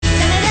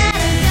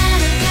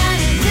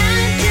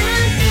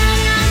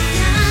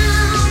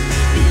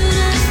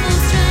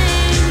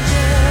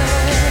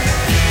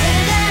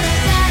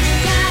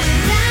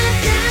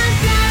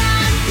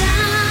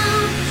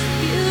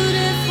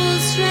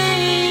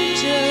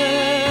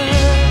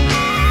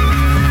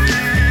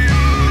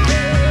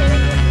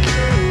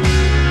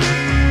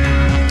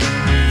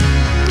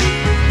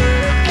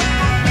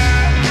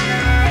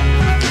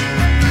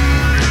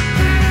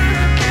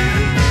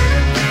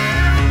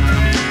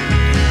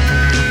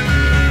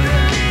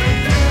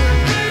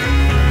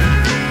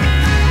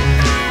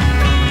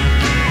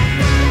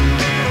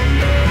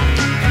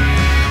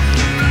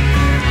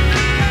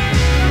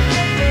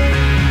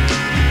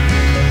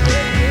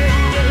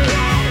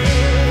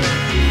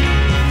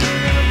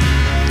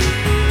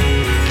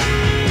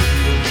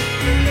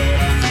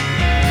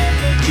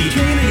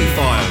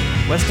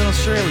Western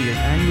Australia's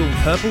annual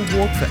Purple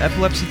Walk for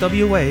Epilepsy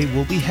WA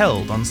will be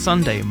held on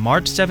Sunday,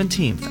 March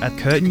 17th at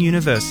Curtin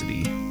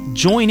University.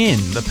 Join in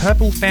the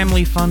Purple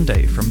Family Fun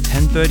Day from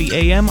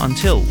 10:30am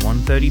until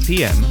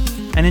 1:30pm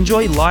and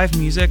enjoy live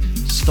music,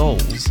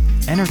 stalls,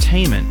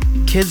 entertainment,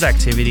 kids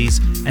activities,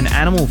 an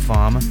animal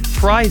farm,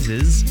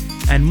 prizes,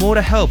 and more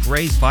to help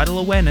raise vital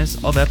awareness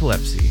of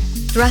epilepsy.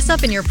 Dress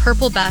up in your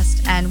purple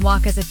best and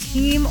walk as a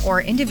team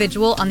or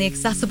individual on the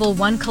accessible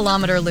 1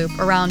 kilometre loop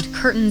around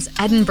Curtin's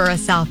Edinburgh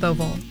South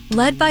Oval.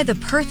 Led by the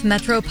Perth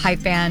Metro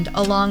Pipe Band,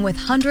 along with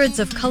hundreds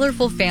of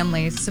colourful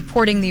families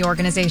supporting the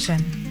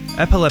organisation.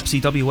 Epilepsy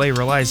WA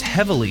relies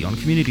heavily on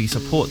community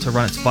support to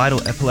run its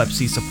vital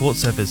epilepsy support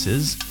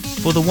services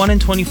for the 1 in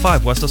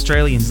 25 West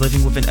Australians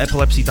living with an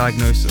epilepsy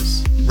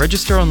diagnosis.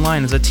 Register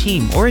online as a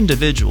team or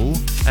individual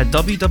at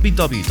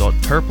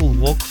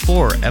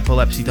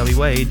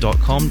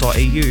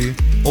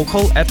www.purplewalk4epilepsywa.com.au or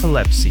call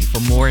Epilepsy for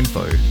more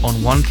info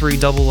on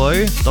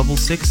 1300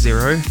 660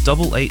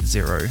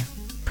 880.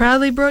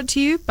 Proudly brought to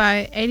you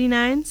by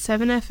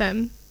 89.7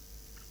 FM.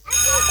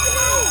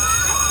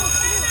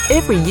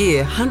 Every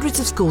year, hundreds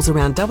of schools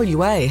around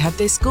WA have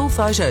their school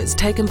photos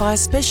taken by a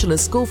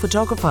specialist school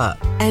photographer,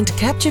 and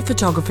Capture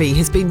Photography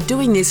has been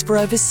doing this for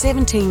over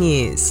 17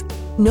 years.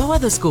 No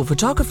other school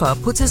photographer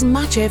puts as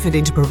much effort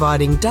into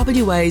providing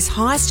WA's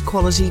highest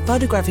quality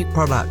photographic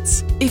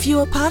products. If you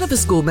are part of a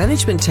school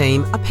management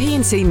team, a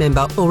P&C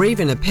member, or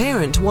even a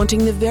parent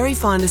wanting the very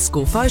finest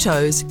school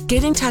photos,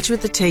 get in touch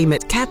with the team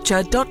at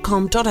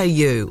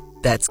capture.com.au.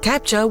 That's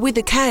Capture with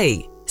a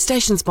K.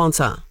 Station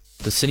sponsor.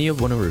 The City of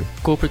Wanneroo,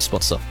 corporate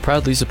sponsor,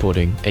 proudly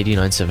supporting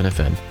 89.7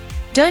 FM.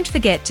 Don't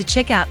forget to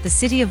check out the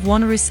City of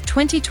Wanneroo's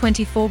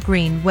 2024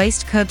 Green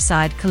Waste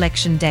Curbside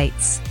Collection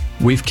dates.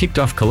 We've kicked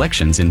off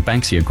collections in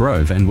Banksia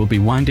Grove and will be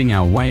winding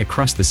our way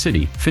across the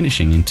city,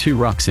 finishing in 2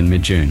 Rocks in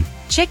mid-June.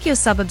 Check your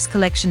suburbs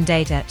collection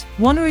date at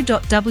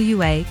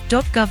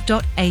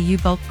wanneroo.wa.gov.au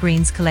Bulk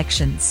Greens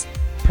Collections.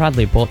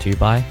 Proudly brought to you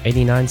by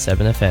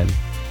 89.7 FM.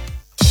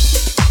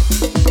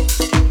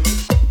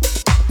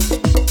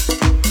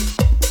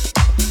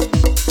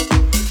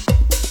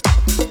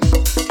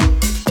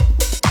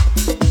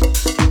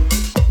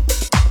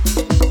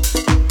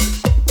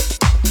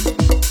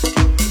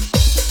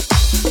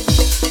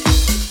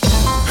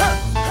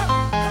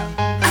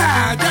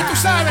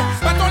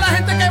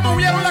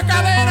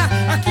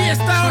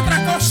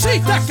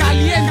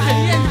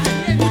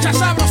 Caliente, mucha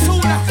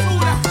sabrosura.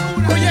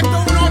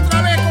 Proyecto 1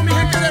 otra vez con mi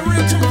gente de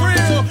Real to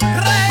Real.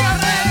 Rega,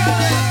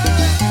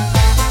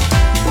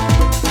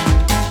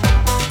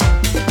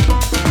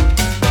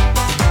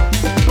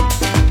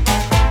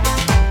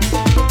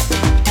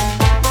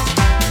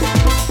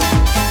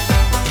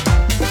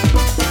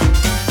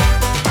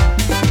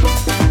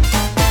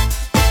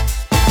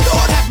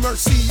 Lord have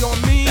mercy on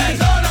me.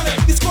 Perdóname.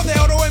 Disco de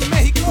oro en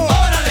México.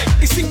 Órale.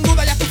 Y sin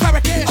duda ya tú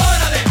sabes que es.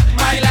 Órale.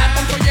 Bailar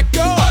con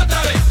proyecto.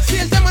 Otra vez. Si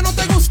el tema no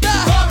te gusta,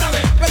 cóbrame.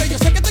 Pero yo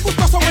sé que te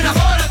gustó, so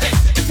enamórate.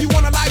 If you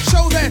want a live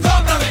show, then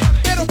cóbrame.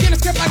 Pero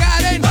tienes que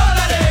pagar en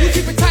dólares. We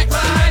keep it tight,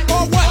 right?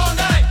 Or what? All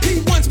night.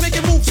 P1's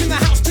making moves in the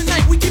house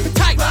tonight. We keep it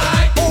tight,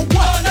 right? Or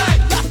what? All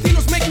night.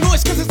 Latinos make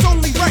noise cause it's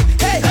only right.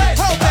 Hey, hey,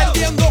 ho,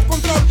 perdiendo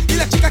control. Y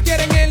las chicas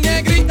quieren el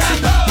negrito.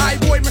 Ay,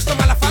 boy, me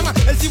toma la fama.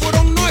 El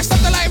tiburón no es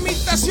de la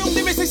imitación.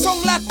 Dime si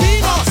son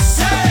latinos.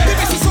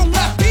 Dime si son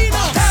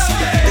latinos.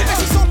 Dime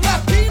si son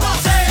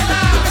latinos.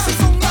 Dime si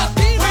son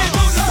latinos.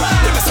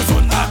 Dime si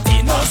son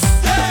latinos.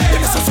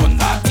 Dime si son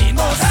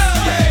latinos.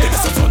 Dime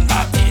si son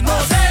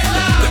latinos.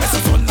 Dime si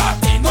son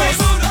latinos.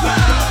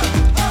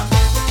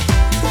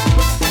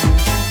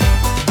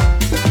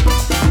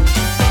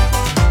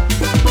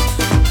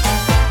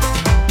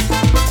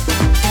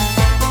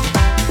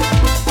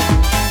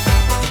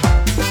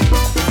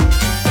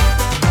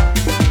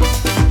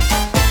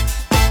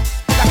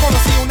 La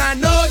conocí una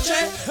noche,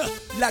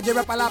 la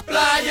llevé para la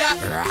playa,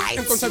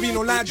 entonces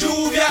vino la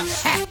lluvia,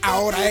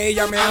 ahora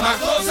ella me ama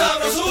con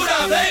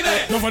sabrosura,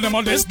 baby. None of them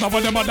are this, none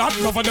of them are that,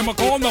 none of them are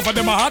cold, none of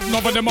them are hot,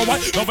 none of them are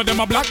white, none of them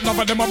are black, none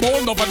of them are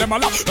bold, none of them are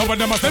loud, none of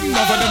them are thin,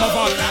 none of them are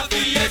fat. La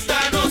fiesta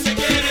no se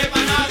quiere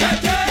para nada,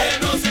 que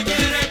no se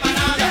quiere para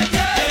nada,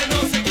 que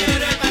no se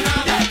quiere para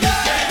nada, que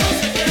no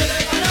se quiere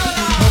para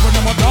nada. None of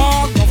them are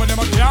dark, none of them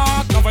are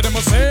cat, none of them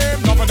are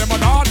same, none of them are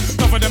not,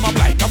 none of them are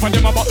black, none of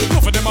them are butt, none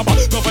of them are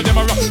butt, none of them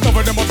are rock, none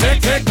of them are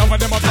take, none of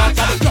them are flat,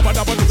 none of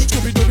them are do,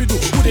 Scooby-Dooby-Doo.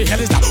 Who the hell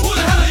is that? Who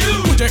the hell are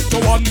you? Projecto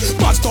 1,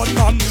 Boston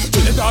man,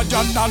 Trinidad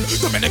and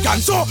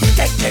Dominican, so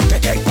get,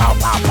 pow,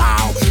 pow,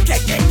 pow,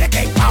 get,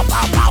 pow,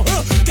 pow, pow,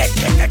 get,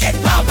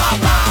 pow, pow,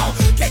 pow,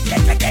 get,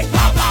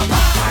 pow, pow, pow.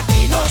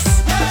 Latinos,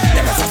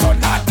 debe ser son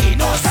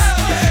latinos,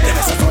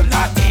 debe ser son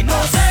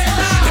latinos,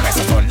 debe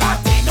ser son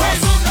latinos,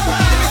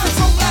 Dime si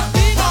son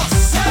latinos,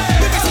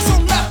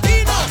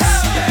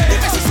 dime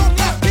si son latinos, dime si son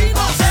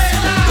latinos,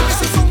 dime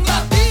si son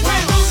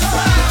latinos.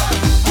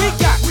 We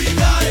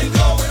got it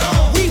going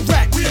on. We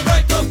wreck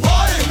the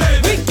party,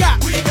 baby.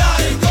 We got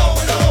it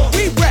going on.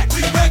 We wreck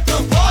the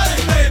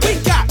party, baby. We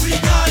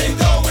got it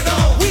going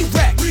on.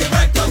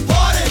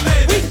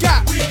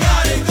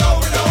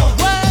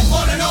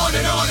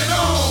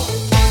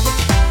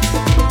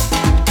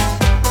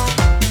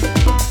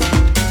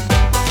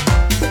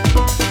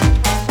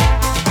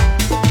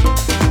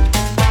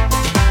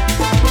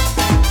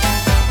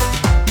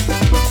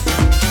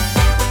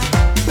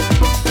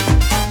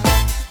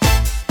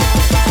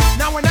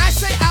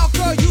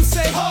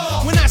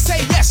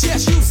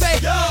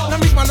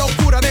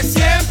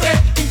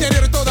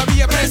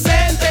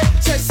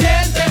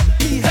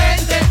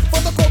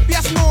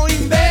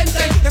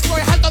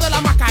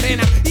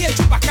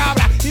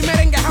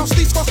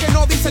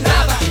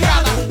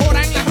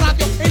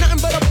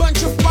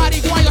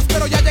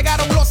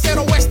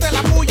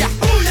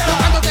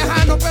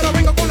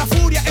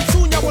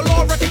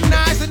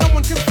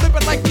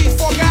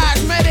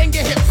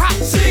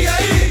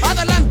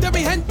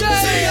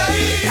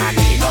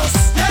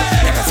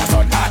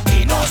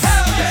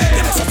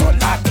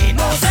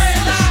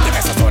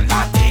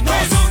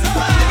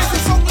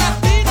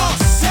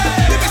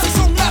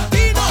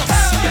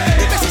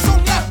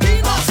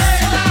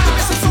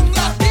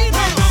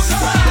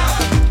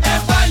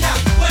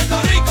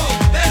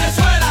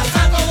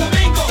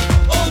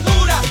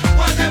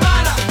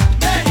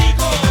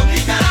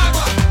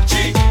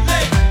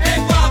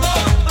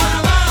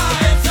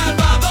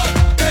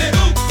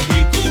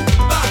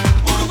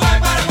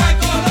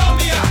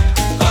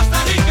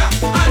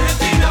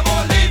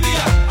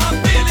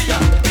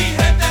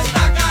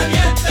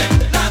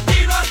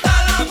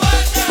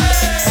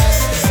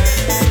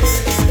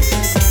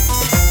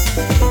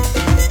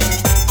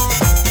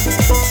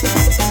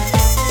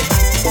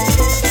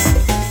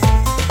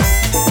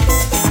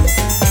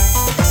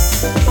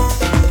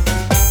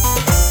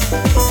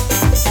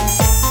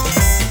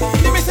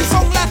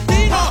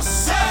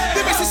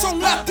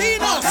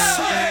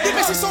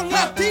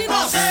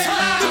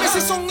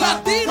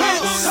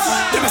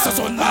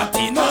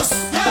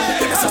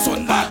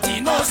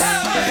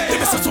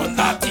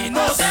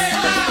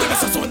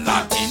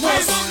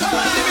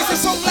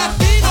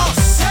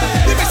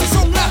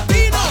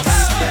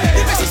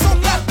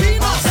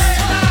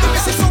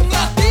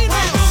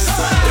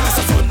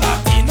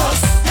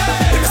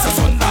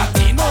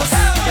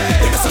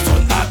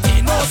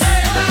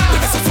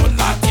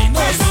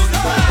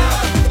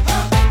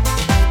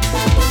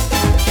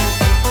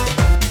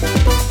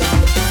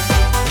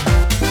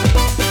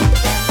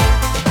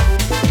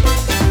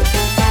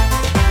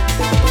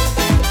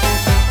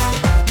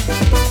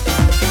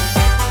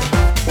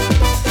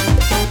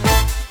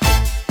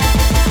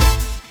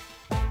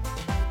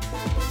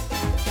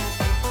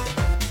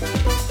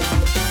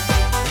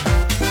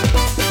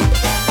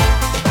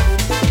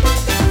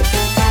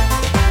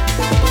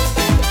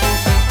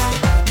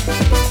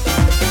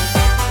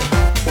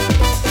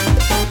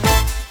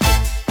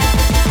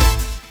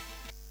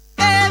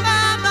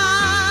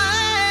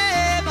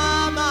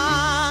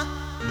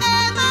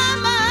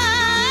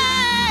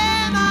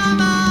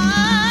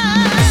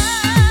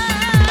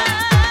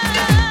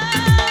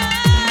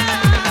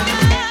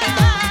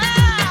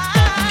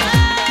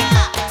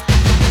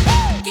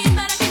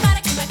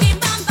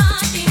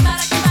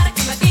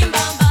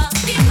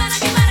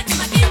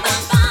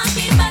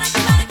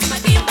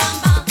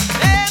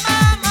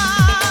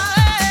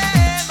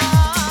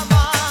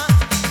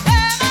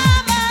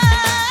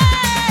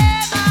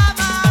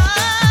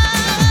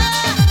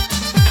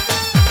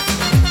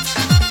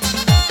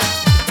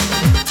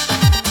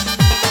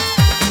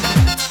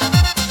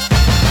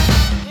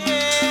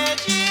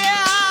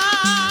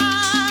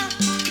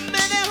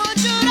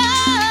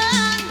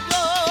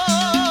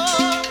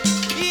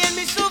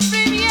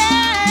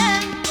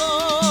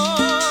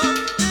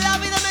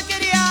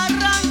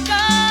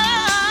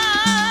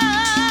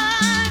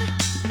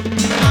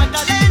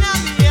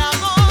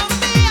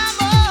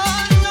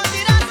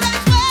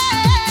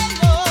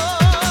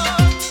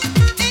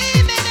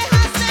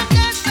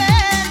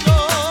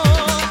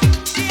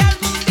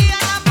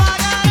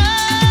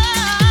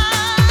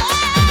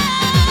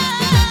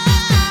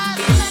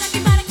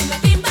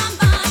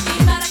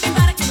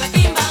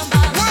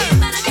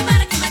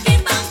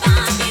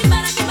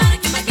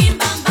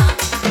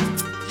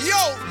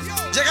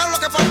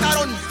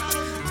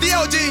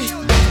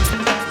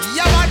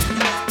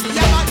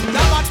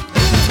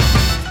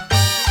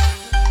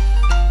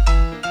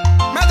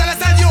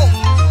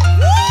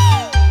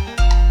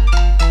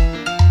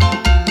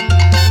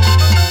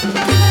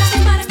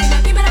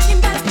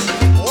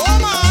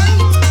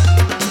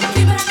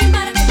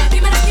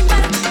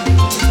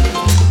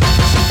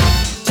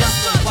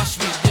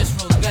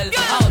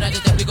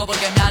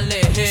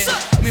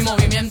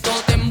 movimiento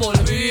te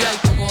envolvía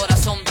y tu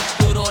corazón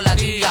duro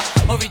latía.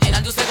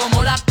 Original dulce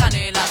como la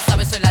canela,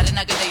 sabes soy la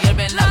arena que te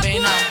hierve en la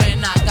vena.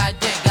 Ven acá,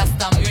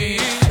 llegaste a mí,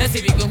 el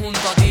cívico junto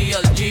a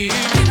DLG.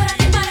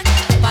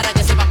 Para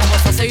que sepa cómo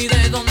se hace y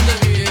de dónde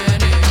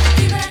viene.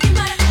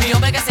 Mi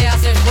hombre que se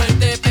hace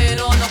fuerte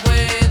pero no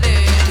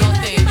puede. No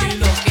te di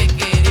lo que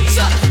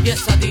quería y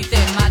eso a ti te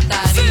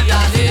mataría.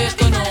 De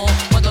esto no,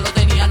 cuando lo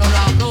tenía no lo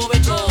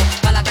aprovechó.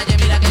 Pa' la calle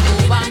mira que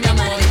tú vas mi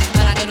amor,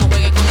 para que no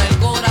juegues con el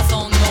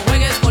corazón. No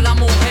juegues con las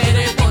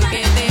mujeres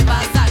porque te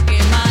vas a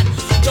quemar.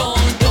 Yo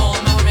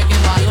mejor me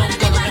quedo alone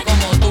con hombres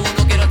como tú.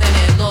 No quiero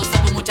tener dos,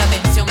 por mucha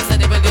tensión. Se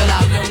te perdió el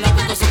avión, la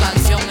puso su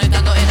canción.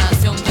 Estando en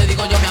acción, te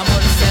digo yo mi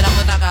amor, será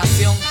otra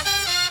canción.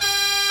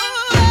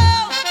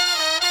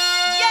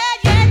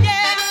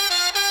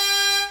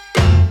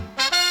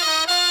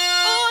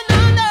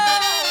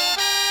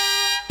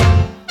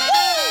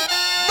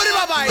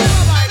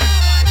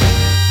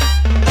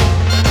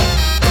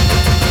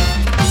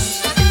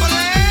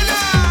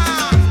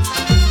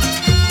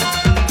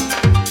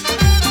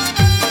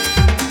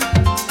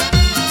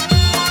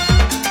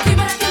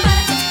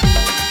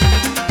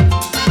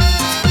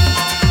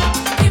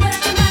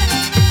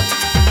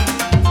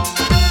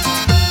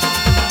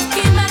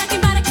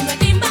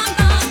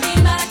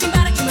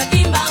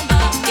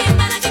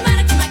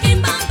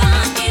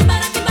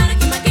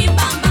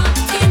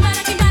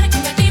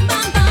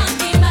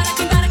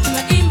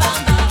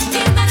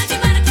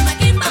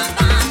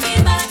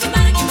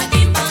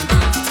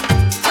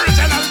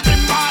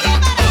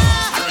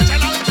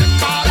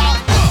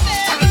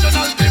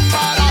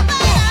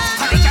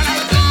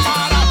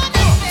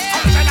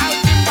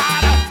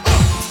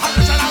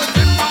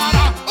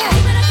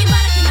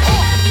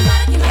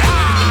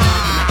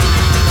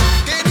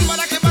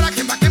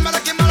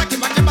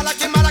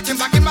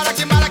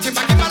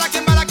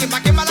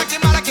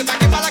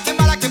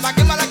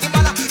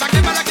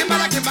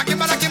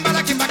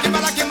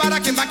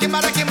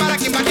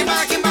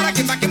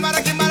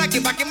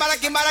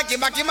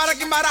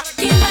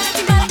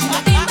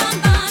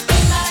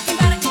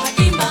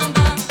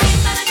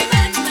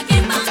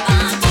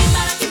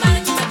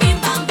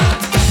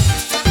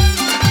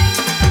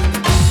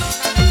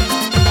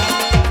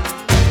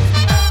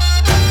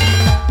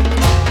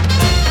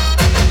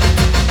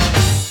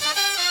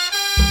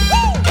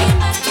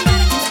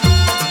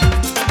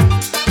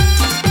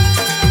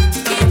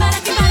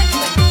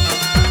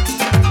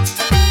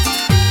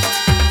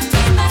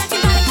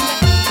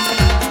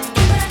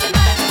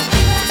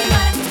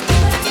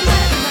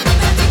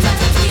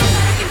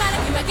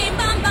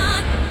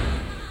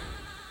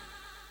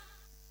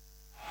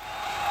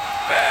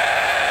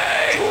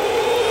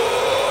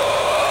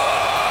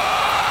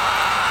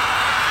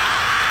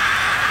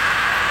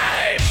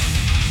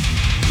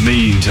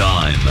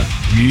 Meantime,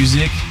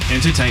 music,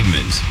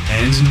 entertainment,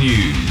 and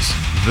news.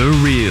 The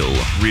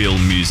real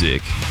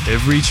music.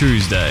 Every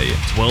Tuesday,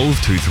 12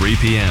 to 3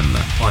 p.m.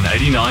 on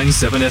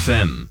 89.7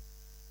 FM.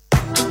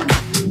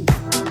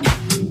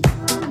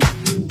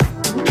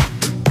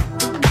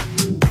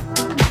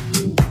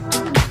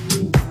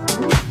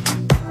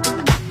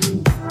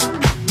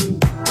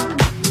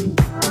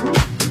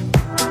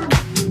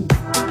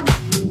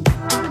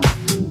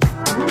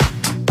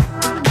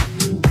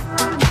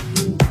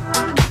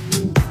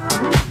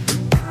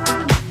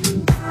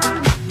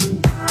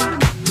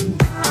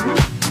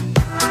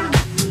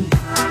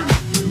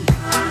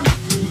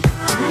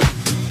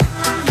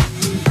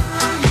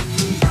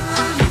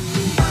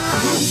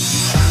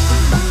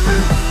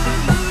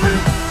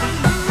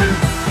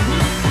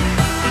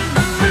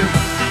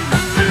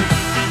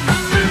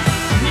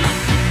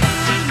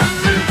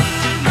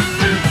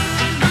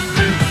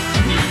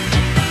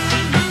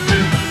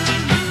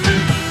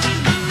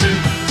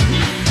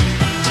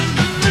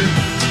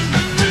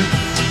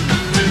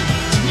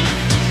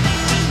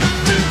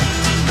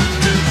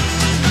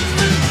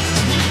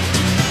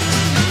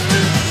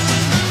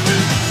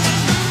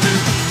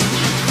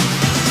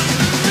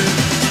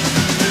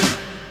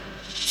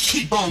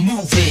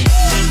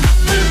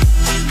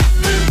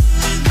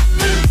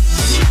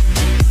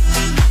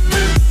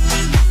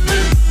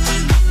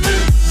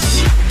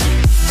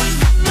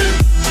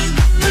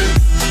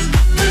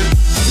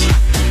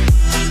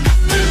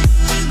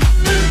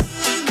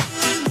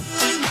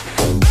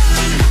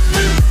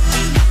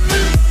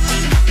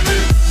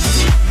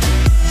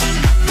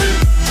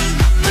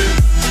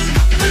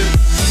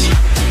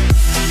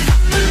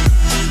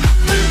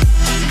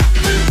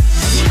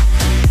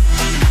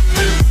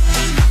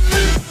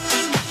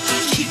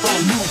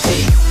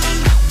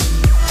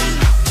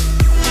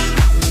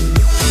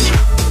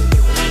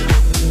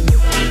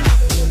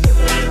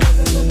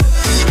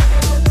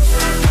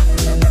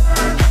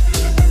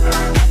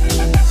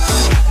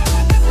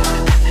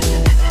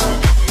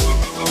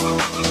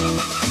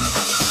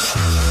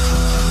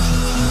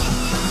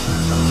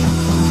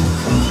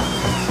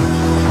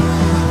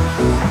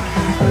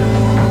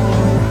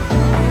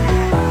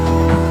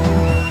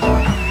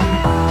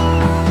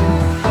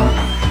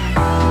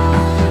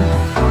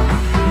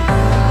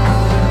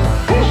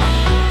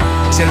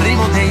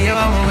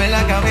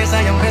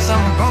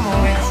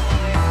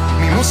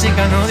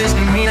 música no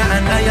discrimina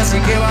a nadie, así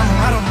que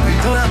vamos a romper.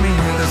 Toda mi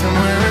gente se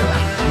mueve,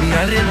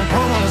 mira el ritmo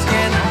como los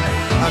tiene.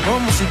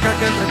 Hago música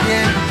que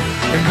entretiene,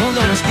 el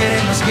mundo nos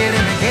quiere,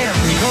 me queda.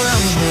 Y toda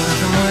mi gente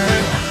se mueve,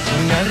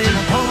 mira el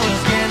ritmo como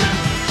los tiene.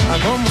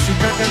 Hago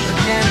música que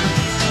entretiene,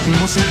 mi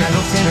música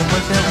los tiene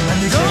fuerte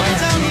bailando y se baila. ¿Dónde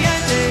está mi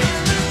gente?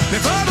 Me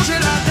vamos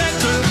en la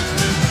tête.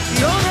 ¿Y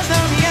dónde está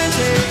mi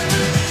gente?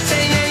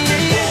 Say yeah, yeah,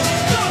 yeah.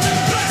 ¿Dónde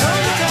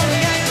está mi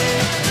gente?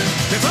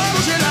 Me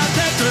vamos en la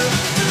tête.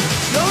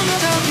 ¿Dónde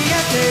está mi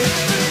gente?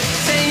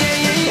 Say yeah,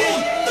 yeah, yeah.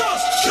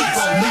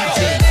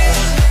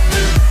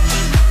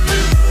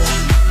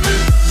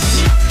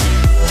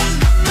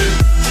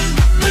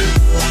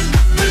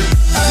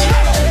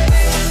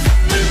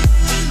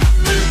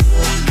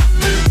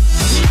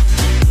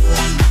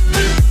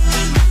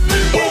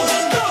 1,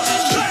 2,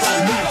 3,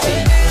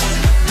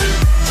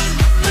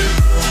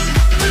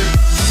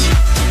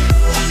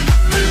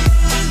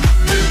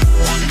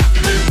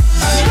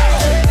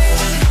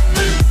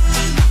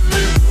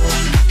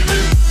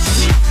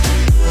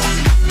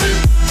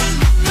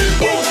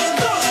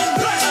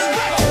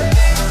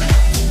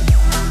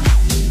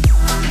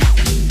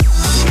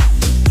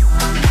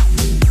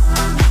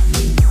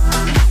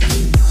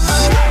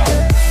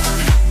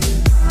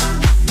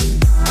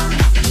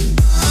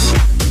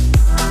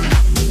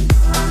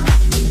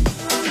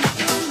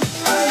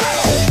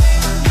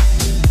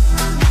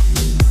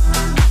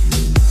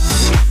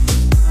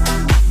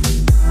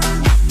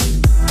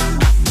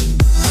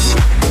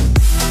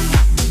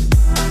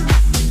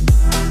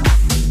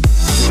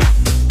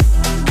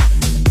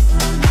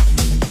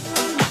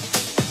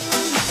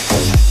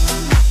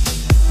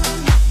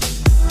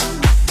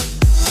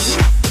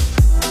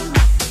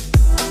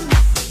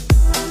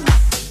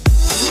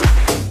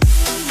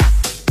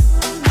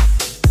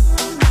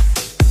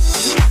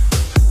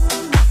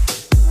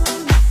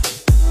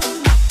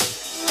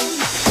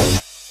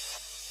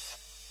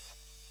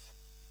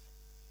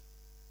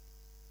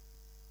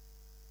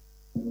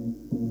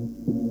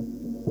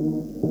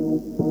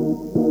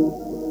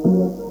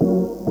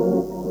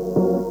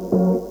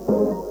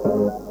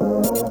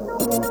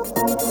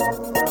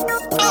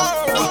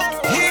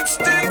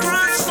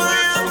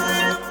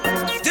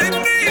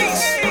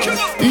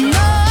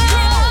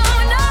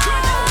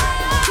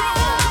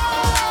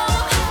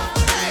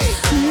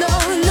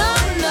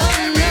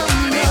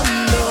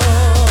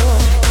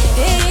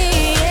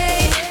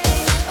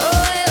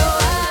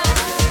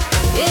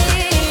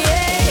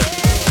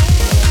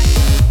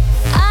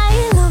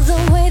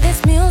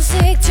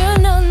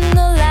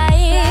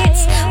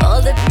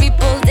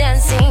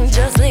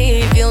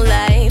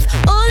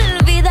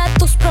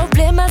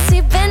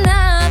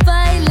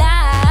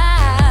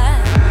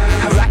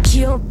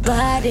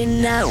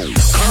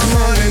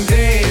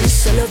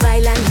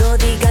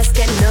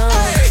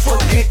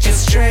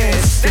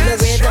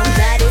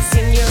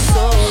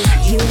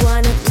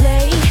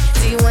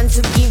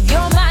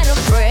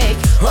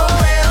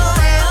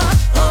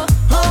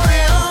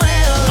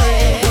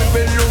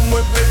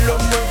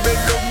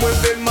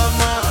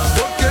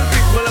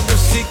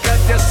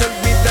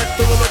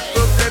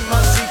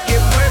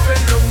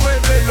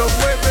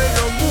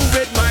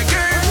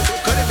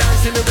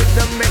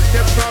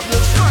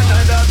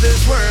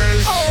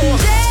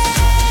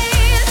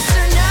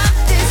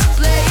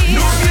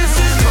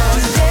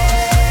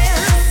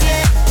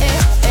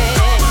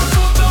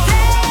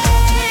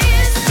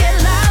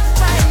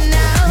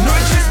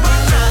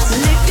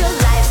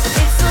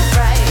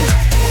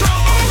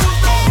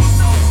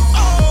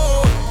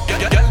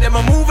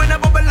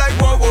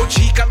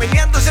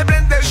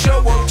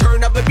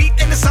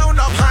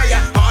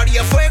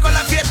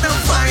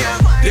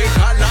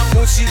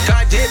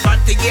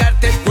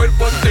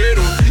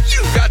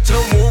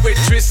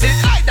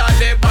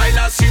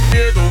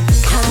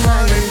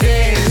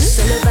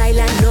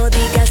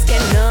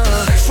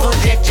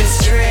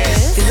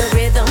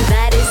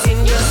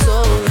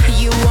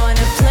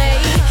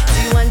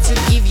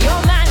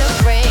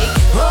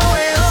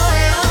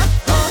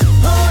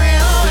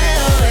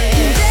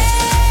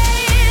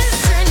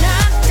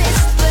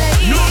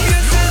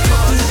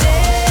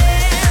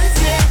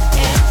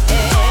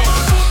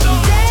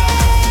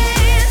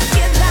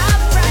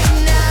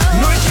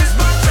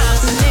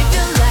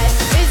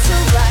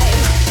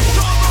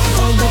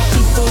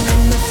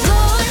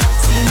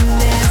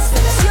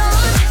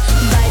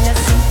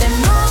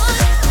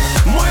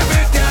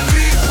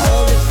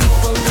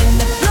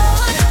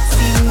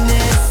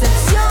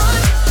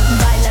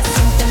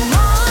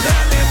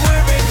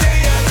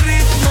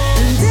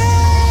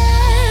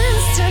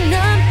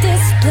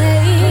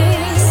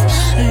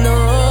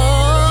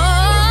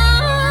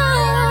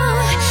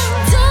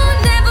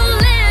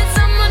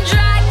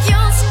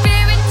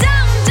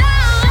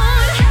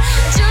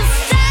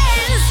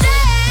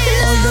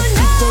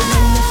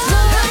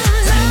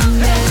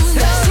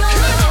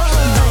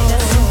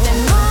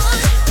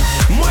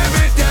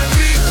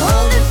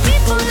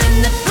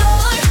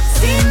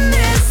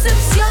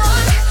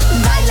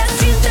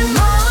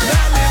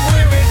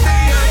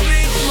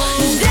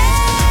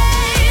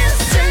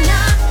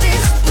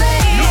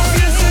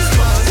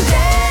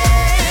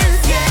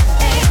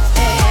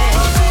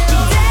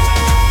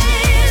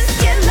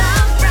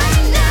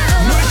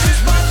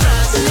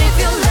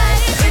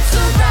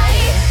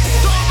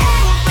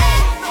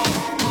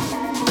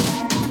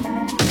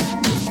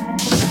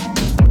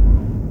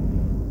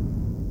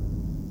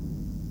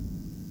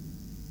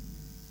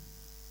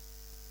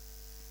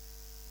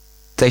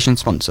 Station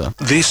sponsor.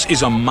 This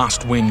is a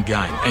must-win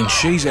game, and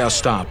she's our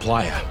star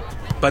player.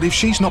 But if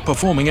she's not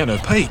performing at her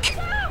peak,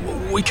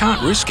 we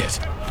can't risk it.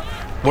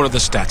 What do the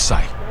stats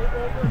say?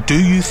 Do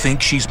you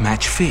think she's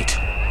match fit?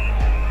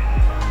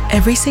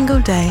 Every single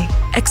day,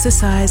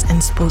 exercise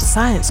and sports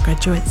science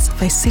graduates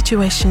face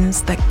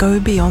situations that go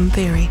beyond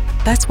theory.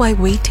 That's why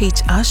we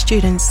teach our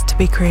students to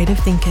be creative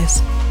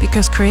thinkers,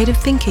 because creative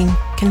thinking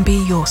can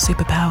be your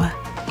superpower.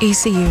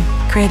 ECU,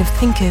 creative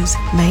thinkers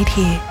made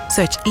here.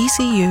 Search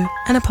ECU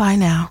and apply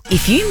now.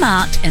 If you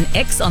marked an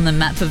X on the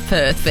map of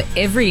Perth for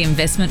every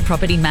investment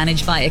property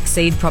managed by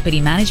Exceed Property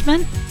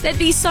Management, there'd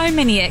be so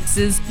many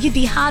X's you'd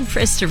be hard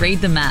pressed to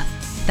read the map.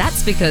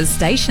 That's because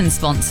station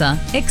sponsor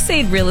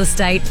Exceed Real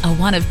Estate are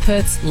one of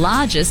Perth's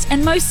largest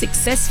and most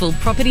successful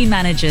property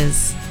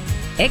managers.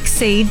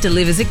 Exceed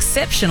delivers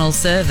exceptional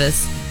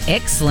service,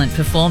 excellent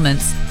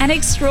performance and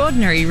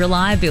extraordinary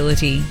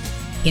reliability.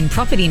 In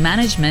property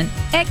management,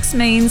 X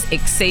means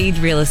Exceed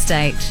Real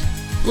Estate.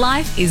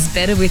 Life is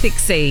better with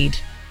Exceed.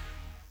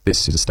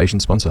 This is a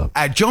station sponsor.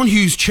 At John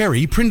Hughes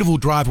Cherry,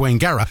 Prindiville Drive,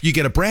 Wangara, you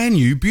get a brand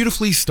new,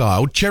 beautifully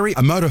styled Cherry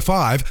Moto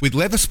 5 with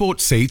leather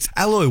sport seats,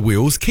 alloy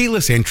wheels,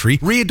 keyless entry,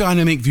 rear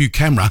dynamic view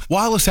camera,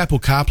 wireless Apple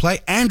CarPlay,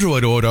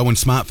 Android Auto and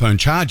smartphone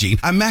charging,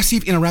 a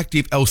massive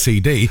interactive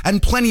LCD,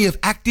 and plenty of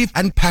active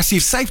and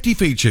passive safety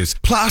features.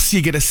 Plus,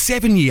 you get a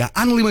 7-year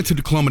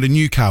unlimited kilometre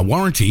new car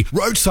warranty,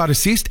 roadside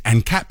assist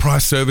and cap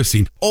price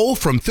servicing, all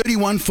from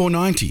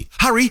 $31,490.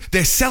 Hurry,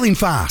 they're selling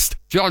fast.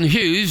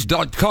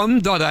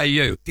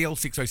 johnhughes.com.au.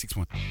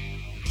 DL6061.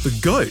 The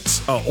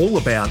Goats are all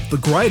about the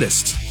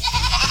greatest.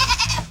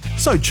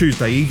 So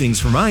Tuesday evenings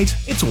from 8,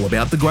 it's all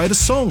about the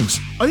greatest songs.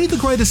 Only the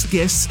greatest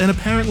guests and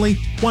apparently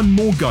one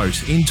more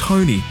goat in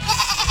Tony.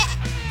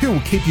 Who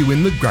will keep you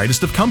in the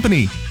greatest of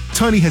company.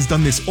 Tony has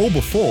done this all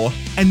before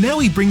and now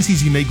he brings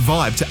his unique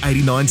vibe to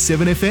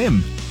 89.7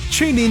 FM.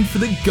 Tune in for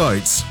the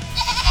Goats.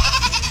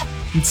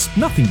 It's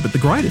nothing but the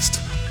greatest.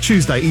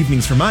 Tuesday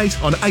evenings from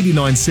 8 on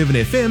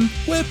 89.7 FM,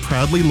 we're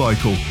proudly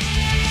local.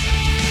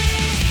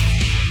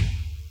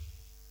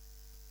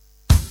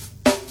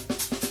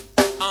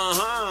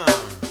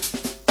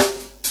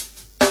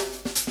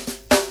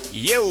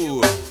 Yo,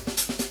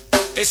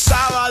 es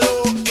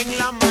sábado en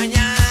la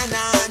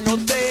mañana, no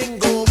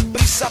tengo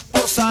prisa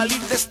por salir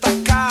de esta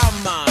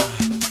cama.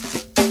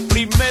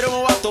 Primero me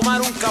voy a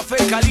tomar un café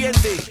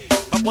caliente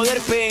para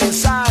poder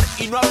pensar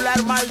y no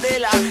hablar mal de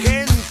la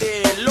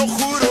gente, lo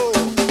juro.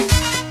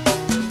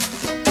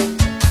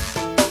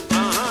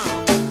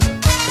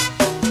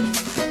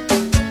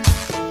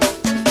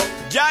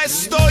 Ya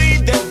estoy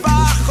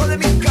debajo de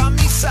mi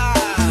camisa,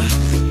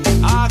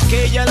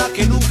 aquella la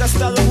que nunca ha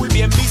estado muy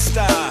bien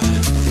vista,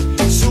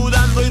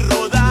 sudando y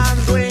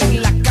rodando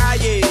en la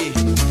calle.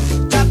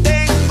 Ya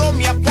tengo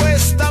mi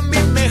apuesta, mi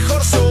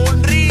mejor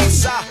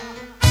sonrisa.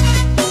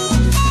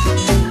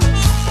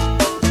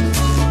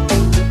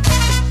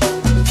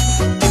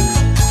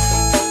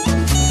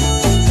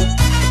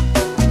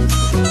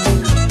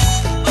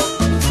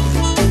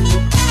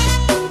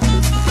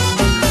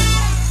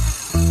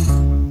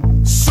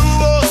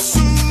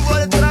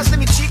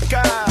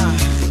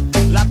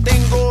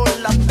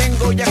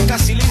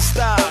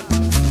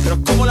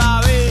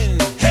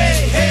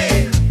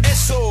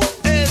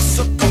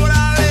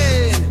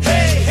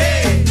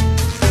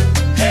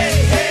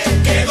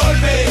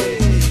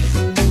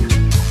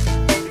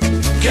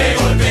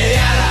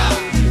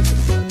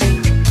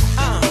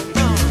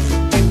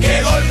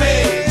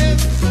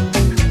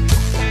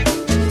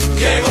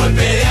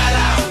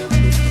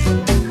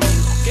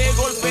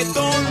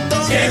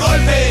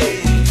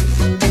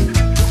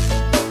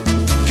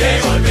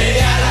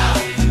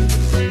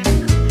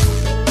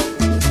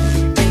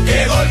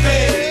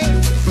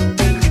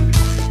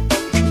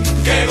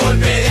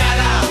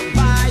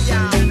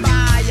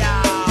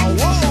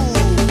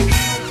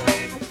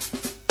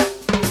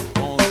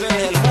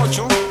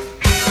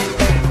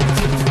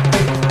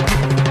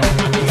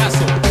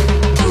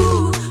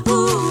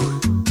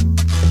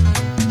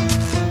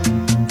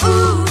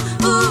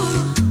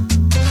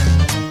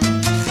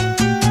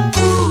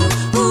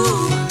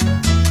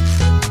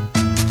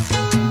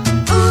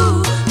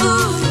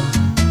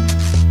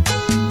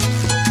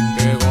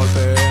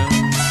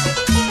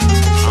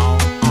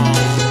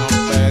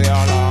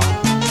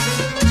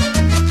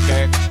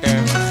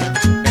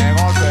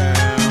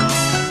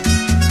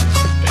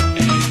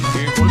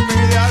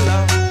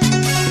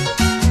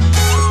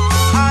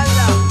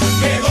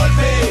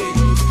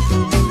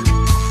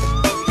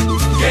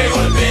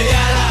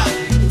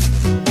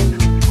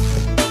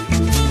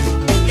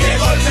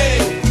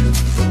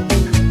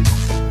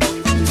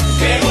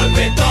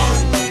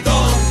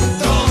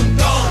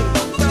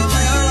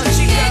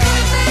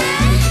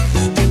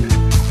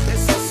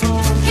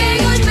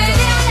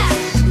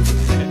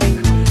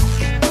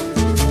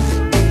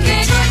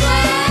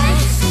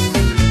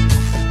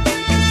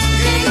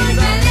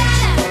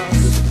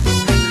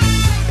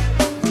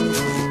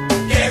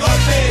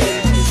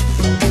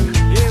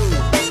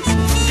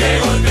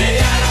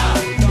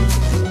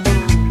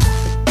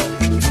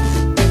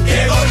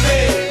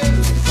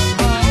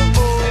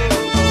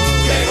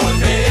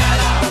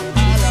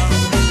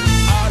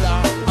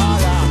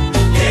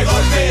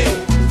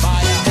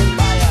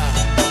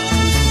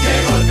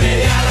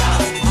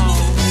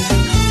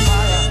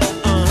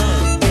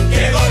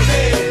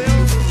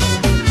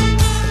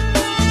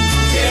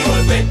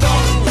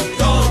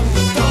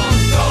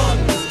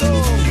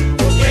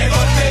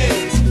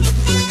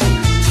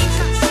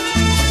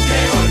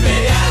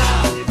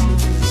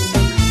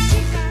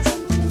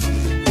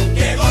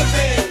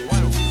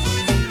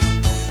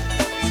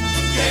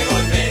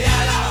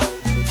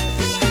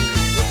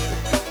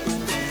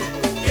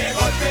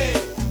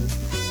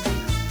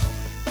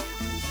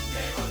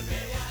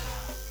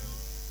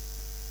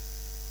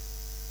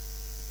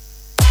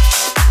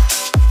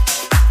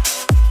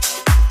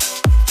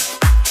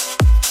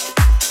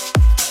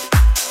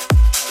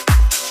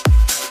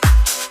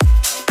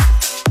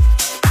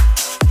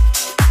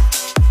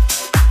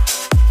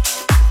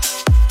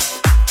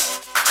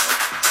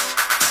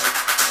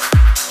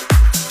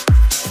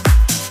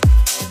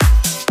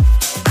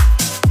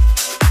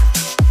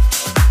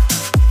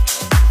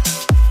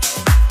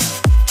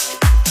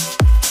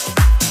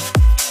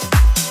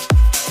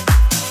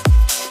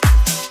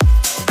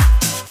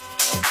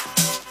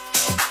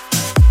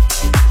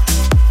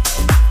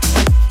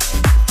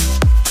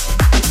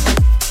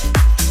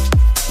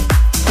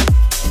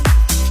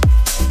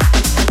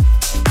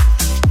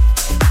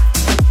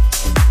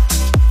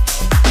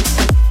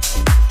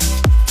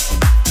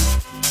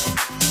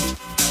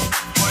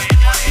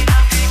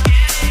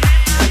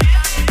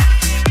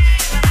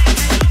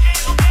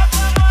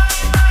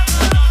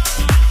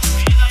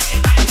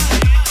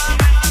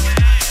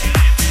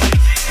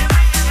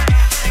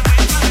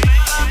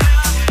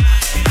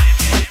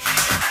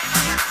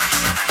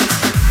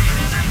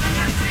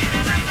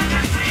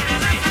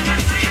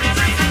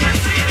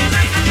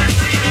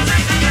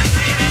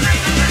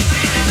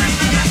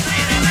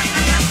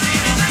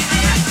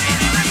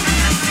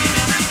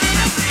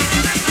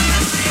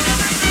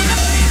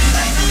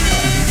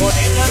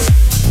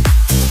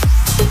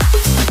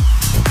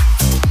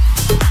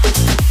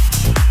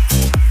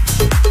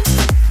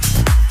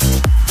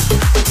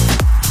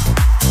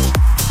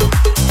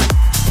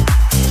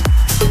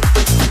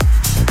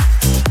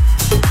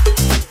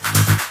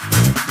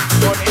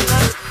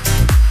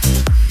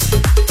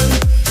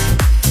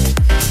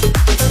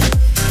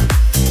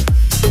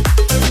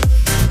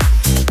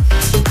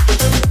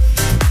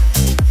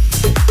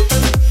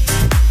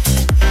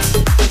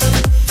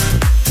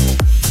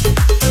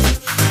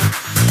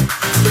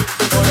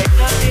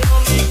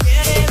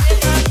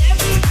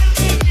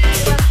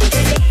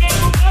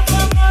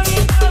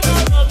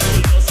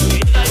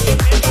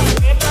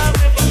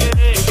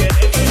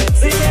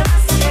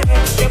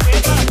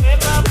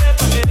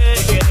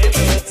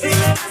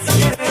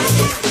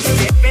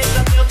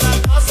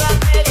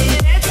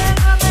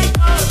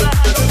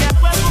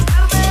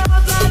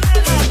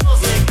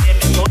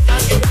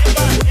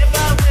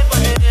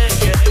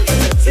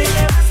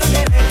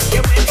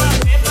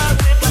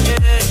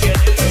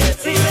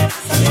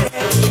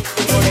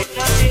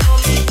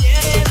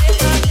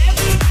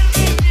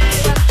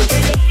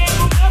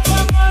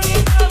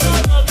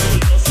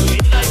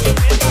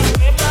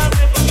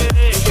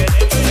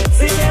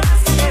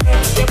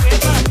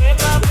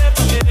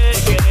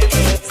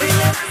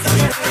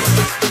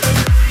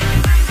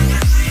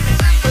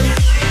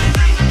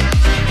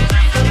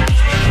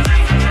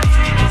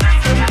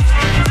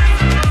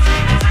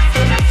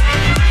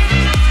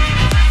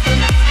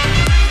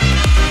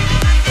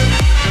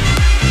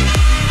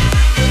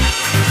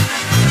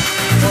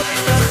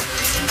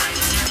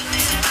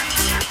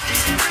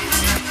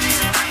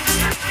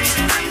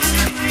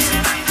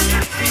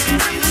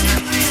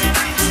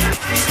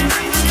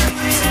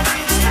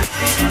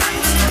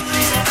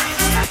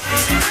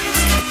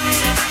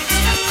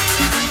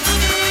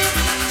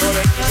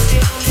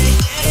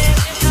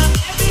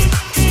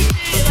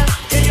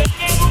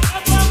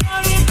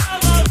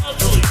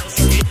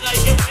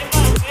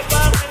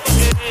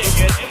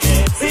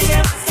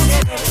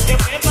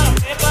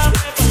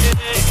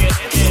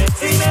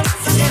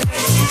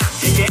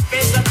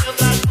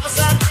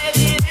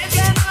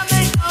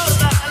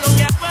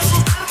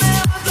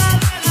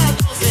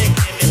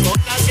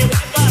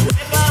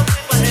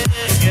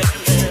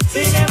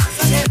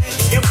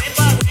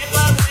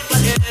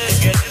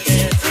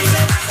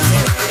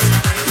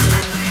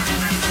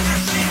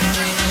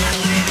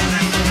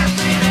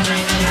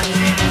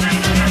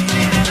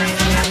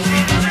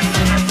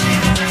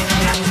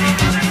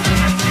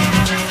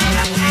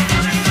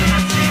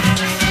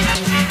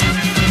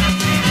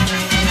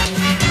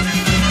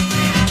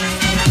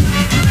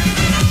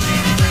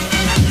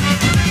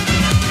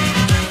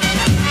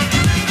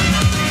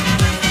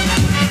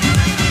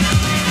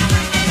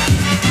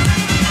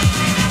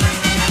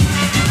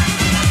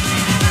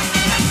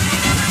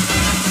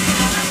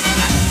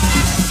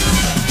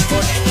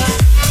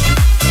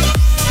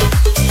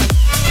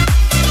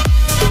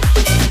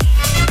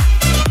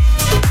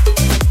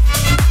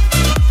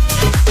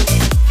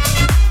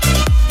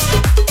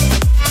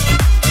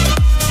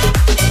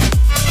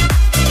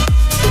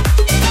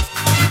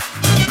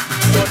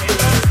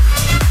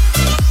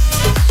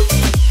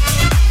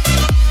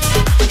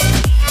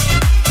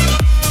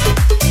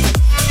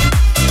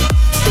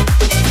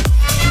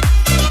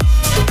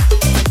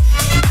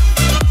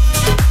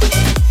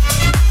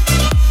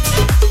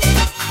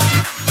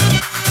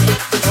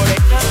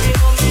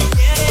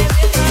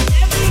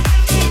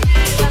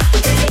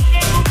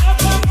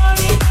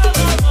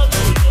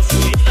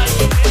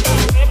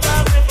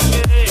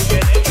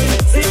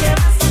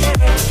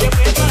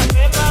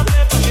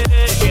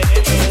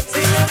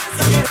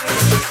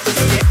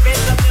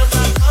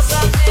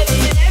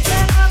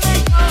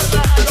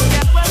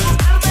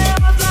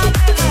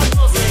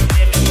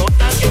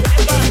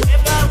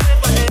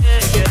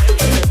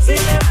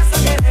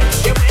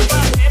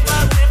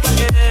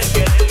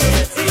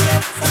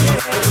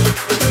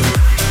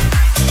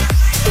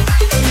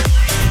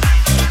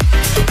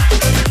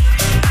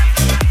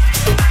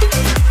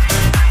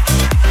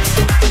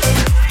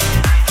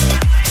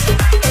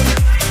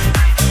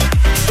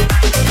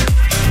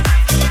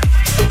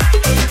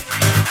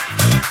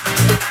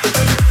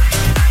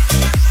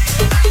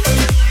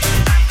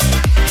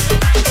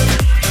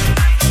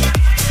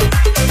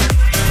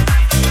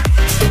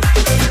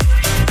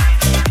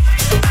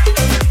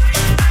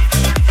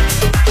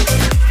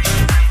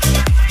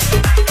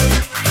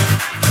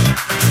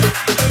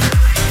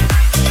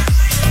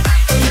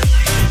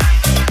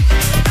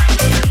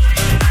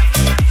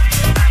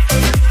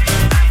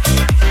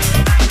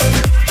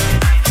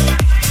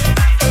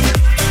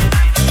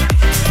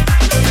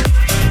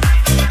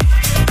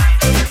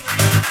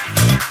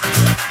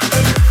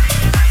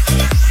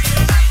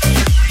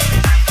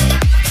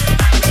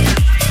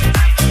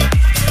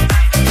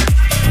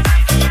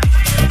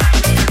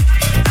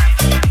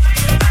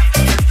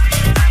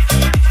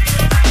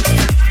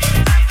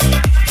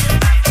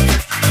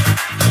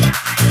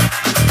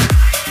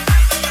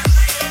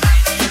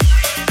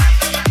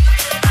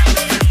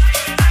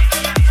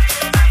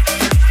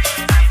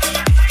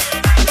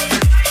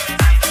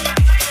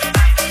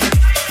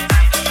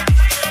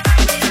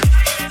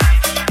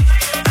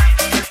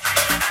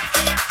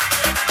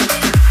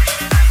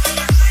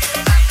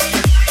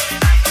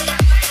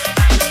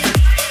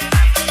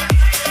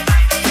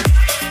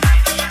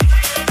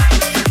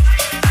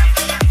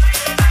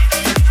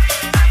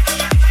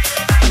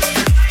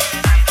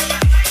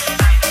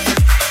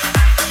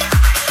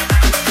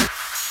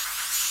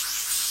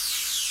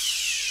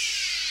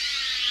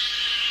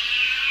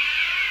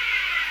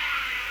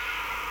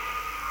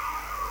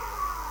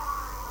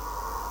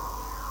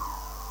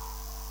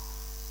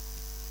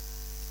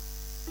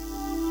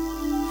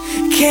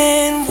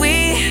 Can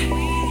we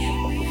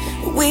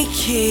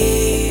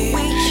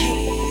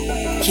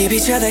keep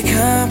each other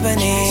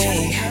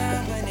company?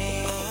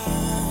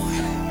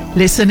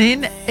 Listen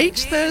in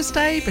each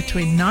Thursday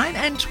between 9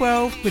 and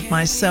 12 with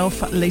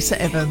myself, Lisa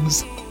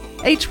Evans.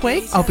 Each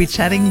week I'll be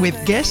chatting with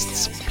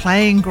guests,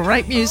 playing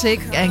great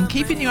music and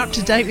keeping you up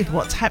to date with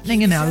what's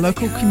happening in our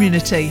local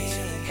community.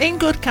 In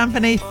Good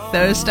Company,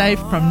 Thursday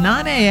from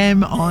 9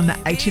 a.m. on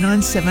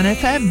 89.7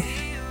 FM.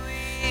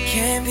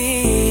 Can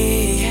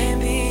be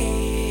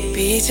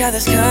each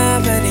other's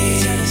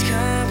company.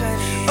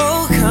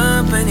 Oh,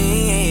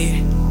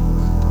 company.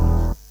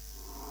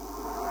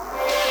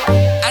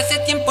 Hace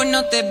tiempo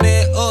no te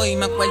veo y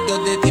me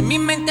acuerdo de ti. En mi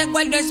mente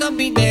guardo esos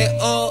videos.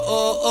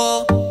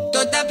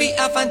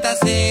 Todavía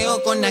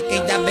fantaseo con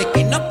aquella vez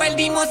que nos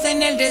perdimos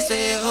en el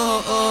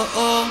deseo.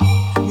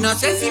 No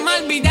sé si me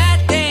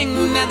olvidaste en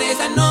una de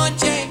esas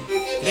noches.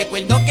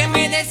 Recuerdo que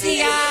me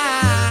decía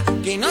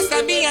que no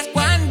sabías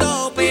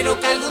cuándo, pero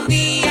que algún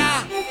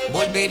día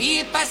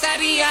volvería y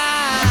pasaría.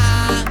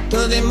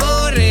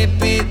 Podemos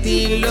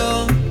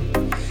repetirlo.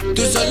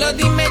 Tú solo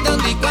dime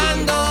dónde y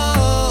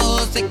cuándo.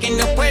 Sé que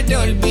no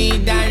puedo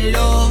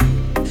olvidarlo.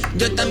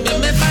 Yo también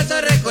me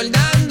paso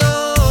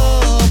recordando.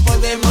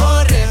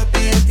 Podemos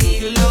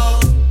repetirlo.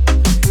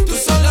 Tú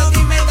solo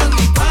dime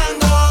dónde y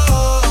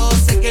cuándo.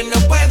 Sé que no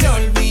puedo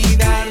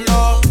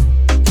olvidarlo.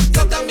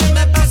 Yo también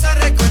me paso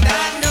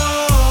recordando.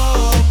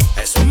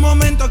 Es un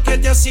momento que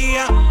te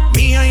hacía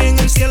mía y en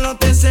el cielo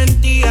te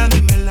sentía.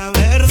 Dime la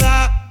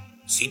verdad.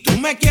 Si tú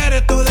me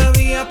quieres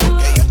todavía,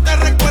 porque yo te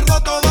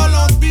recuerdo todos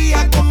los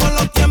días como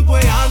los tiempos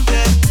de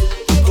antes.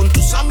 Tú con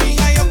tus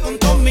amigas, yo con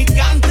todos mis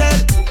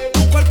cantes.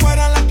 Tu cuerpo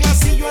era la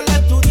clase y yo el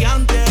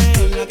estudiante.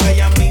 En la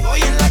calle amigo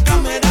y en la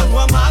cámara tu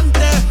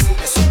amante.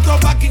 Es un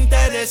throwback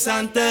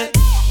interesante.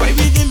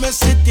 Baby, dime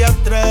si te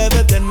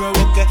atreves de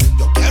nuevo, que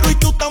yo quiero y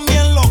tú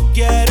también lo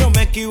quieres.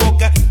 Me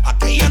equivoqué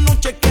aquella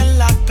noche que en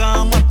la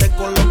cama te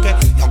coloqué.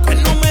 Y aunque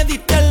no me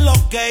diste el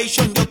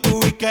location, yo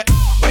tuve que.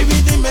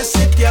 Baby, dime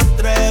si te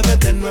atreves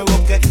de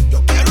nuevo, que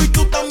yo quiero y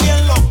tú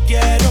también lo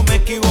quiero. Me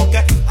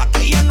equivoqué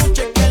aquella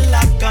noche que en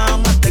la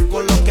cama te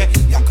coloqué.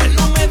 Y aunque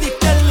no me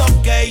diste el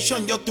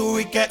location, yo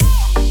tuve que.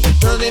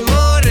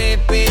 Podemos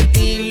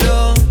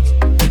repetirlo.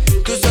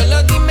 Tú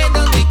solo dime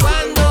dónde y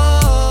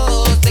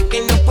cuándo. Sé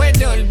que no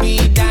puedo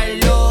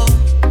olvidarlo.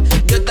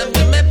 Yo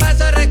también me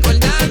paso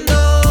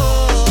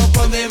recordando.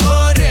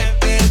 Podemos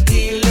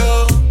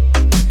repetirlo.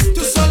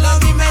 Tú solo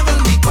dime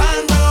dónde y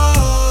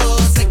cuándo.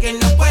 Sé que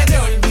no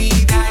puedo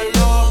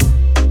olvidarlo.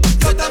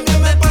 Yo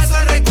también me paso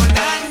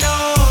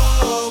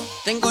recordando.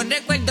 Tengo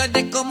recuerdos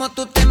de cómo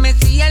tú te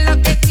mecías,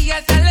 lo que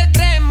hacías al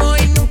extremo.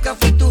 Y nunca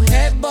fui tu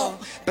jevo,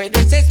 pero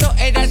ese eso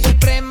era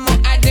supremo.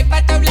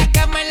 Arrebato la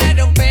cama la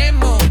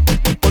rompemos.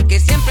 Porque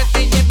siempre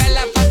te lleva a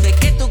la fase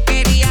que tú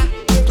querías.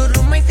 Tu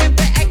rumbo y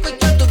siempre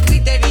escucho tu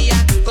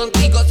gritería.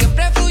 Contigo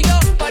siempre fluyó,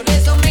 por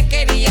eso me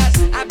querías.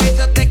 A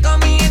veces te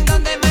comí en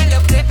donde más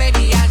lo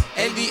preferías.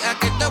 El día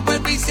que esto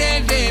vuelve y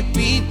se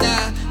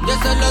repita, yo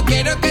solo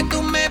quiero que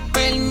tú me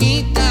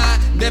permitas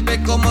de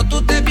ver cómo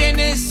tú te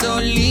vienes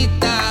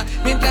solita,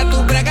 mientras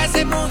tu braga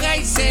se moja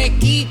y se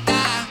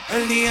quita.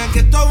 El día que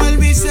esto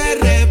vuelve y se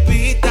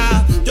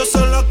repita, yo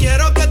solo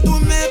quiero que tú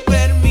me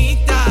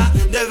permitas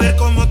de ver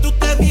cómo tú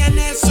te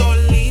vienes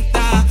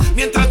solita,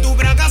 mientras tu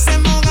braga se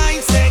moja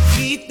y se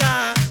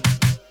quita.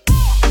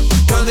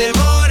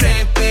 Podemos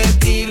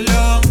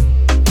repetirlo.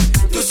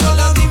 Tú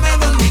solo dime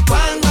dónde y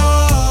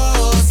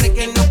cuándo. Sé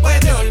que no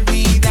puedo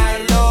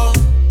olvidarlo.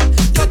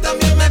 Yo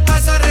también me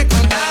paso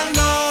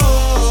recordando.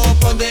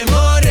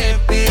 Podemos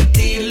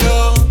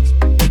repetirlo.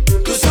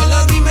 Tú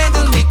solo dime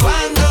dónde y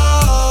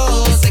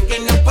cuándo. Sé que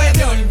no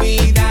puedo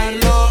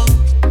olvidarlo.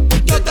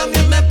 Yo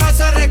también me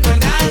paso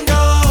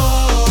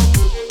recordando.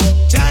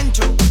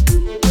 Chancho,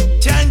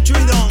 Chancho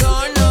y Don.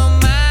 Don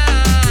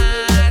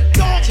Omar,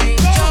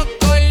 Chincho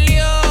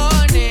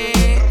Corleone,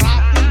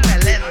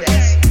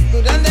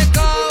 Durán de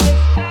Co,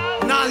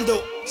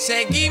 Naldo,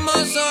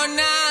 seguimos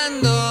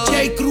sonando.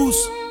 J. Cruz,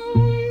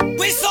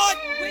 Wizard,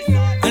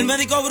 el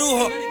médico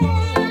brujo.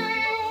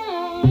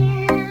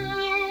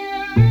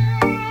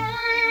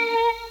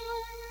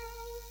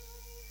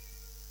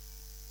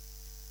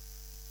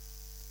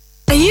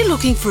 Are you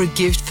looking for a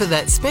gift for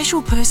that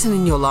special person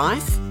in your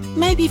life?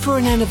 Maybe for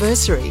an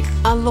anniversary,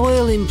 a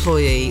loyal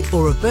employee,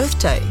 or a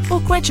birthday, or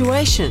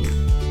graduation.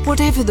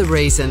 Whatever the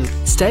reason,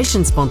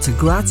 station sponsor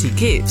Grazie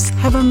Gifts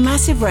have a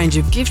massive range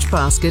of gift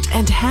basket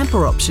and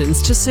hamper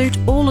options to suit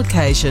all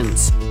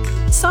occasions.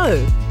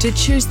 So, to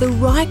choose the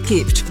right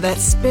gift for that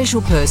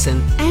special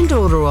person and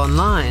order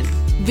online,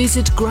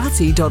 visit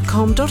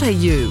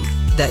grazie.com.au.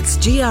 That's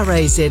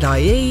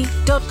grazie.com.au.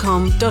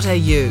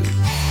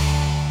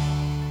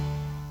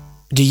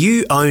 Do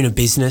you own a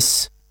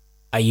business?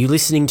 Are you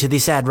listening to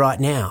this ad right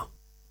now?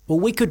 Well,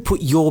 we could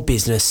put your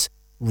business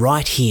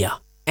right here,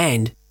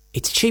 and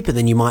it's cheaper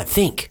than you might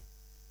think.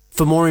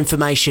 For more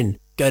information,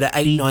 go to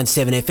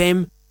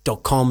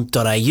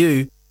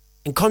 897fm.com.au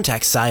and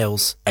contact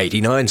sales.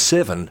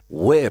 89.7,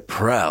 we're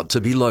proud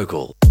to be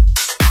local.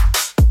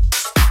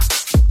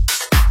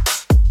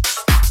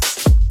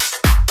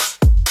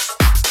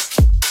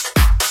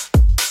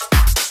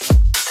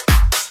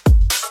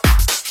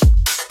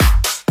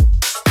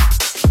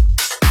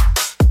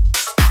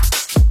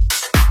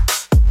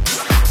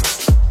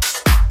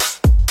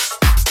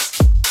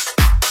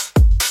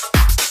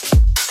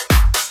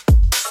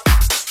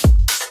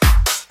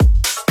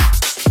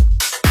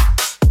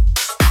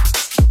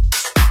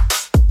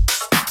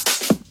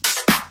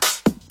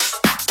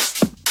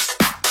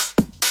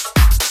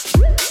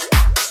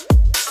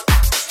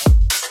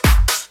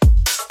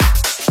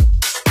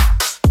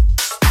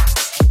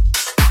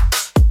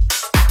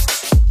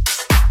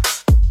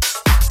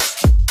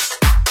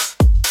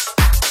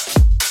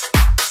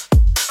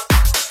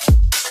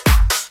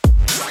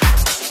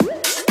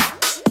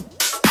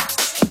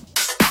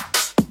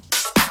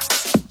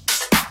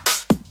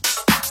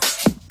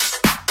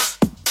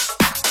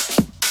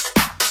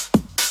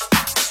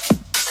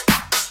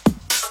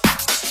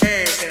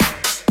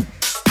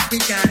 we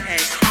got a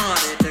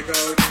party to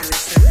go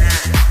to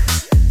tonight.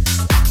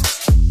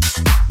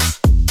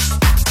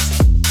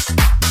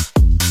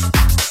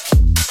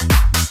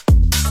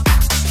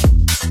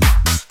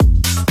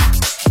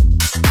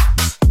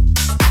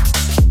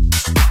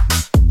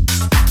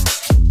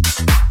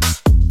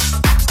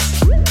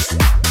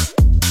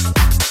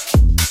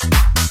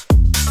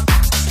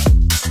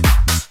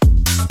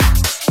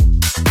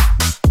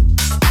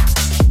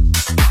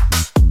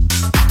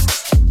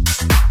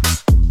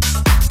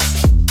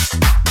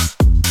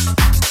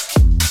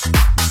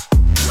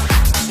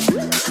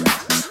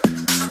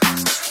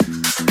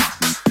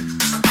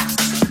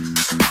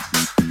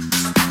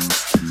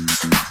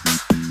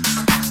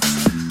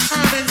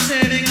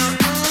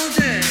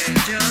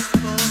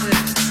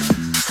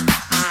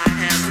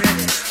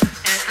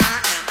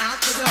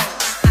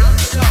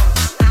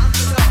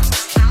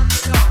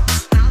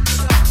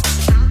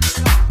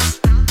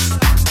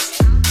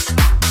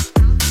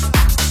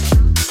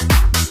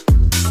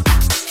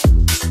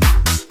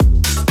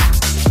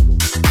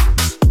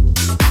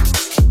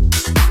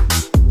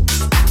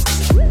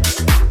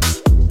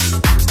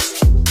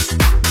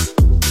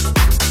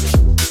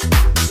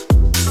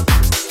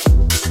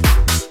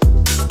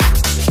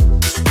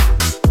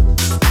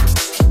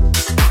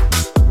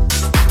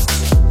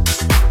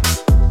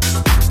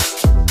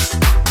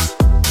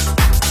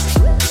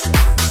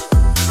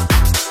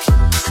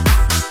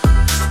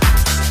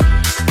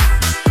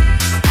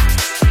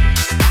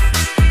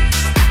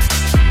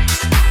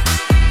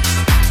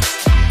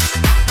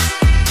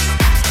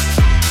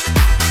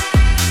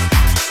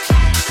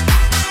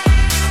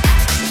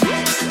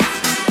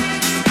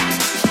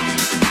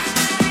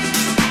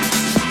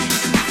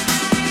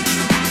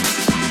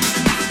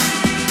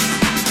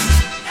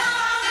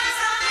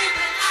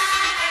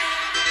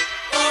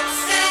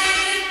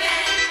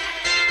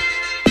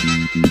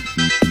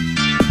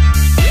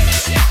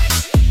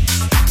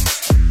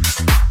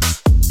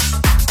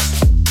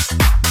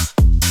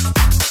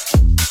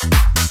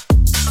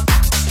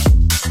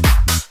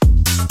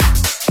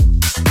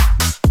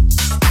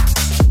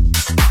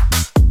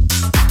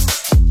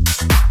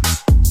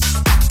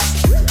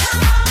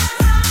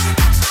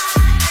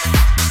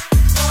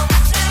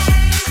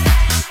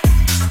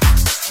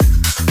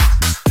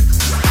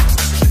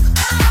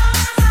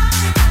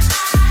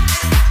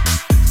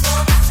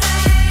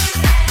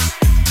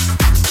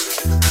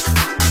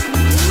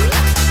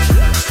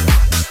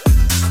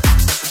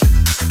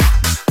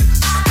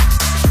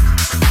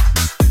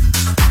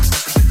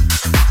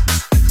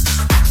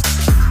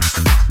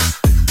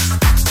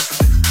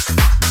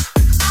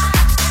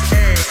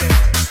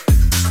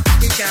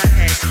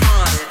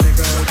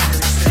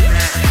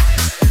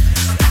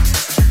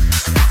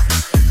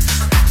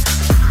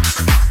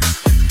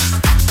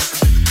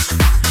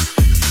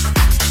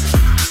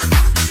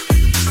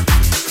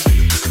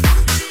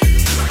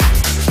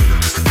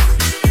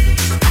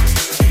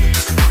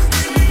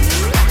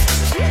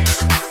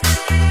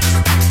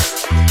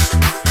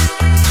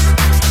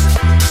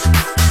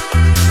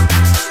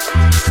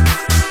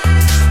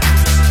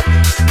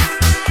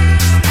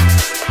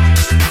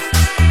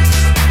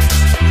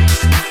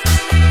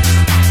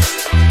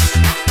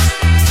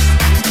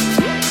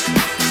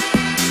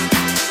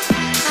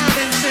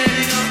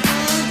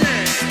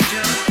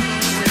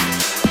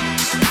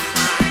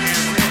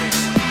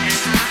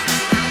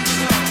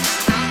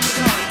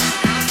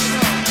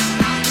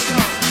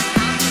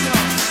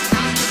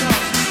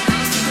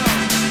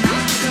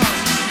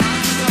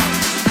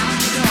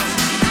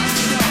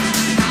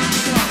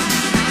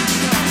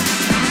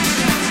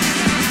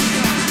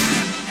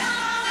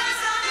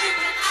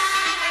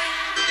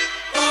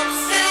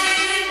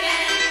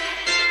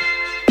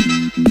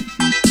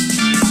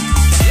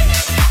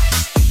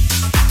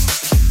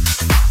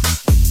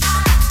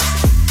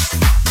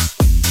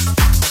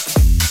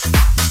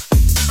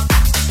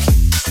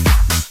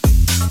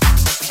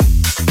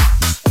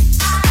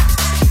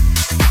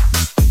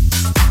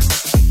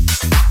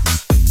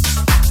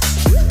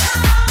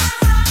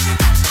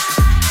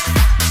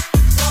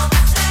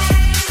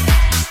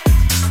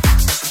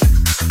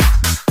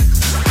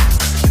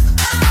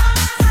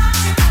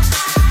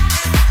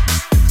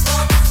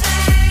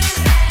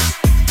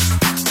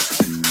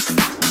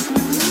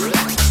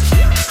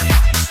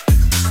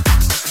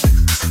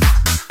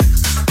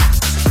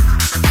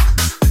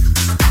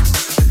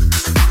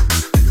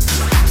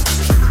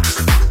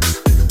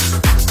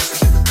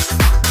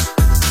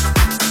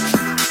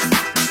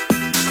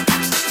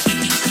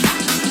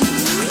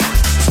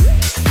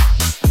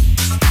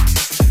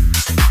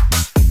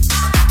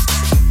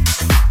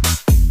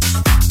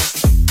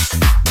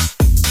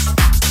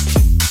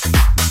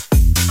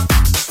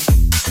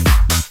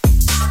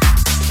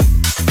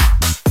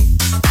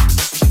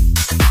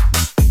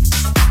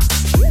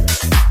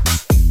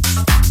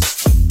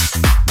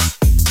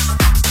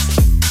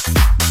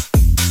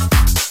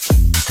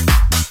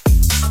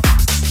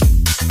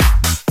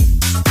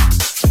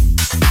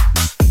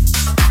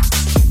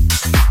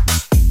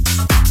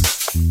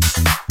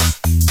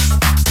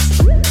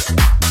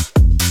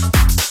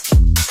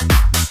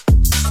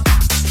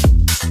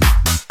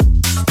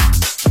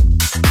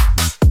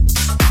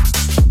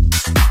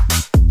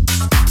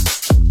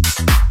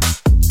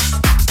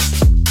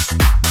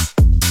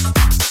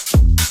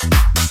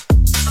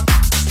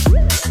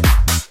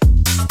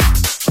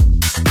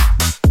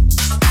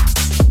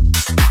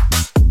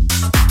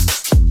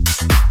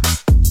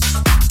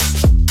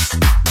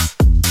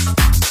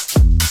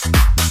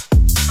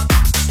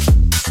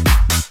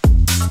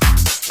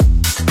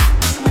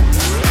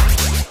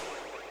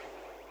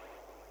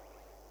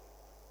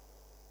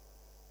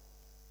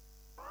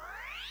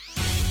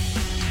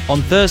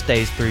 On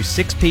Thursdays through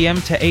 6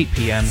 p.m. to 8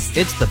 p.m,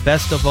 it's the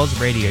Best of Oz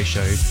radio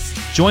show.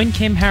 Join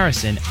Kim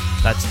Harrison,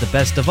 that's the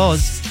Best of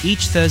Oz,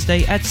 each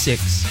Thursday at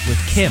 6 with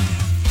Kim.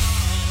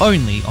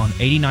 Only on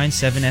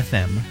 89.7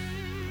 FM.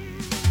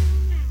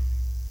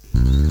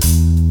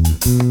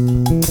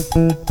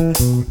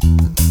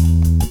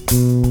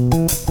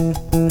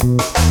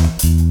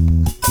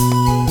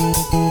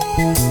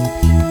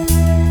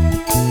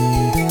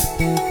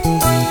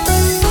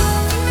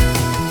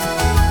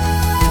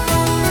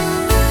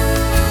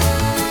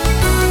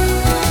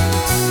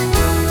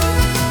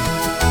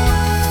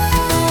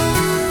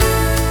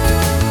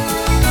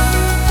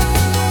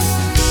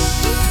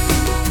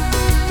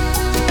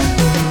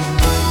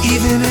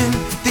 Even in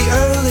the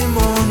early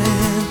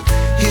morning,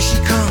 here she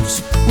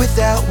comes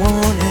without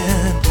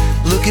warning,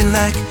 looking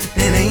like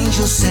an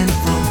angel sent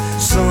from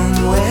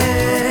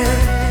somewhere.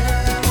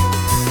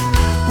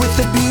 With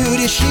a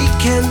beauty she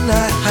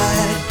cannot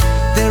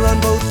hide, there on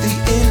both the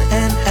in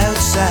and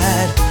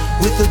outside.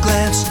 With a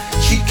glance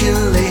she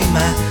can lay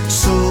my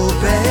soul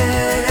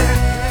bare.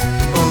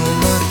 Oh,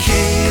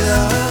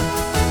 Michaela,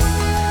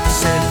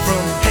 sent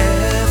from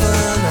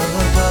heaven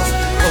above.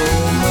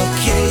 Oh,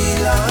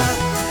 Michaela,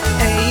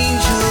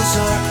 angels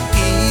are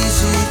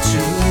easy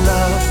to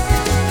love,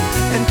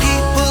 and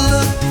people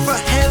look for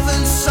heaven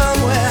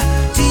somewhere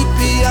deep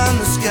beyond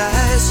the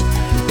skies,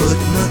 but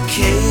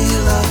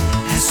Michaela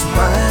has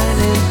mine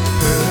in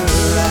her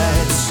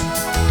eyes.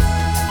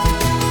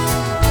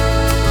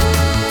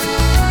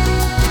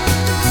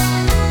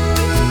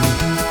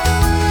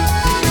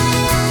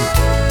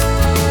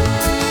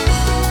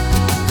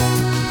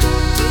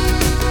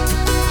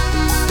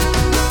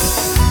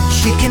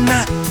 She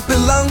cannot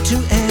belong to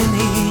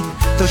any,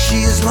 though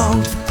she is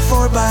longed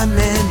for by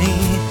many.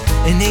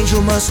 An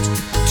angel must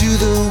do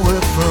the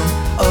work from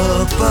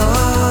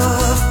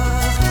above.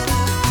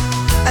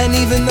 And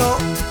even though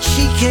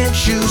she can't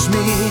choose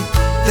me,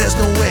 there's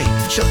no way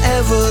she'll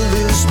ever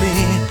lose me.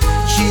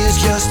 She is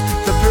just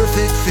the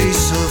perfect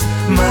face of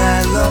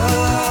my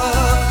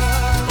love.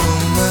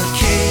 Oh,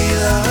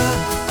 Michaela,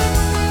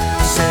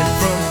 sent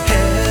from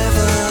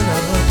heaven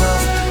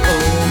above.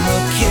 Oh,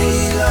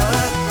 Michaela,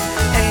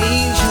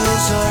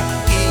 angels are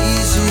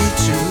easy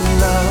to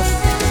love,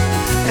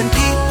 and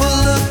people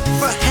look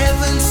for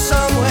heaven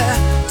somewhere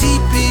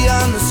deep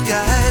beyond the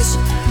skies,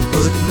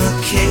 but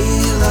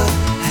Michaela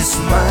has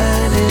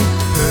mine in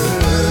her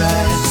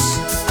eyes.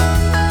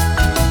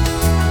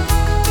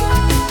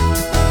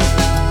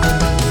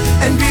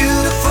 And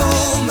beautiful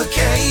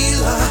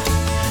Michaela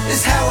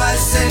is how I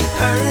sent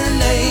her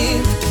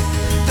name.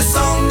 The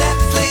song that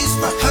plays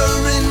for her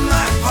in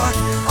my heart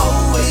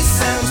always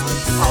sounds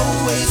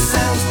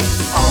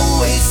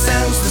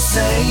the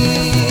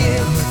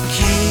same.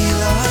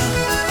 Michaela.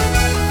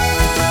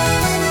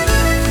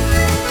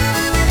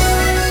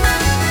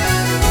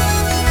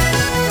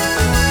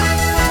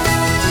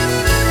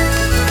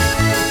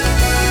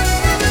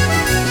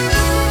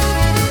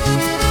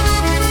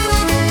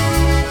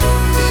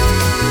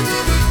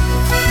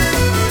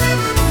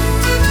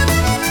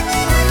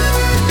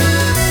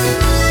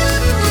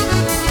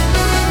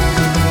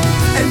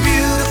 And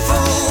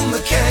beautiful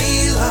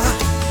Michaela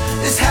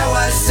is how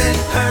I sent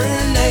her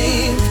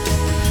name.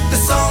 The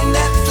song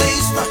that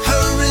plays for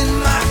her in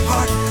my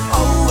heart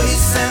always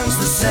sounds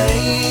the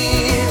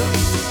same.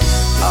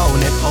 Oh,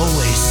 and it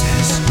always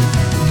says,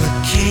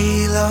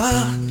 Michaela.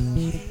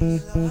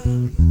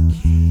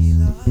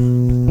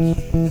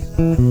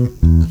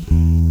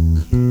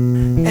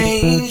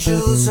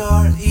 Angels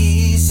are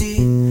easy,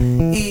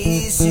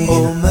 easy.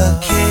 Oh,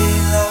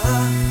 Michaela.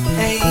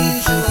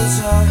 Angels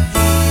are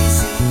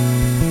easy,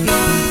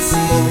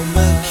 easy. Oh,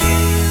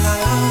 Michaela.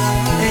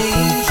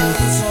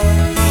 Angels are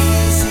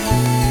easy,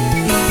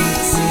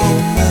 easy. Oh,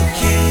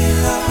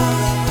 Michaela.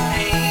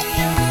 Angels are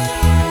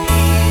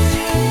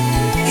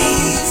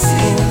easy,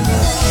 easy. Oh,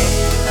 Michaela.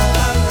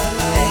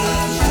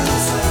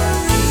 Angels are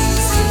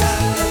easy,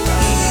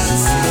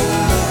 easy. Oh,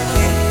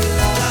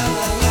 Michaela.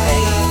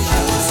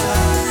 Angels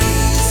are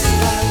easy,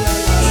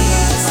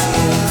 easy.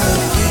 Oh,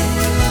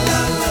 Michaela.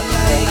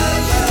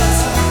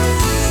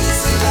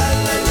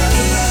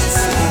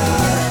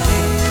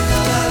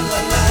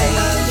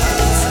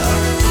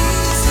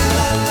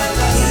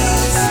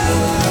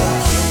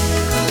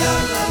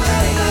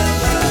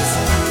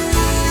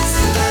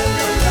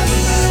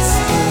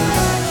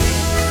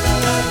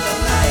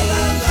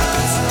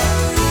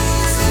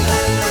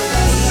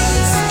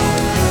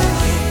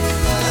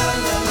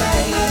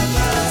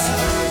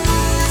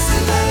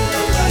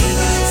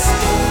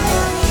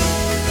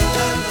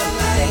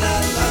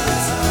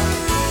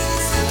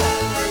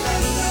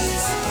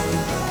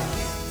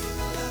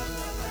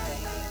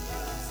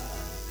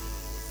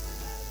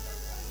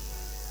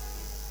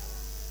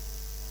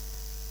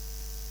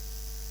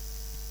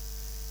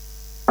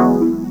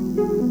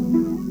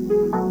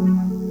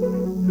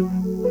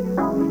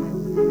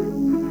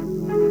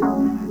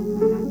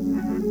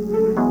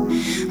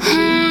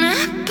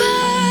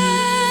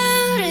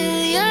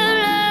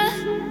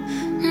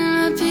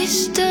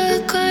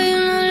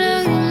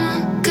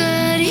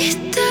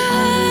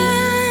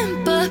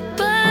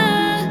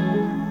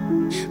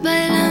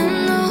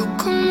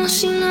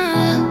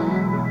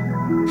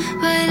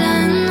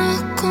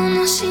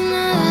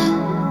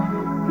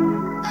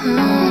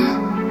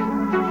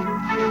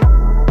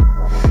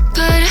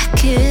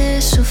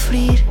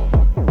 sufrir.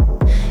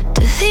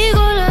 Te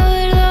digo la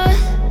verdad,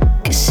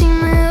 que sí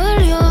me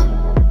dolió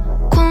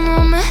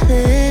cuando me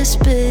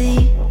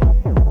despedí.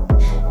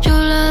 Yo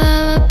la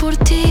daba por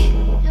ti.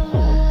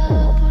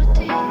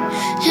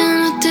 Ya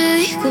no te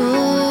digo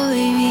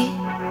baby,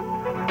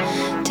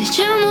 te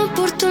llamo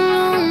por tu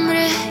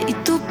nombre y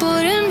tú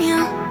por el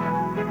mío.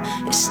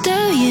 Está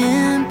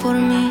bien por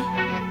mí,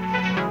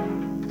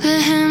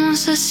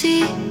 dejemos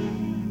así.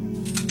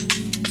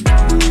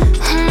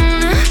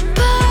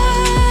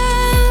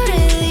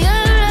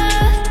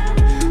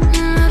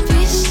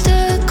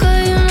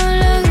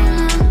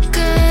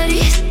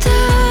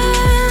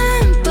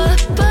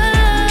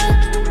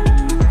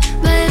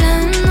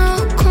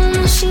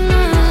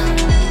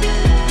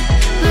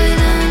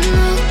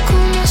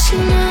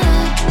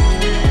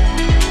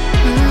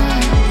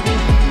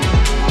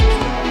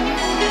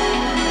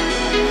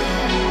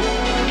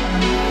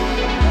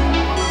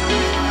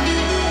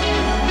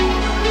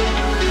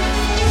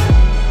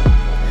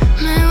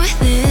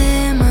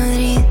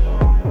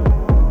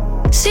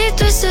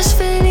 Estás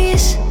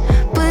feliz,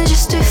 pues yo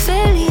estoy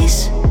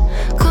feliz.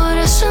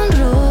 Corazón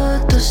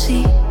roto,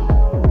 sí,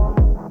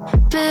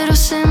 pero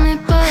se me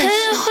pasa.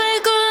 El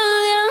juego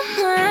de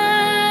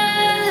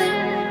amar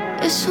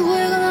es un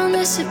juego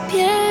donde se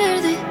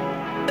pierde,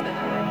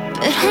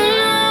 pero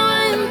no va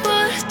a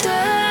importar.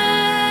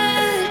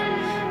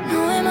 No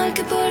es mal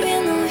que por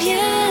bien no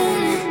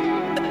viene.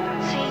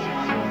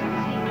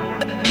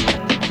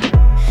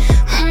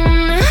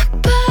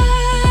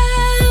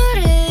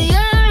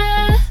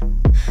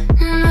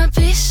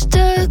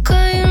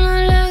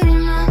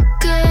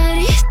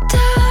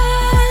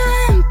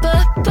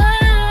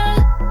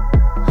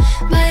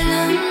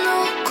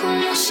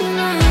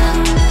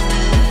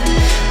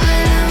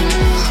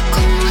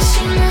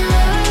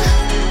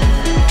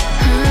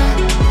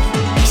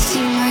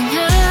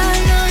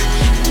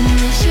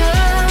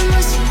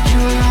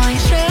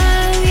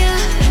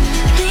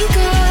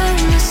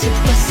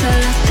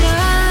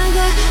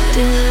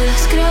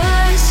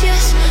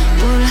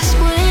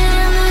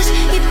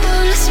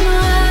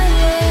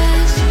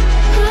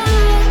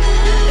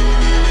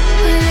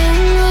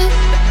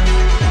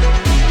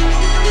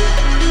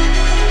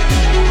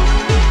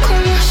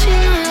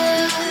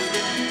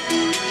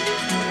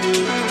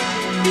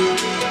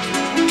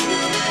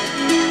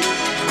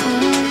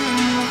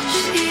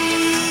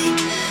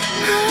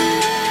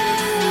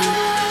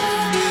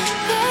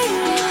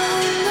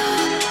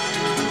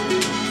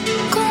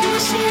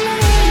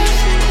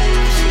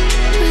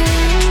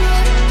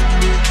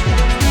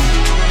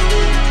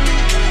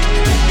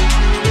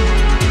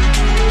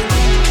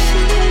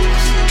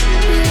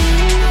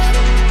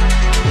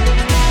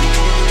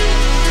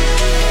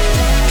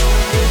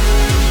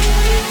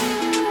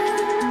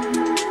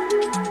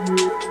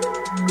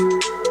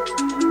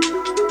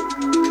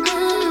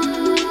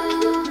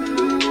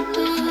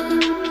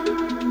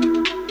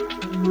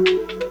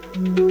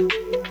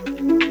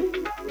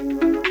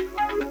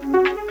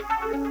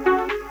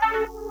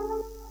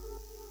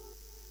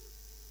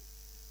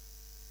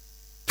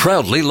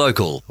 Proudly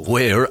local,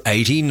 we're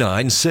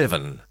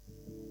 89.7.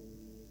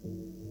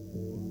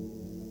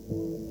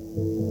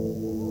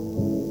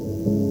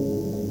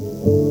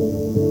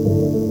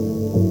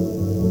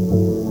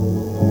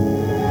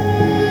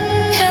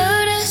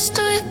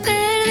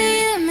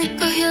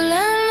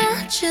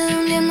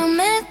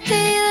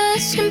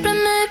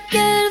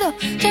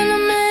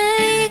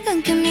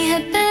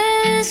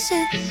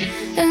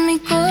 En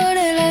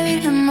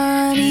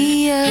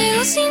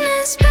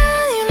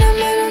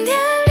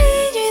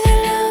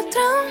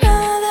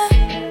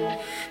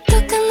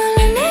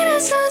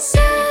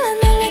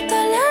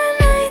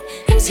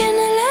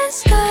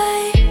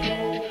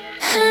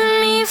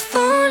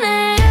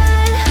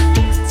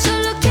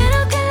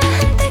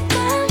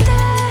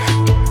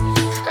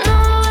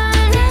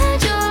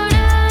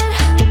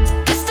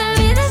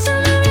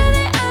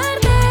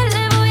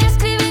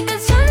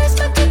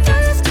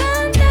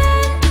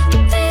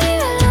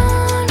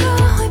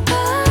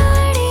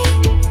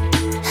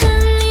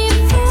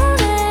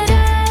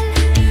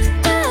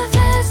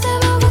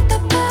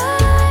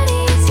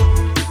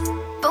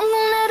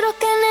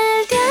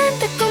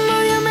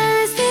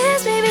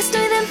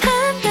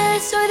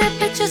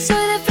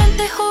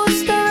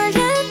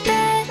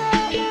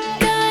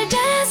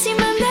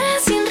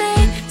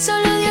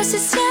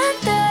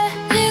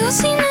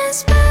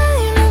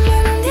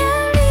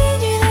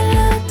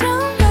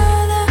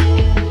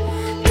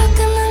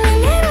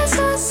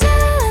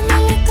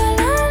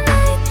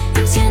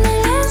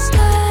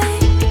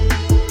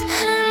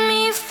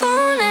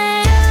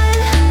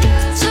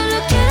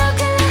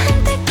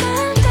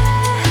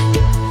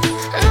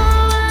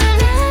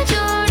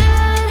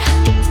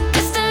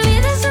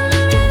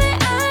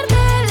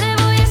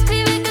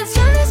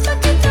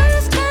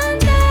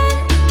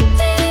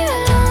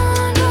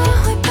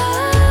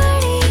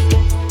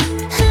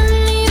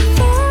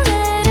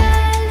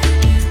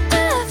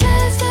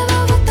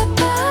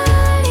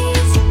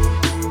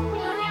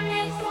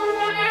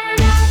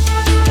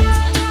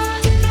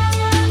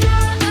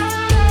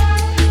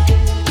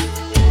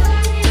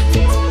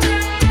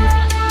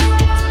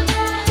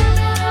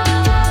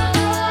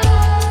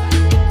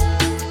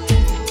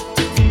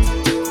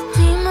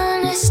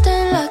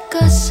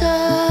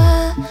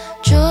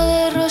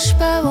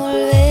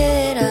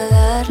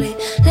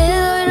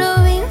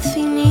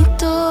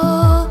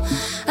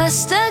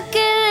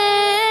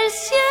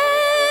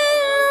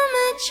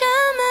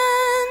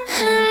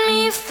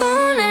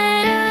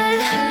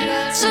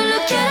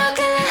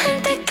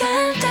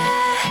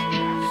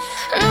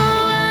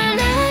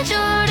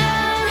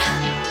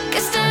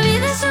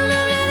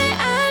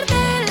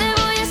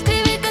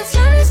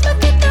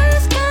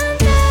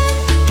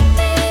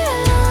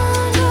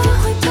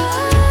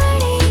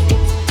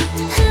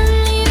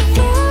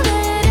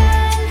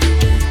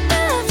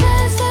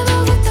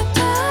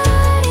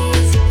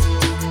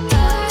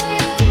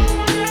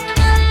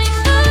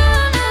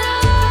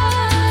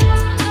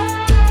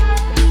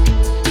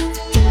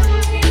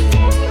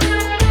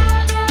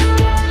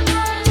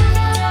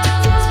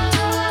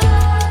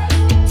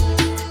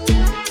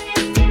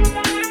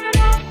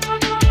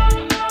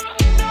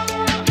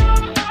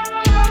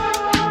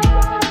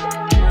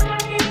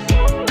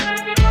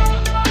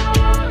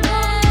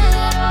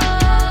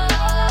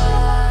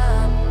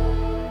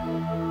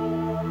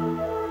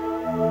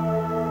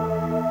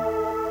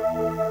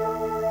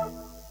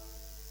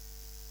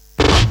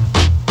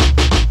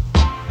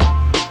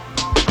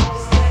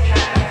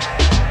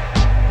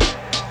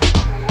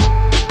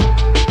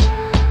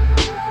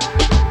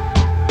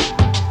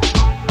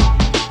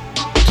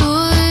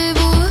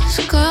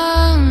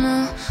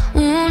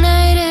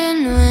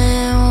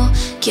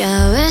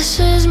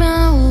veces me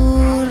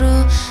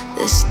aburro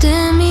de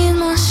este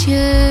mismo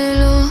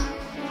cielo.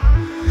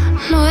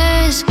 No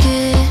es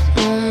que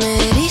no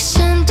me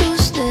ericen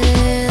tus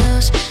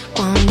dedos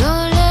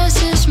cuando le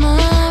haces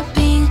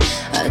mapping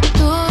a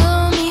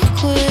todo mi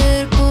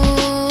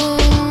cuerpo.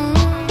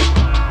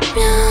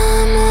 Mi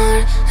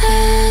amor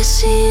es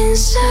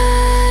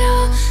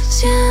sincero,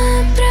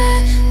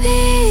 siempre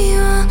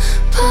vivo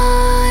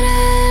por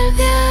el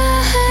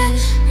viaje.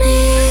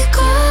 Mi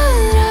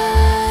cuadra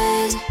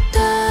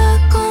está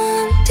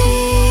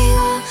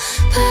contigo,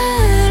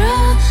 pero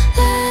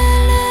de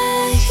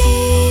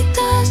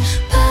lejitas,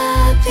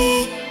 papi.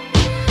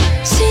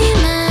 Si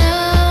me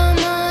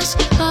amas,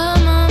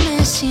 ámame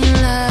sin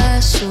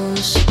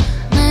lazos.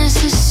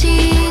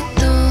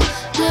 Necesito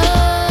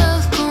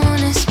love con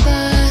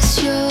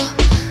espacio.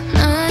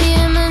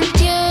 Nadie me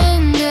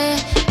entiende,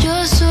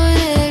 yo soy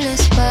del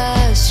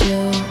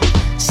espacio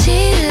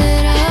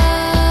sideral.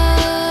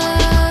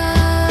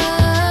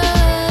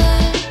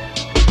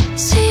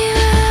 Si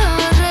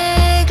veo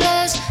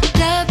reglas,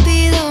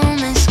 rápido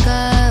me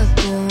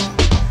escapo.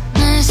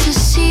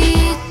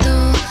 Necesito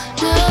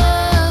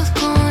love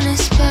con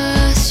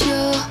espacio.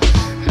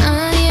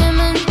 Nadie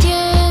me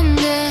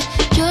entiende,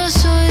 yo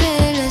soy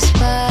del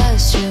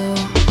espacio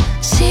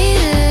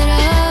sideral.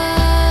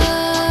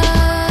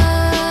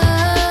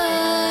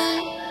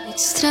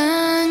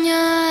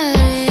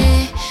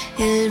 Extrañaré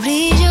el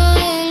brillo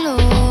del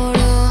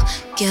oro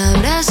que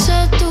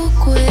abraza tu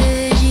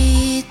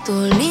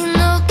cuellito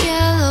lindo que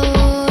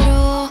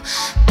adoro.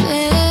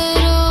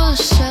 Pero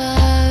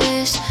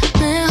sabes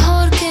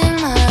mejor que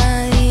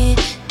nadie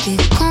que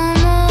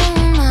como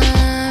un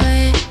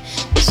ave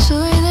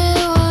soy de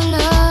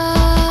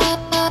volar.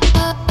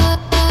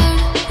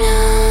 Mi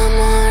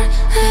amor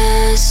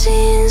es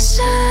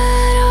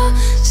sincero,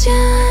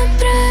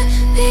 siempre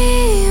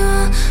vivo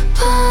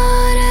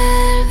por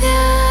el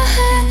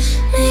viaje.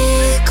 Mi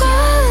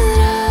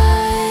cuadra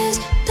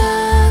está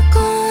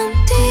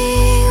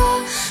contigo,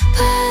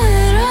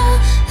 pero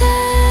de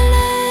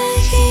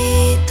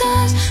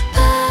lejitas,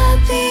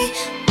 papi.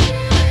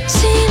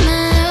 Si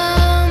me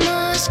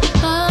amas,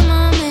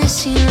 ámame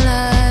sin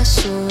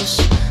lazos.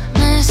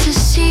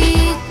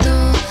 Necesito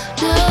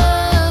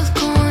love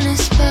con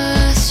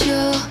espacio.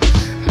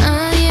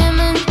 Nadie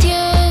me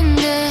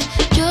entiende,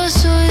 yo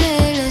soy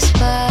del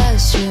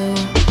espacio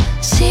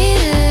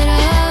sideral.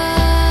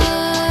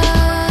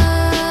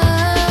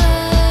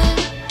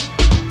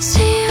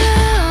 Si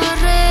veo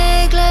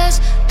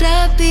reglas,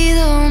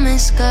 rápido me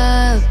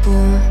escapo.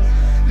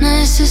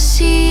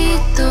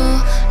 Necesito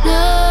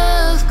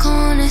love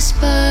con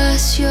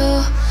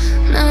espacio.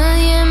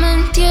 Nadie me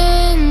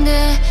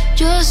entiende,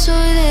 yo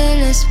soy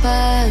del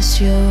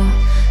espacio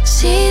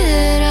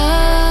sideral.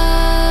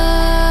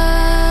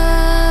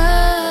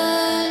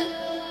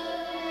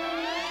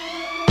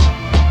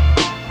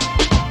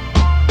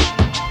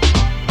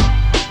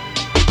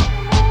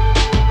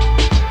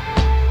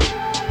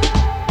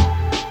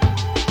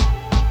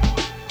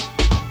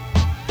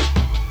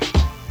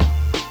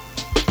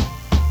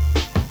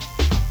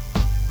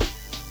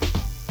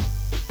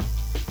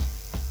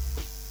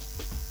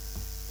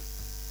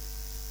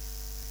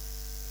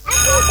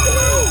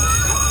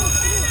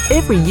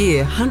 Every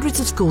year, hundreds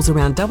of schools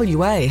around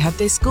WA have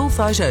their school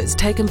photos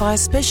taken by a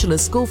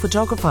specialist school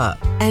photographer,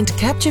 and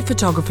Capture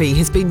Photography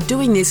has been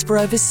doing this for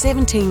over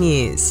 17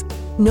 years.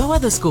 No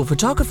other school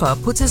photographer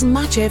puts as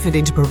much effort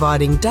into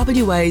providing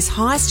WA's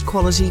highest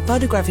quality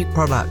photographic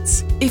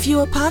products. If you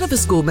are part of a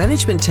school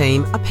management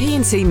team, a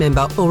P&C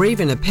member, or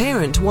even a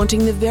parent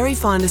wanting the very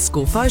finest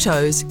school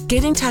photos,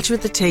 get in touch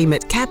with the team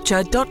at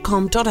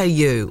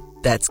capture.com.au.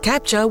 That's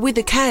Capture with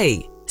a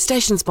K.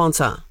 Station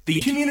sponsor. The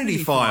Community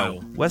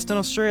File. Western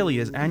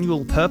Australia's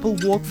annual Purple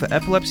Walk for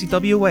Epilepsy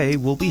WA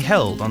will be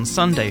held on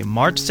Sunday,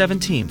 March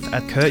 17th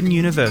at Curtin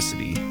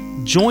University.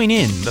 Join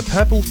in the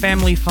Purple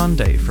Family Fun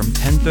Day from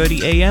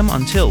 10:30am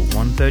until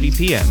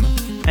 1:30pm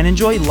and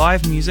enjoy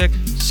live music,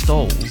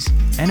 stalls,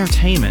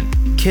 entertainment,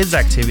 kids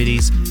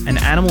activities, an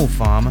animal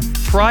farm,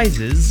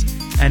 prizes,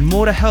 and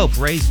more to help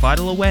raise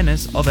vital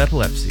awareness of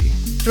epilepsy.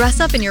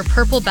 Dress up in your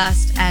purple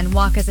best and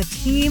walk as a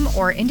team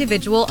or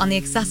individual on the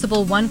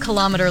accessible 1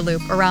 kilometre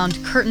loop around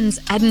Curtin's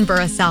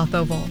Edinburgh South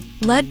Oval.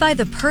 Led by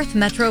the Perth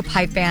Metro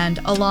Pipe Band,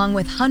 along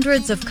with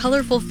hundreds of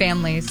colourful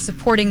families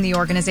supporting the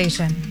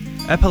organisation.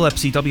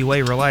 Epilepsy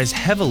WA relies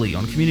heavily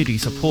on community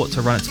support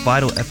to run its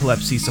vital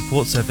epilepsy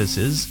support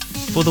services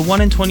for the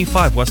 1 in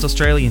 25 West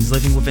Australians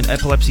living with an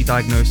epilepsy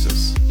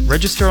diagnosis.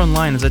 Register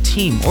online as a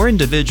team or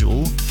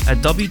individual at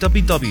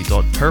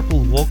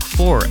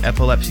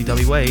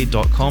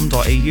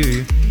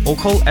www.purplewalk4epilepsywa.com.au or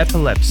call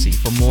Epilepsy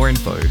for more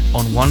info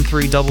on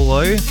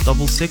 1300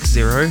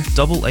 660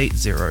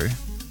 880.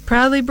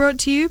 Proudly brought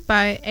to you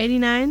by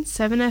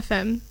 89.7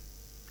 FM.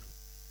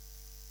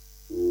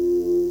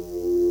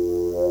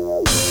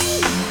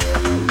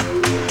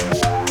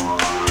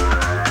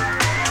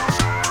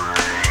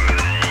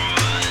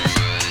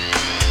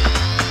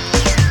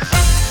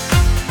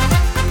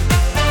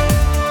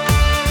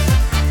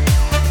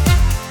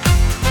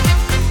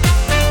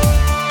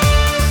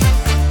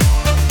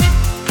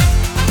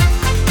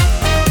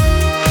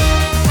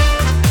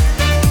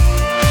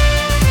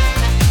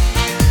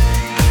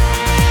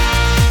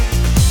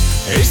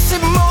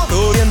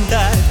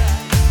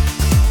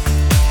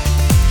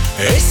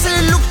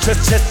 ese look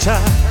cha-cha-cha,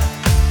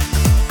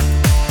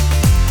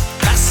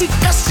 casi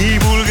casi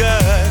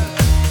vulgar,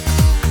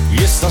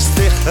 y esas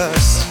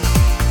cejas.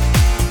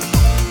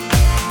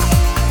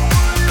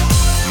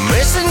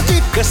 Me sentí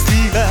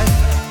castigar.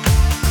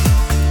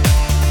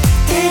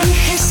 Te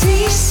dije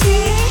sí,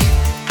 sí,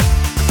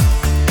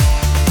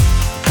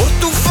 por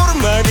tu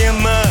forma de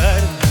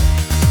amar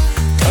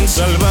tan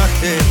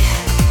salvaje.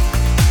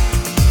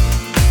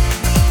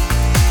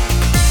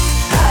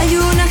 hay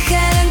un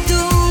ángel en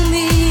tu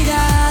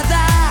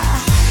mirada,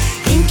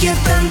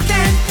 inquietante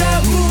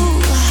tabú.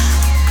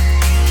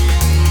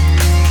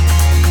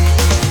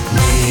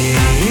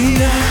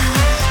 Mira,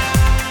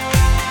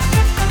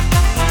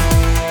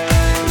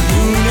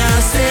 luna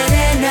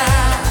serena,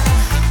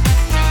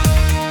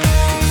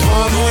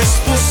 todo es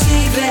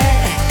posible,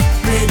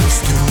 menos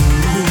tú.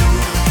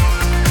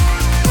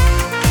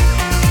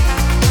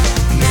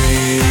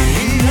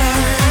 mira,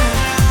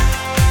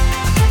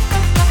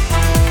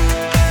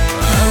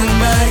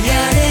 Mar y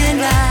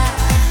arena,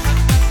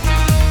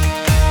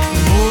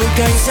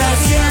 boca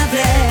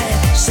insaciable,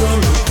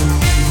 solo tú.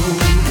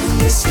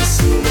 Promesas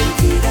y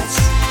mentiras,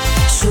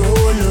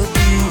 solo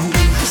tú.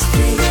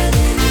 Estrella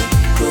de mi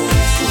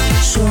corazón,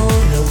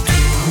 solo tú.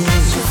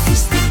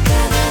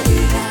 Sofisticada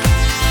vida,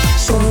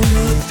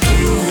 solo tú.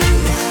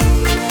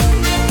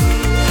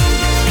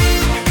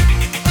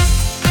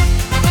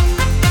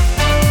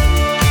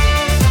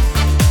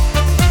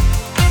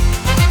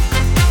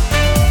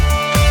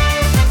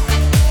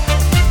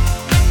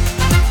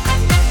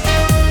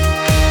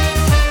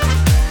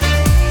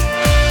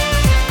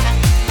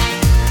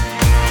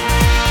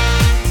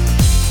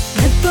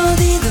 No he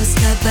podido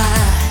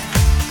escapar,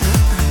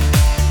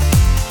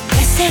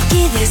 desde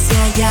aquí, desde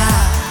allá.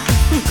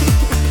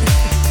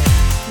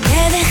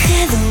 Me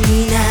dejé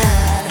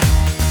dominar,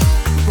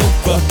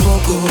 poco a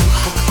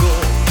poco.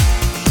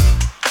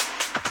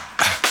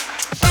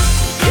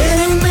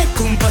 Quédenme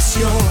con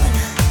pasión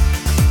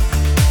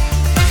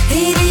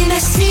y dime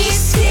sí,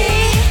 sí.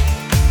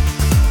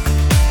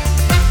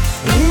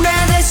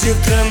 Una vez y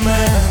otra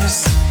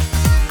más.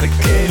 ay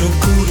qué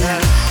locura,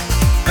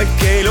 ay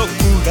qué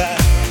locura.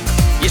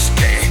 Y es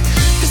que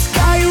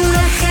Hay un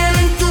ángel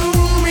en tu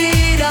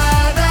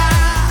mirada,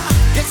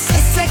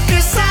 ese que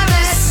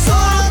sabes,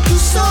 solo tú,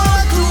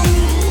 solo tú.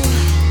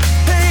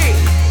 Hey.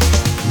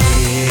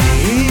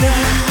 mira,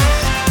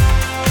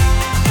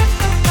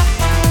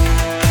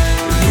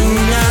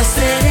 Luna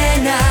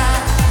serena,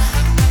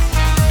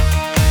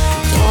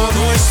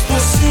 todo es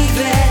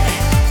posible,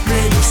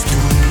 menos tú.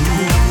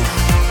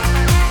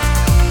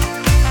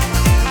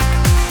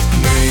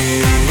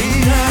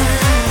 mira,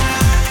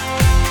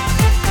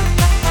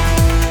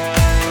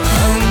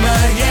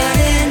 Mar y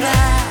arena,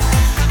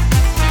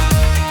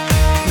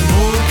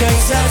 boca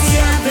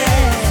insaciable,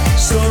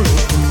 solo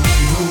tú.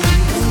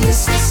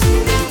 Promesas y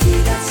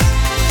mentiras,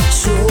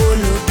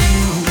 solo tú.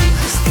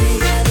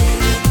 Estrella de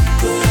mi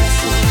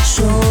corazón,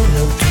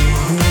 solo tú.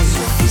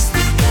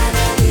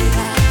 Sofisticada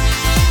vida,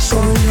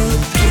 solo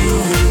tú.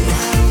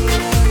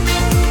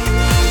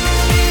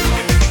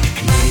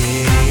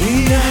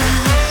 mira,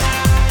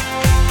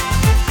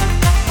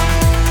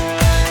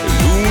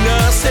 luna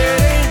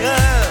serena,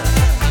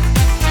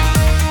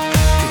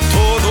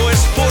 todo es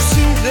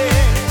posible,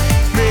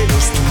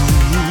 menos tú.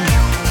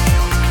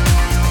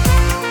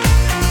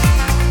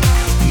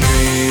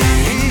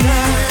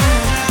 Mira,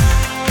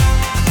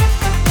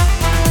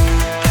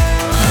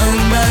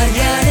 Mar y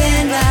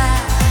arena,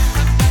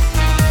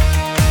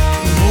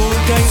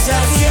 boca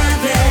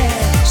insaciable,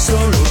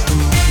 solo tú.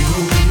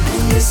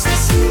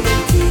 Promesas y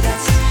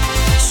mentiras,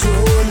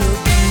 solo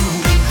tú.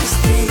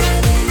 Estrella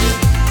de mi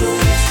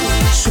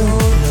corazón,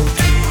 solo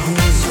tú.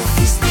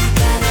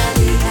 Sofisticada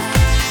vida,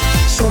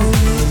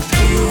 solo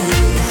tú.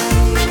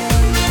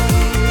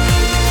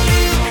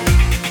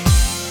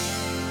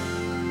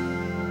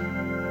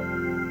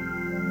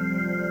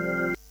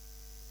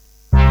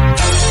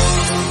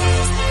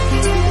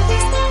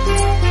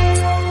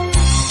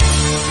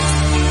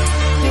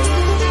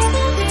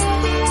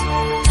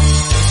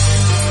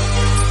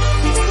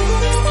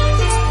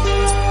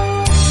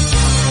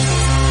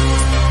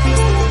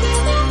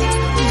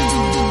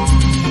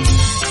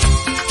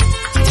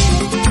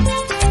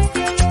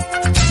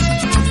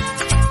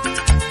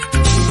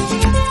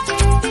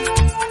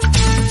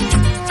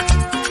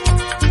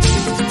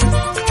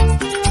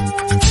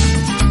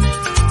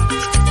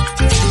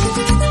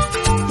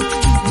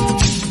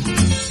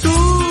 tú,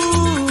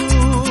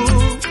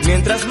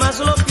 mientras más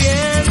lo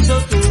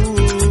pienso tú,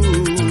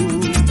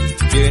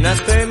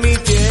 llenaste mi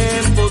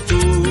tiempo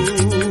tú,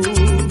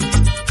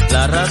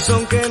 la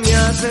razón que me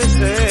hace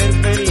ser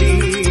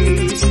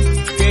feliz,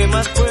 ¿qué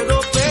más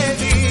puedo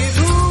pedir?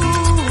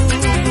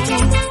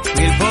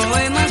 Mil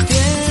poemas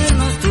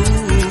tiernos tú,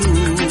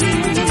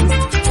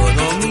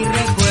 todo mi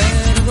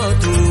recuerdo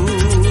tú,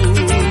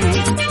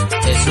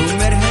 te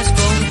sumerges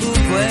con tu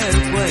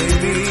cuerpo en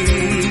mí,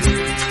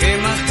 ¿qué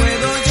más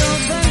puedo yo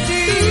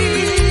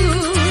sentir?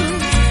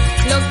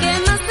 Lo que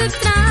más te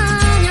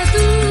extraño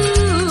tú,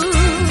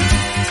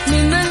 mi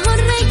mejor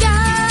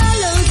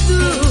regalo tú.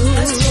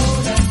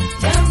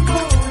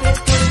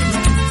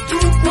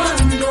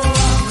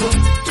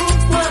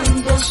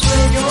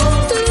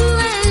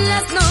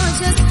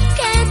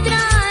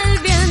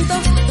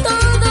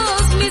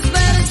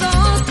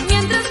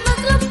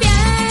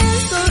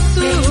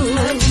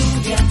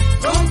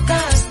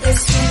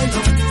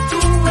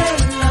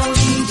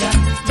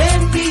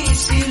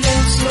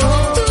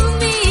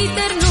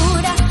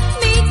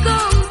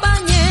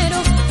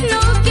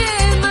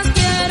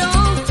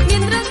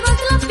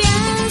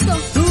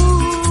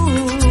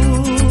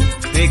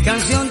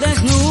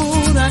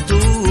 desnuda tú,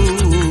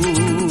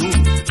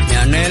 mi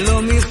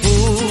anhelo, mi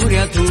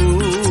furia tú,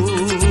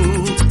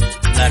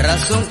 la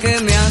razón que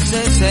me hace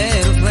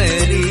ser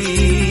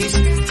feliz.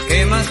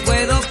 ¿Qué más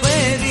puedo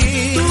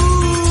pedir? Tú,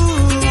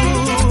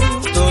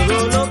 todo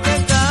lo que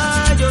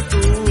callo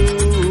tú,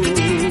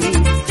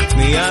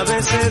 mi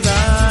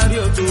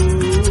abecedario tú,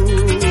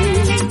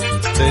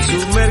 te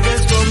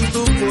sumerges con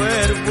tu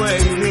cuerpo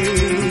en mí.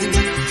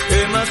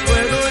 ¿Qué más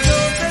puedo yo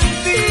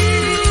sentir?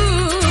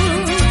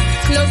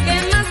 Lo que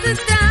más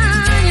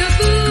extraño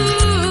tú,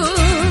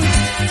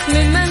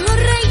 mi mejor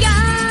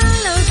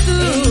regalo tú.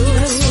 En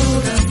las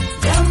horas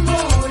de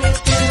amor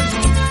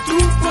eterno, tú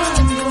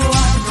cuando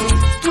hablo,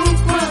 tú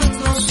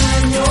cuando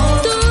sueño.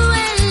 Tú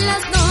en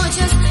las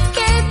noches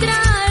que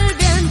trae el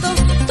viento,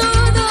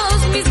 todos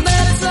mis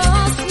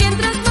versos,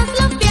 mientras más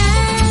lo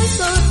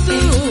pienso tú.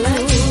 En la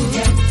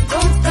lluvia,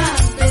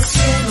 gotas de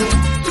cielo,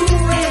 tú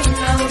en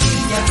la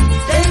orilla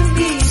de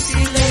mi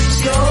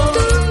silencio.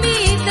 Tú mi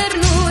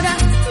ternura,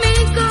 mi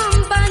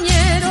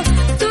compañero,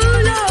 tú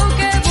lo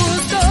que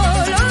busco,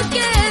 lo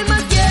que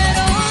más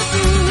quiero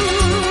tú.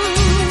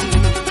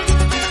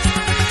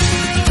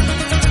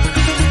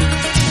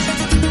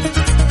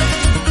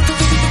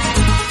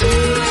 Tú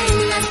en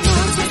las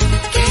noches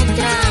que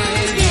trae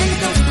el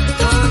viento,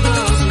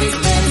 todos mis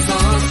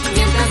versos,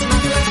 mientras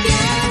más lo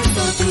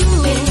pienso tú.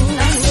 En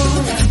las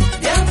horas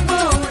de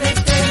amor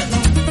eterno,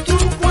 tú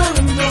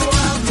cuando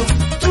hablo,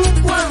 tú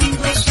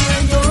cuando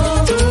sueño.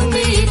 Tú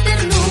mi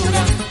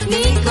ternura,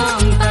 mi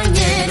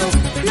compañero,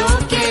 lo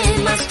que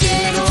más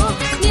quiero,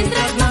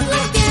 mientras más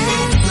lo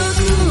pienso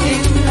tú.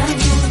 En la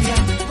lluvia,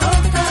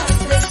 gotas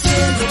de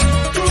cielo,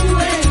 tú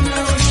en la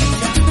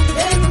orilla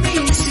de mi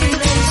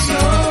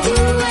silencio. Tú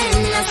en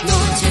las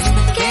noches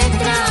que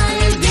trae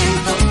el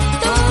viento,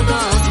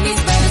 todos mis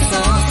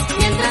versos,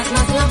 mientras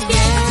más lo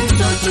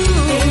pienso tú.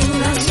 En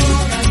las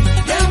horas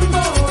de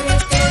amor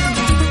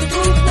eterno,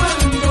 tú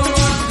cuando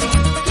hablo,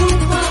 tú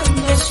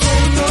cuando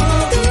sueño.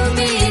 Tú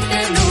mi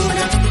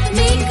ternura,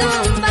 mi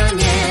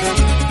compañero,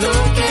 lo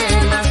que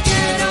más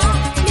quiero,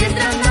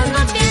 mientras más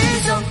lo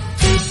pienso.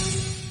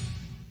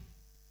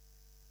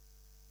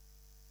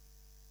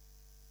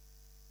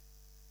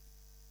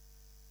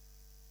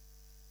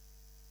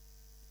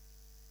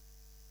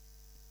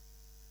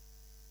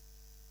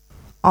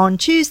 On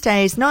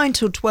Tuesdays 9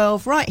 till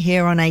 12 right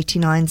here on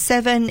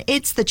 89.7,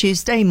 it's the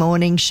Tuesday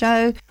Morning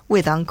Show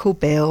with Uncle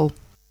Bill.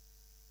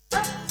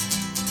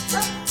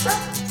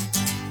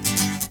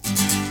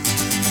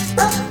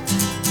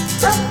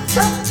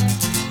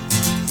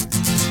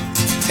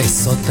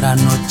 Es otra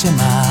noche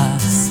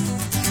más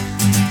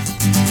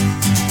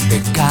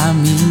de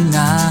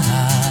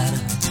caminar,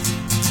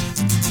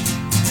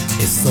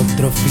 es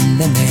otro fin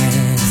de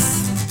mes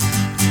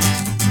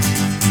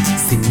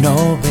sin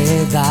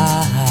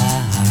novedad.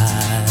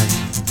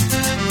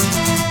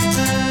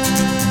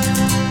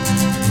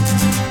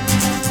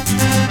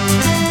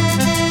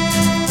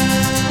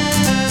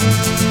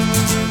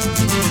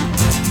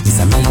 Mis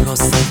amigos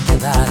se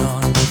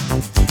quedaron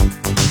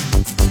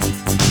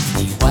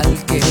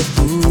igual que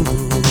tú.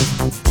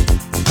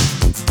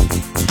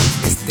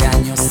 Este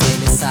año se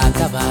les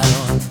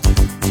acabaron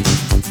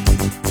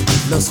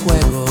los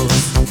juegos,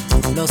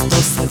 los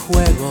 12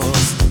 juegos.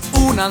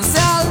 Únanse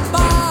al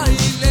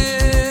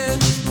baile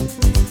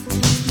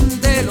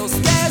de los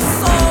que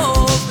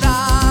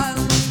sobran.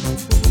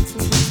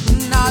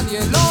 Nadie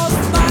los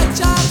va a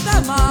echar de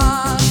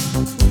más.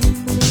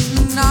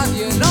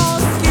 Nadie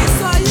nos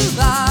quiso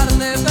ayudar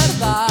de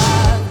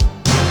verdad.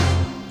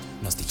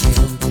 Nos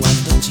dijeron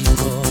cuando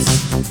chicos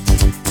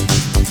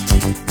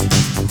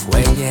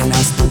jueguen a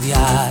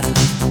estudiar.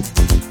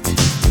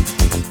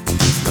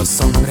 Los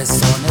hombres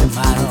son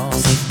hermanos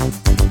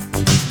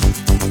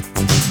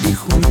y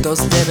juntos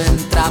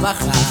deben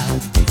trabajar.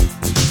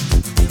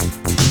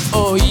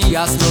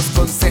 Oías los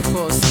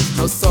consejos,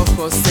 los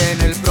ojos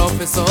en el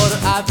profesor.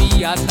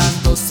 Había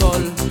tanto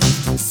sol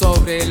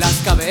sobre las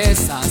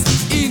cabezas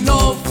y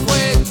no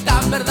fue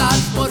tan verdad,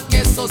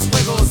 porque esos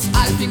juegos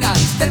al final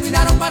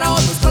terminaron para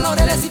otros con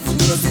laureles y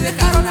futuros y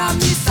dejaron a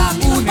mis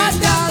amigos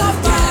pateando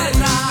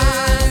tierra.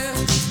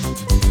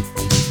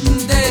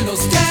 De los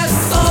que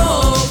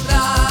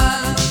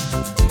sobran,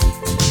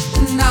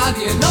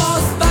 nadie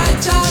nos va a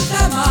echar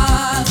de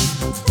más.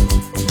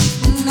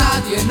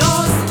 Nadie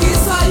nos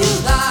quiso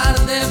ayudar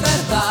de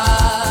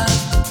verdad.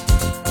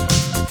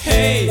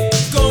 Hey,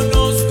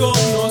 conozco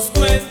unos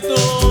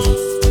cuentos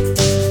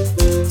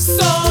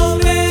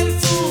sobre el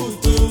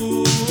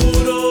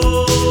futuro.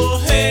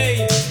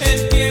 Hey,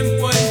 el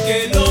tiempo en que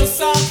los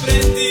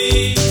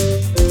aprendí.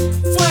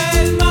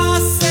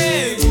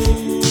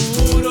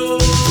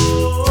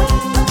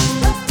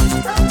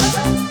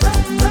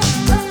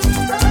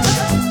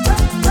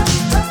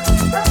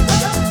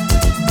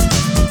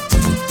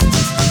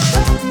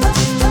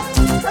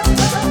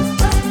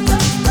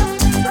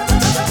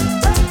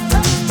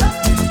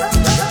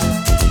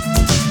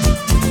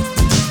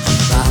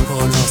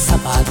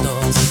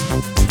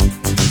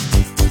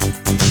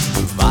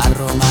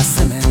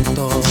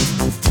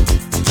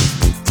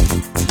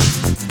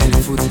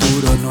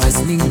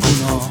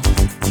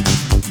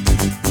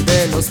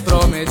 besos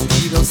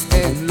prometidos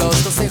en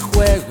los 12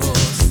 juegos.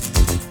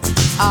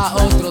 A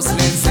otros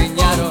le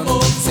enseñaron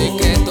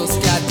secretos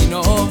que a ti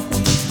no.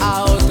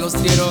 A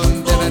otros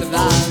dieron de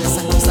verdad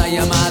esa cosa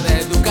llamada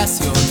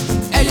educación.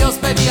 Ellos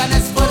pedían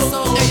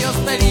esfuerzo, ellos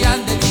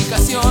pedían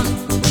dedicación.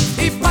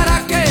 ¿Y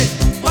para qué?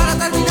 Para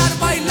terminar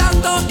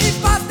bailando y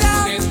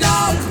pateando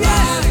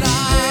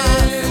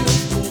piedras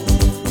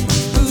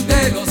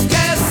de los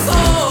que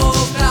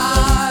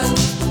sobran.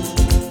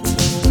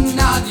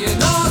 Nadie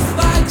nos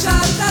va a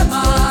echar de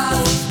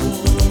más.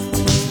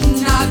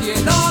 Nadie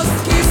nos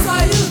quiso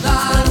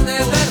ayudar de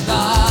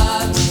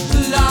verdad.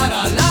 La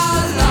la la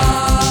la.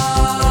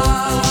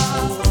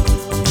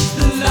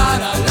 La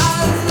la la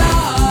la.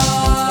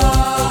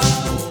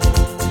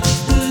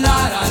 La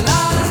la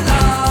la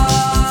la.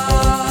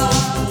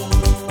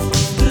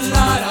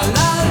 La la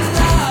la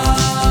la.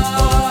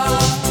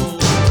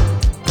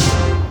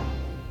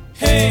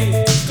 Hey,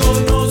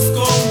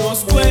 conozco unos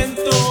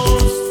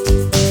cuentos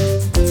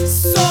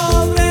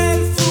sobre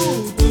el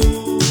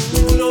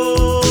futuro.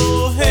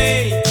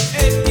 Hey,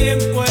 el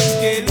tiempo en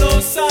que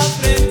los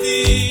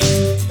aprendí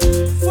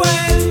fue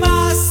el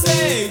más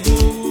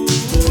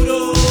seguro.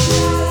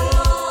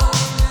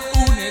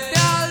 Únete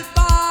al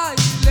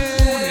baile,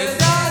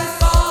 únete al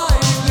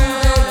baile de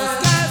los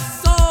que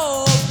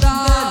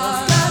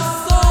sobran,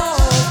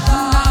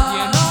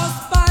 nadie nos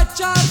va a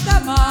echar de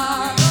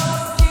más,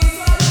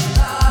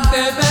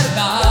 de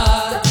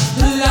verdad.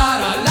 La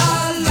la la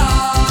la.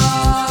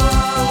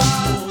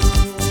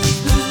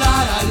 La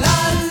la la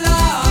la.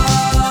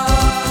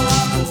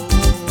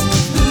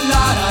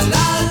 La la la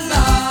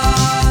la.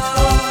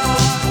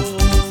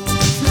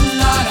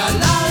 La la la la. La la la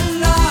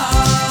la.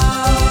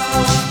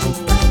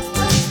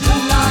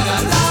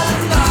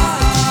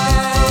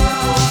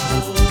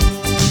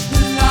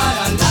 La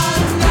la la la.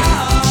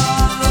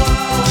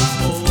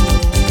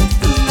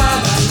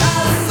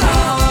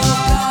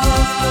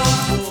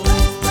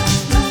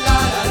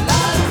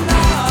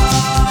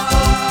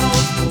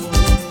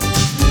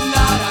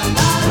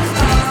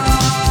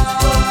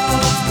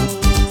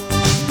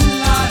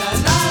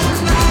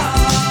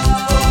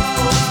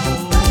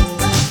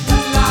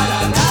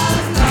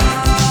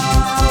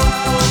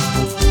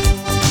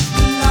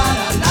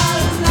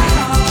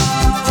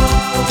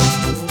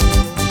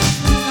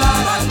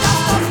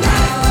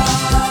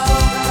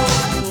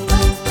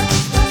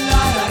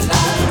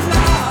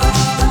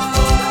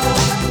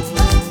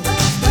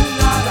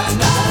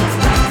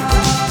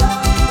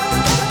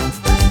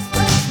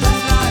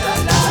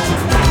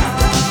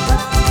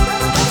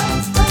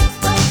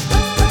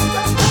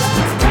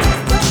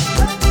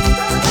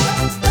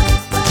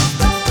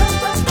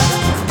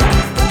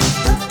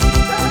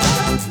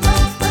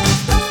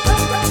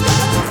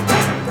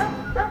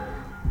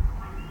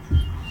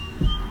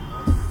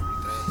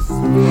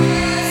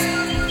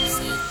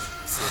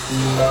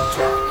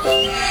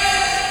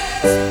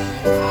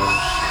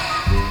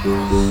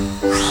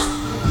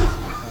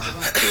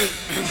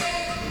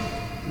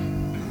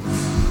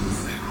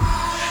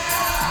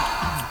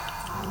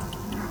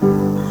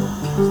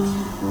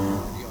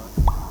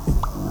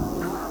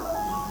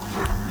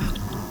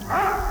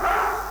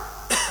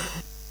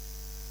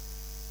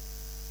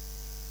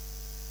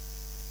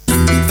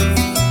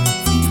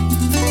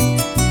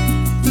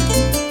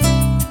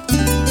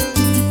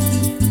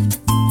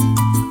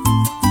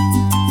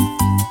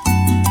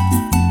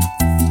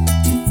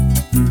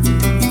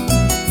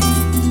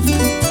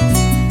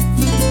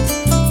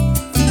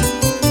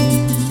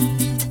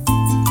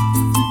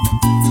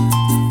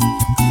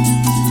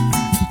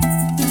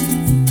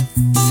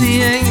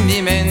 Si en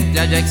mi mente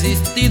haya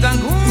existido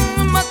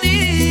algún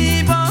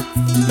motivo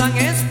tan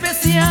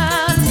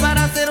especial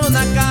para hacer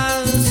una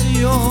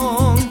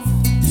canción,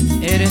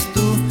 eres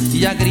tú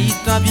y a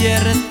grito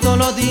abierto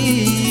lo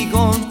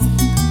digo.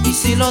 Y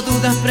si lo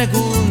dudas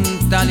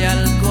pregúntale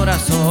al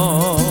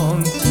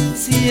corazón.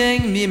 Si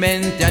en mi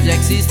mente haya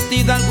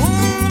existido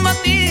algún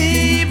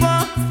motivo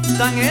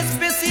tan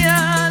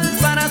especial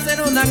para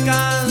hacer una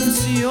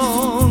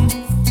canción,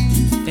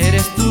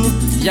 eres tú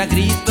y a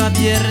grito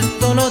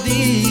abierto lo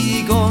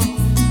digo.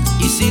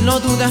 Y si lo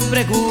dudas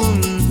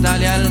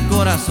pregúntale al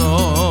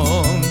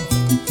corazón.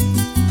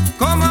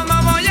 ¿Cómo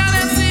no voy a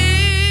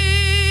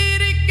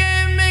decir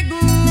que me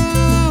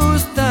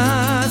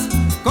gustas?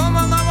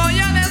 ¿Cómo no voy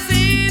a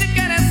decir que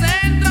eres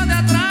centro de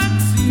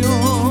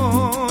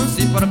atracción?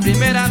 Si por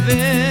primera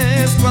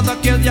vez cuando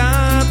aquel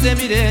día te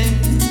miré,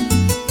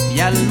 mi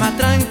alma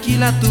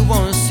tranquila tuvo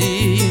un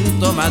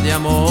síntoma de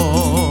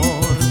amor.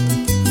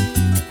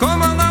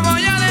 ¿Cómo no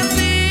voy a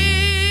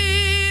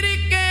decir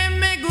que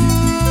me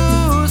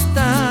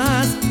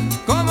gustas?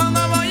 ¿Cómo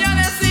no voy a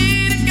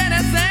decir que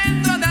eres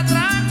centro de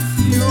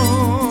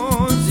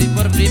atracción? Si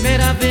por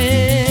primera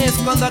vez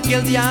cuando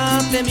aquel día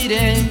te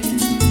miré,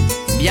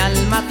 mi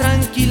alma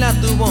tranquila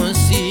tuvo un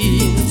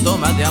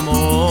síntoma de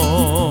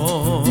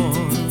amor.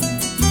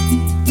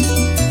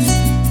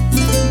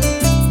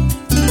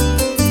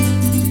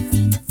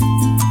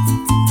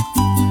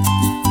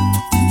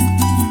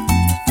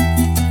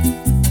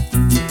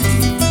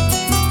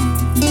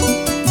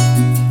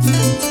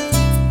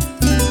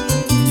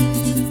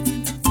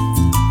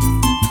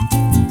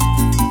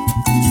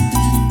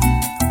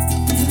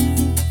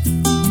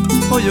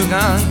 un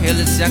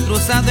ángel se ha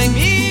cruzado en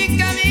mi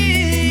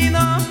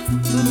camino.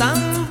 Tú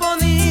tan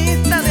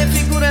bonita de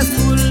figura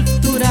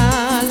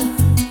escultural,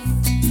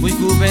 muy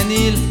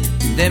juvenil,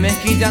 de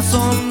mejillas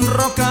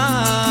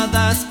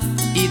sonrocadas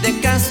y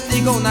de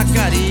castigo una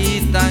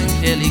carita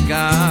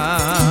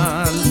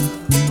angelical.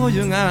 Hoy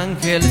un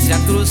ángel se ha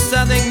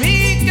cruzado en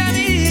mi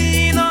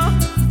camino.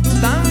 Tú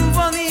tan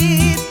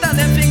bonita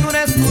de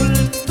figura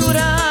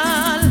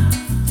escultural,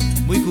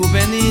 muy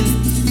juvenil,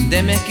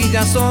 de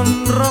mejillas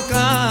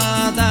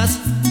sonrocadas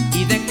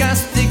y de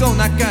castigo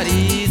una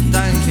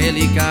carita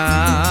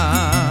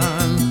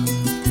angelical.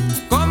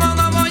 ¿Cómo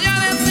no voy a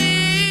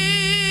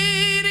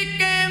decir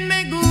que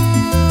me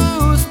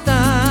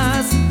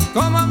gustas?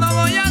 ¿Cómo no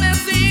voy a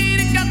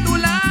decir que a tu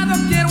lado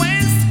quiero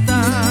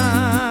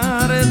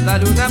estar?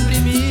 Dale una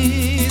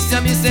primicia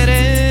a mi ser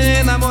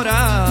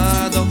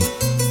enamorado,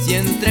 si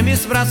entre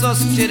mis brazos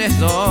quieres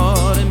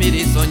dormir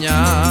y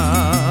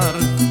soñar.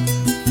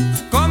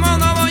 ¿Cómo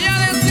no voy a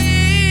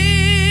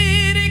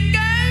decir que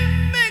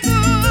me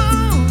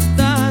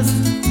gustas?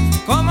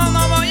 ¿Cómo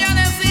no voy a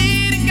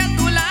decir que a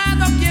tu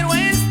lado quiero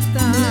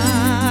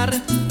estar?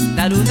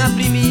 Dar una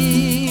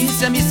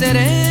primicia a mi ser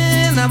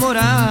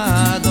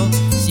enamorado,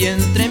 si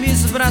entre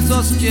mis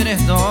brazos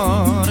quieres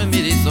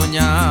dormir y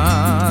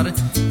soñar.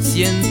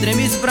 Si entre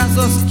mis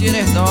brazos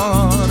quieres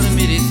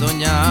dormir y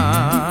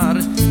soñar.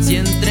 Si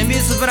entre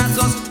mis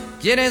brazos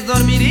quieres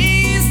dormir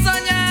y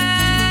soñar.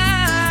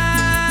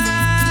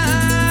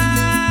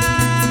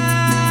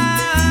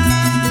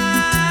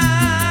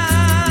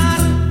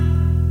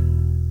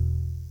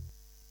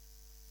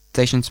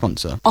 Station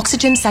sponsor.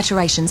 Oxygen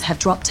saturations have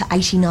dropped to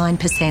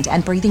 89%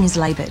 and breathing is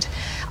laboured.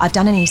 I've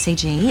done an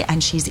ECG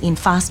and she's in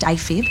fast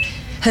AFib.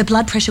 Her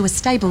blood pressure was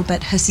stable,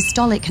 but her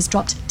systolic has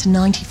dropped to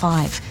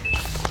 95.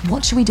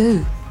 What should we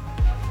do?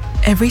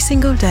 Every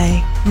single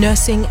day,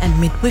 nursing and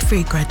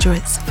midwifery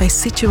graduates face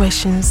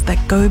situations that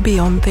go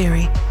beyond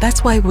theory.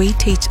 That's why we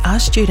teach our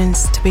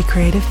students to be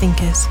creative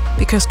thinkers,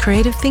 because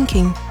creative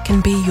thinking can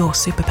be your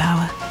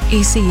superpower.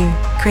 ECU,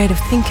 Creative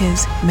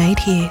Thinkers made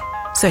here.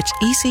 Search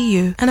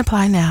ECU and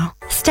apply now.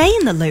 Stay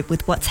in the loop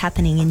with what's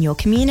happening in your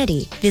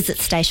community. Visit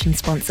station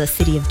sponsor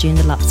City of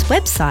Joondalup's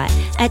website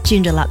at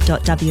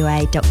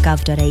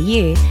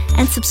joondalup.wa.gov.au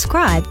and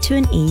subscribe to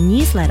an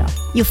e-newsletter.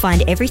 You'll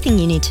find everything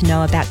you need to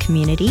know about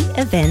community,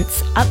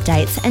 events,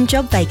 updates and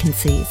job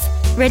vacancies.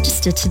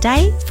 Register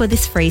today for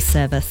this free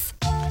service.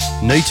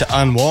 Need to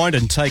unwind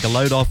and take a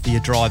load off for your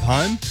drive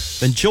home?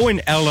 Then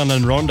join Alan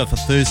and Rhonda for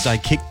Thursday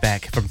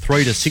Kickback from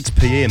 3 to 6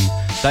 p.m.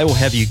 They will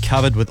have you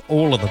covered with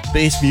all of the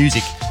best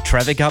music,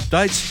 traffic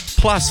updates,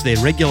 plus their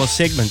regular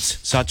segments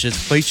such as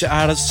feature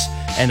artists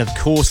and of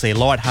course their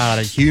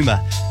light-hearted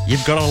humour.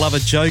 You've got to love a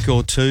joke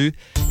or two.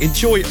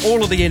 Enjoy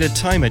all of the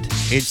entertainment.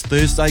 It's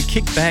Thursday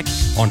Kickback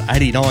on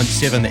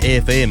 89.7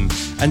 FM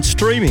and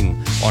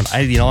streaming on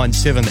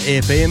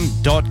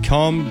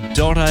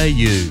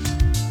 89.7fm.com.au.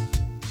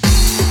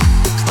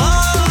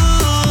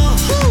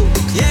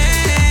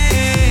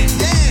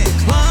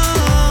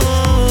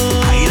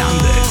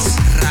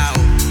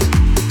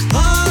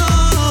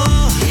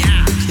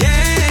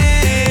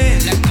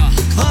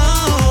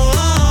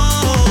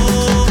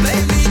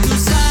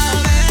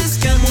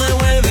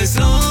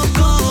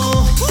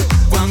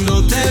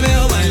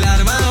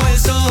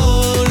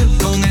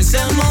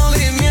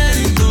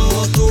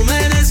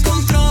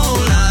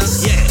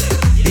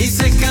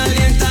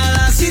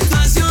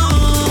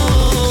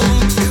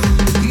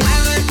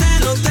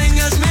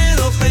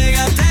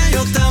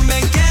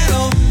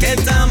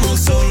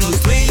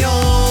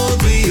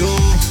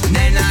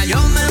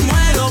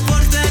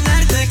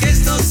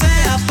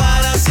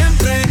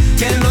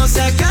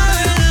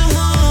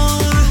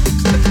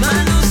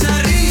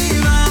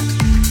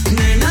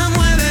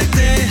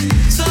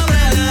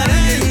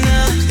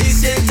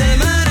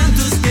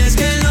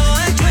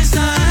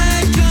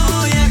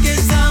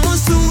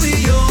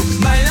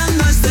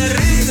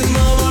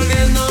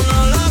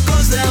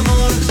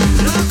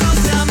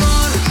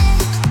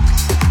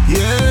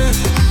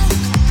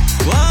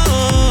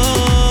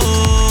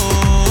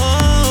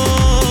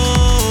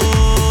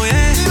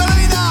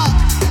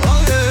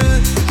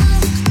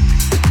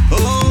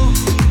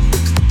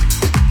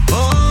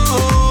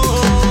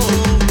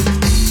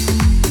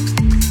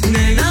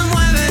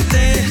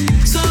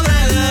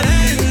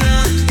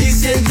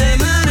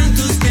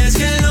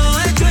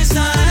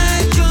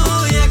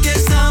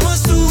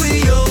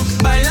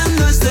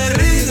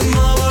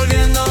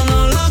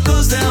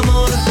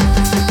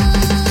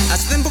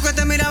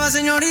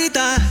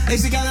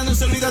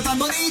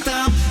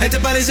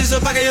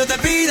 Pa' que yo te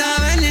pida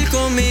venir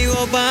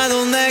conmigo pa'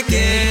 donde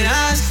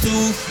quieras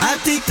tú. A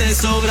ti te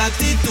sobra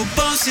actitud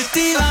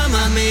positiva,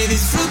 mami,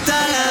 disfruta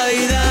la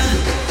vida.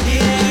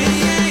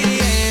 Yeah, yeah,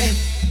 yeah.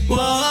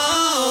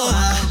 Wow,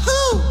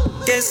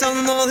 que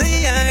son 2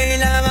 días y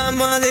la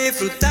vamos a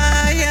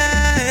disfrutar.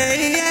 Yeah,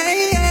 yeah,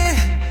 yeah.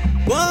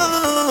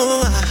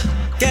 Wow,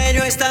 que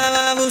yo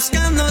estaba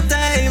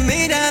buscándote y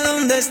mira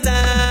dónde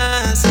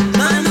estás.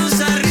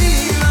 Manos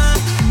arriba,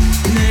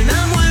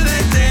 nena,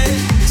 muévete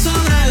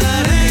sobre la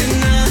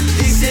arena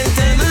y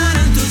siente mar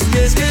en tus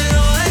pies que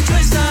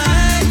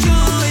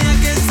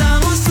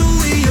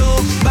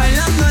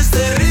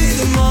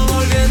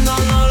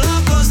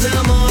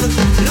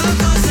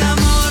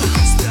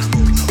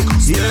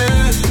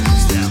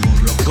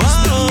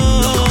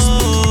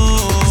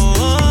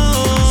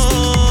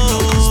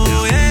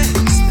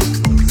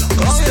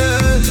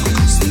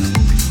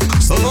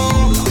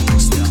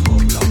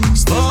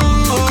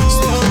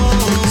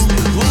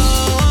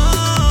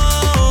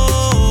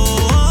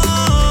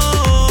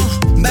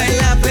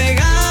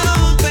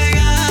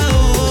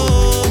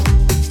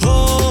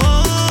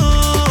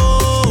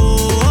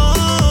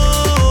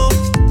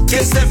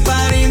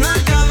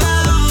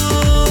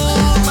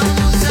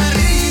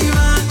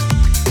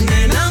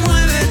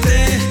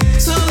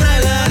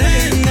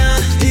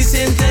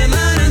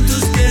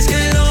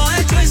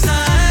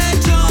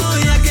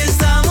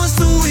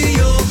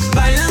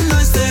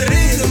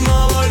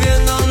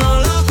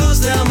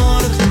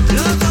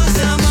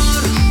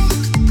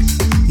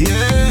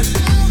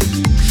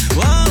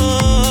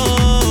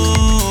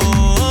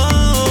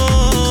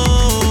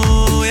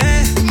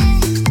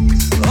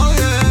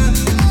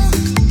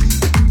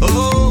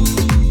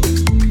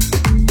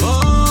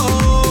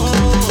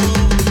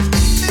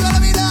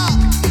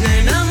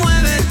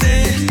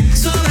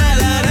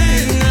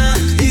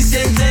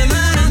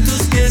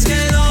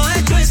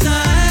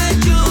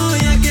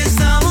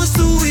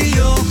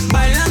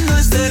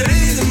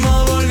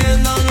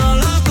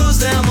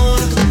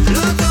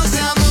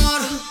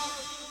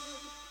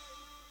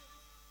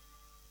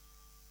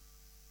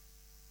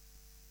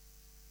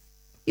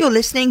You're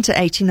listening to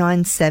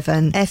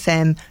 89.7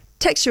 FM.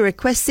 Text your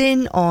requests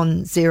in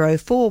on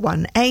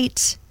 0418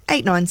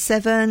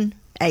 897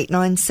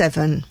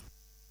 897.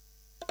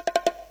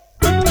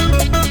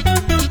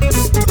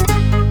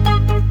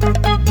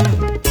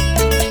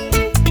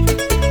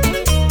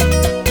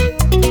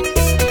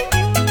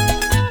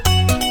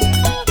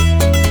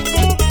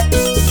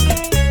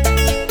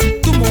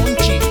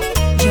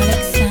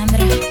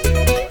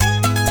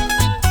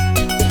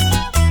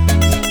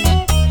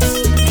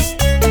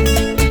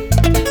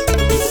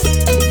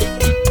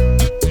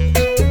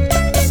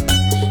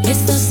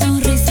 Esta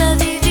sonrisa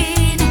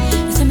divina,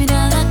 esa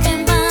mirada que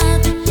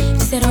mata,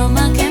 ese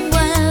aroma que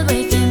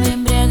envuelve y que me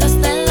embriaga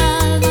hasta el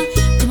alma.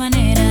 Tu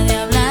manera de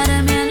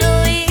hablarme al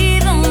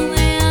oído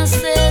me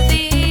hace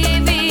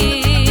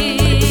vivir.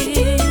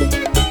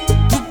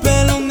 Tu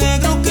pelo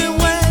negro que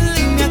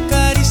huele y me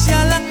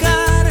acaricia la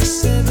cara,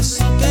 ese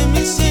beso que me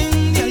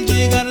incendia al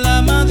llegar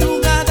la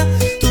madrugada.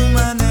 Tu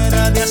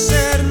manera de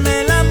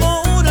hacerme el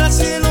amor al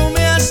cielo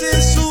me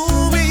hace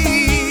subir.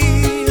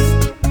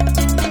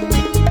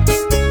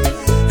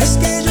 Es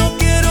que yo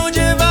quiero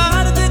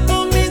llevarte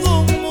conmigo a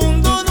un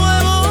mundo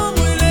nuevo,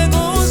 muy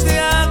lejos de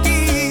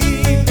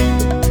aquí.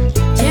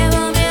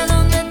 Llévame a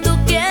donde tú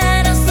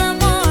quieras,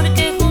 amor,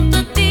 que junto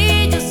a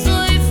ti yo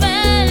soy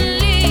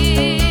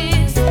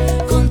feliz.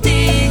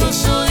 Contigo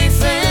soy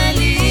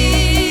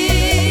feliz.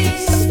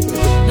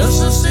 Los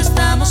dos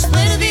estamos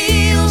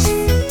perdidos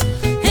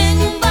en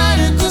un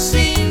barco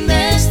sin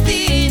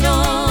destino,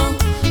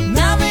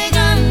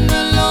 navegando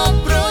en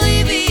lo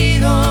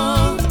prohibido,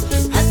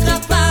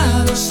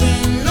 atrapados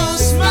en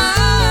los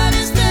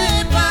mares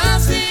de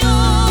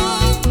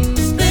pasión,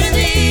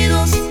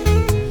 perdidos,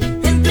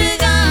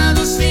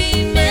 entregados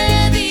sin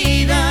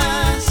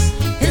medidas,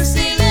 en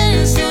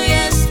silencio y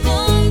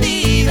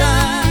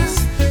escondidas,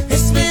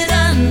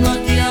 esperando a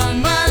que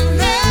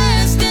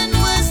amanezca en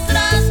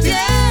nuestra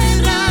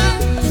tierra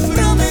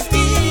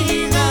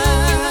prometida.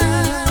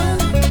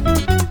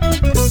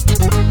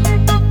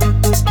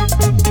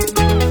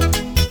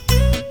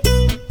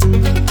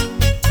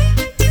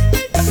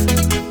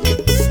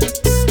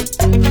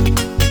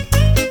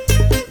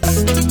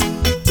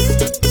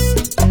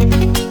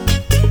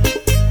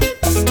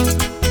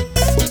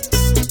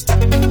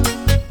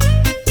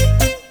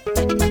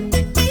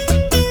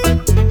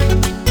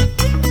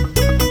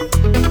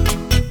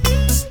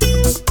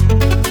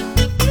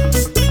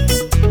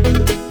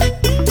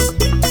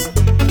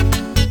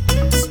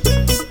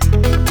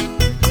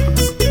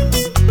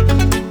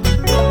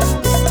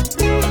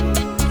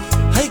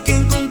 Hay que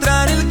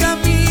encontrar el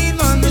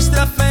camino a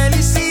nuestra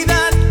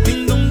felicidad,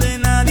 en donde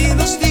nadie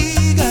nos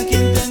diga a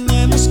quién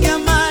tenemos que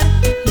amar.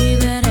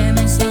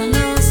 Liberemos a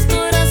los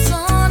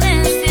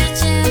corazones y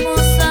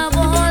echemos a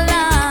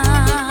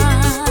volar.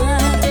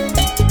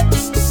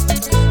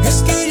 Es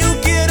que yo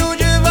quiero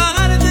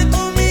llevarte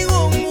conmigo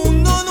a un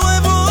mundo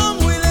nuevo,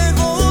 muy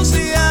lejos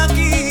de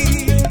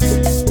aquí.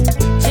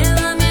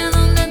 Llévame a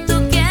donde tú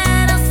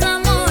quieras,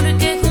 amor,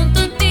 que junto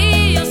a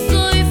ti yo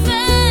soy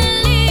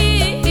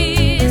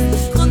feliz.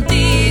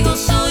 Contigo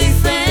soy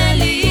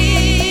feliz.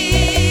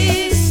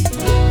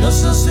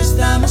 Los dos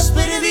estamos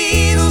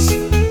perdidos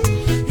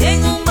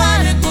En un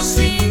barco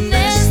sin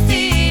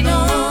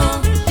destino,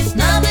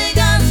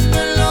 navegando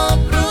en lo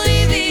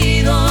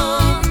prohibido,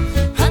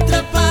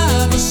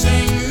 atrapados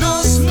en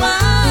los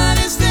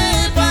mares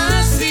de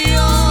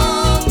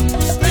pasión,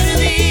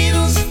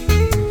 perdidos,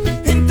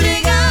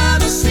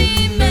 entregados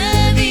sin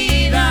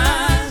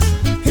medidas,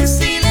 en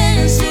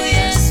silencio y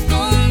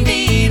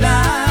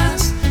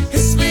escondidas,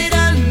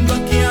 esperando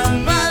a que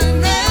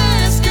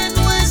amanezca en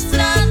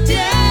nuestra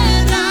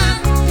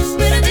tierra,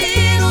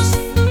 perdidos,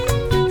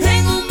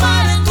 en un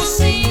barco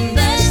sin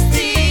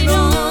destino,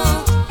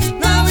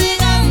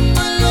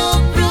 navegando en lo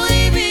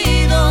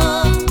prohibido,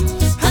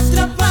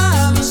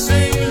 atrapados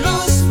en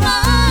los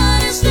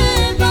mares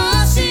de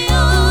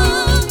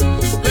pasión,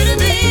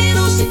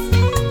 perdidos,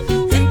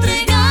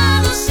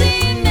 entregados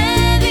sin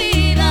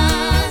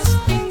medidas,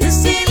 en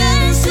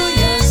silencio y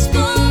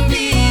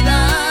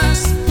escondidas,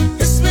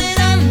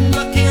 esperando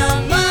a que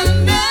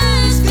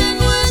amanezca en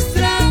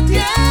nuestra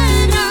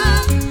tierra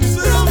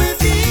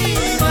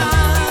prometida.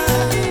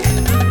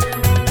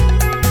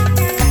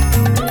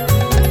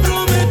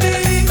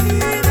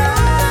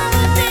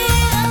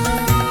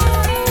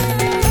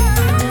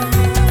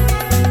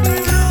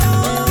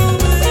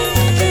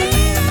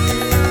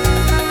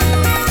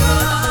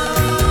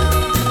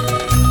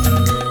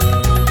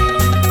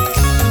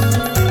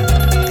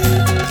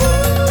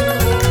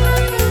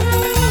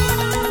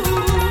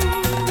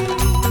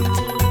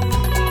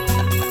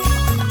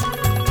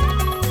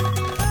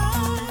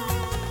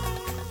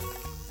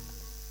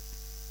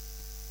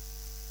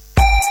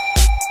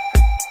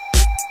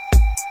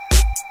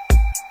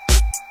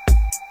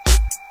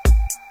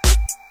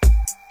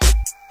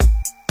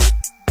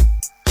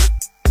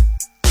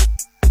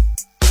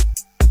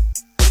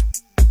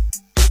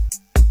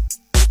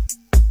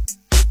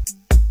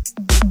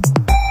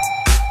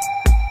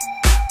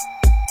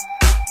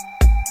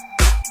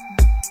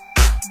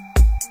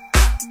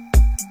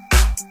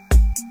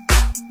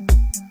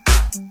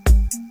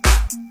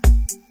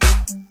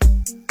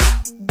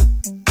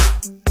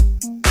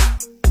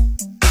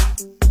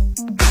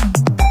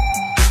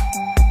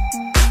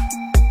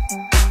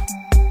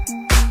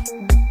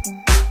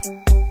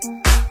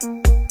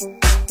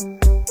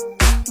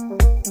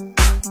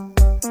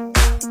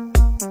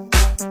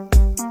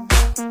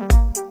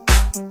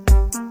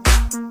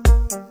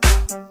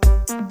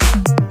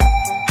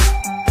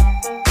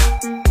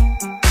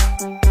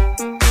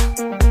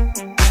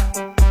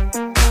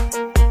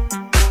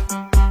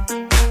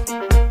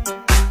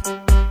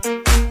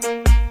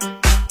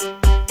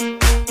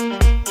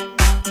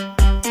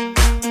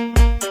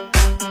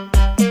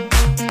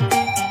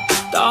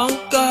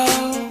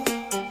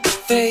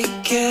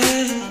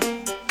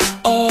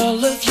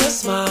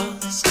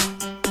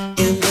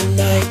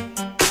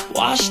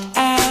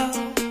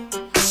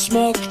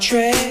 smoke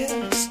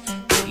trails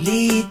that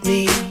lead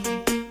me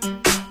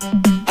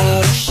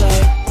out of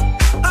sight.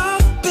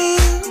 I've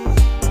been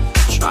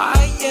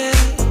trying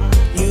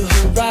new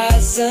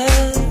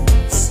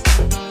horizons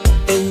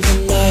in the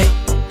night.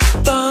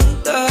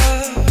 Thunder,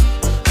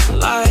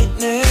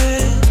 lightning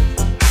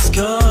is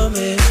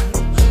coming.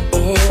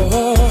 Oh,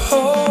 oh,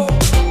 oh.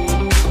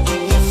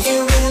 If you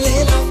really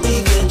love me,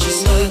 then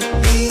just let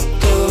me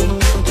go.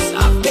 'Cause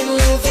I've been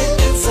living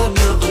inside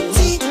my own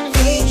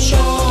TV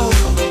show.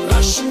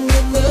 Rushing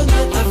in the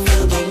night, I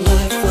found a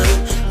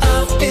lifeline.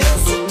 I've been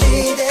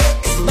sedated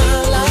 'cause my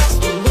life's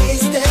been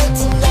wasted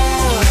till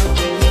now.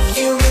 If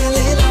you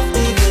really love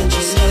me, then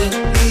just let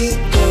me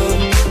go.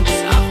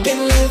 'Cause I've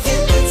been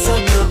living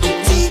inside my own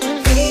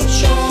TV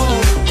show.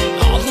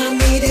 All I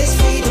need is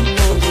freedom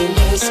on the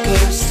West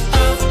Coast.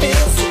 I've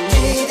been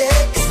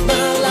sedated 'cause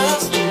my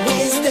life's been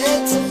wasted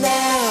till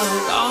now.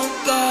 Don't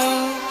go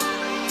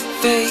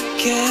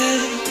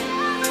faking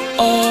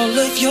all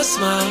of your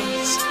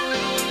smiles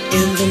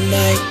in the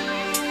night.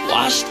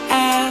 Washed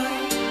out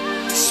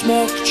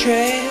smoke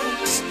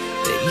trails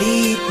that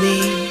lead me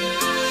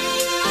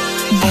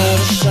out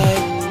of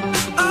sight.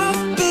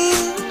 I've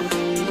been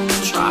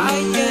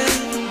trying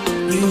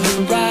new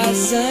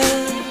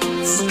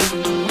horizons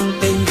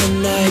in the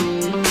night.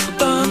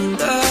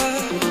 Thunder,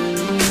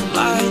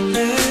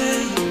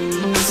 lightning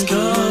is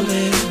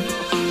coming.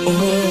 Oh,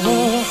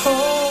 oh, oh.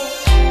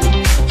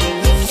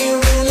 If you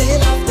really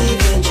love me,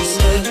 then just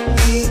let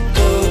me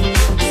go.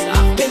 'Cause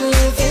I've been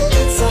living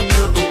inside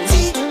my own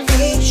TV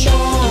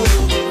show.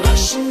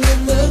 Rushing in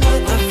the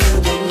night, I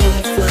found a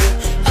lifeline.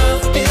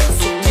 I've been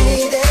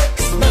sedated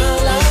 'cause my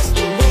life's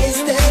been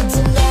wasted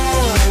till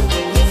now.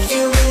 If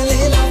you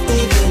really love me,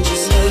 then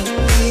just let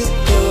me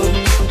go.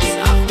 'Cause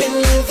I've been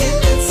living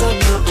inside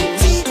my own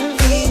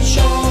TV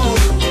show.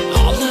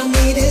 All I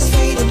need is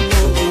freedom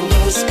on the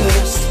West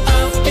Coast.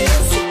 I've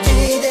been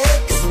sedated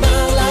 'cause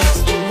my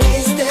life's been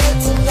wasted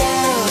till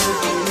now.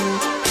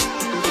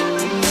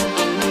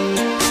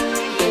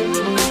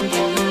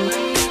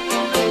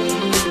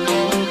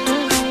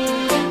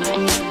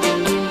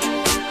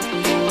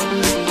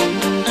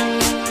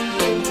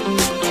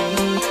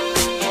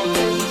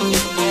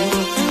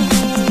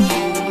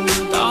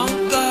 Don't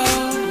go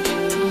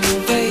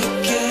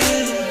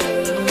faking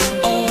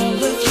all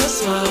of your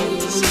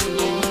smiles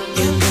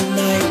in the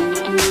night.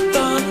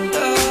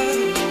 Thunder,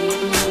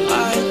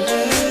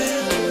 lightning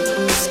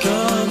is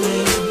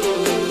coming.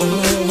 Oh,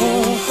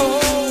 oh,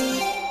 oh.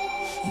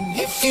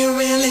 If you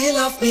really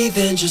love me,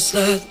 then just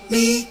let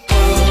me go.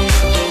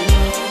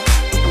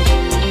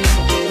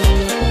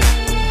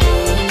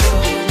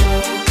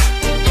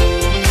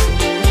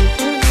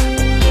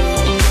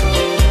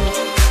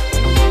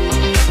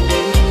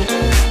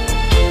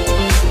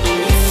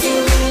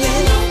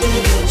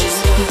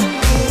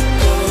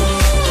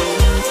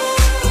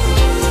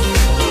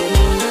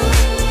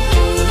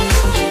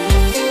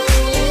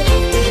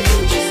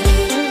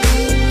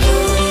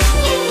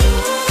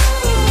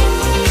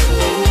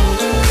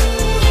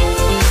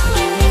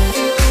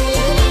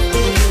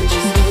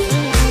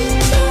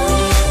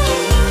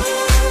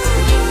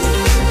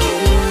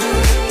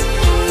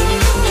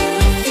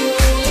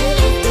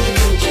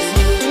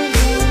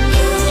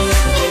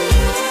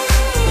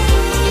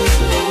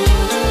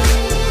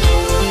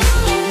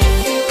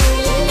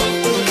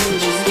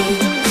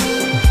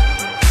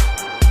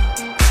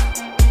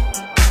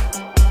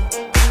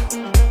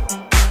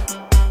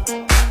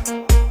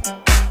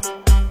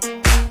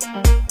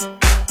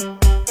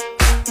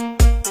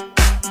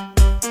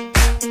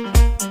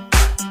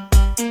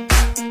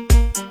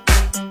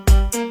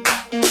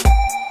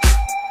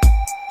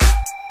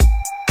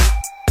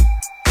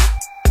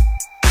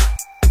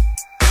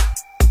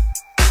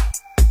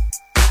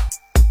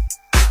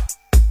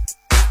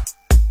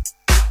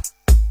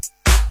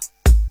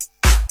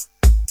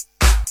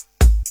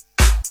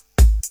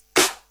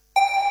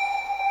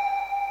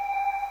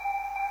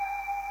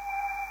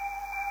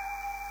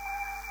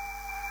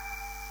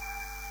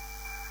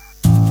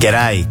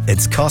 G'day,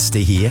 it's Costa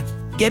here.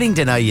 Getting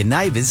to know your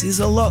neighbours is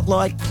a lot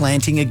like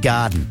planting a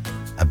garden.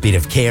 A bit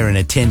of care and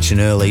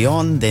attention early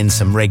on, then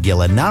some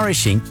regular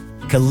nourishing,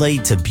 can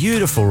lead to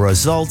beautiful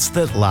results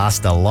that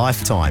last a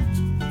lifetime.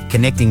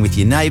 Connecting with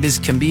your neighbours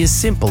can be as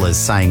simple as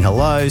saying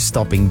hello,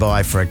 stopping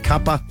by for a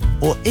cuppa,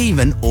 or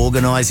even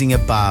organising a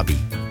barbie.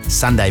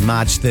 Sunday,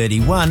 March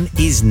 31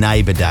 is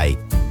Neighbour Day.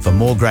 For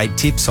more great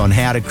tips on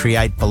how to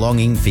create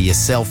belonging for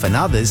yourself and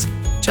others,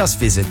 just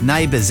visit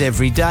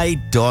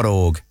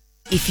neighbourseveryday.org.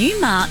 If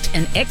you marked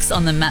an X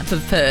on the map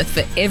of Perth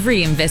for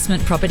every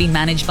investment property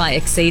managed by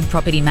Exceed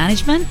Property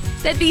Management,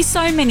 there'd be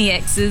so many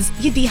X's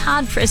you'd be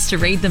hard-pressed to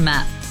read the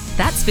map.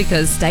 That's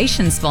because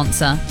station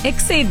sponsor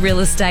Exceed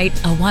Real Estate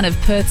are one of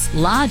Perth's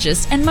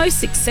largest and most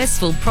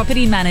successful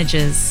property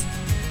managers.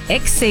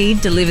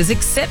 Exceed delivers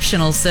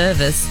exceptional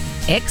service,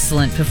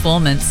 excellent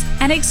performance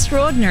and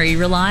extraordinary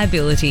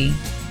reliability.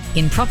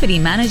 In property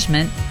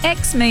management,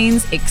 X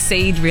means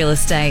Exceed Real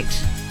Estate.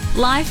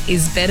 Life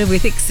is better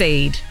with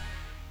Exceed.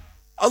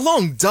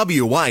 Along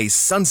WA's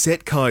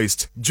Sunset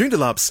Coast,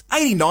 Joondalup's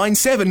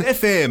 89.7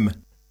 FM.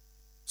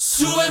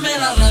 Súbeme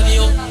la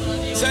radio.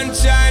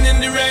 Sunshine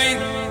in the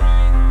rain.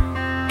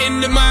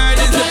 In the mind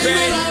is the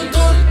pain.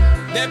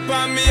 They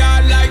palm me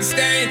out like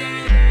stain.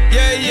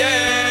 Yeah,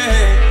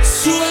 yeah.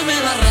 Súbeme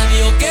la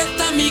radio, que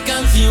esta mi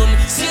canción.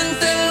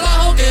 Siente el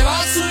bajo que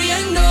va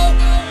subiendo.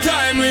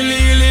 Time we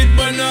leave it,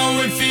 but now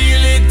we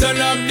feel it.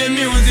 Turn up the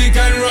music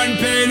and run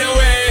pain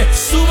away.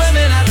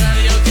 Súbeme la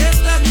radio, que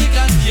esta mi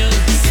canción.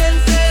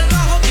 Siente el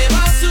bajo que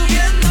va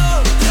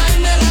subiendo.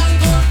 Tráeme el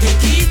alcohol que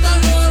quita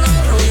el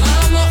dolor. Hoy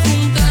vamos a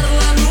juntar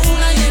la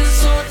luna y el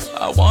sol.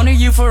 I wanted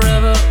you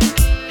forever.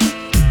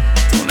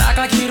 Don't act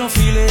like you don't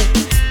feel it.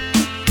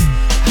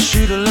 I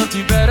should've loved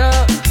you better,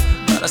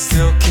 but I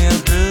still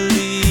can't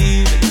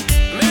believe it.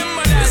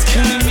 It's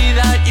killing me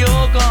that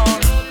you're gone.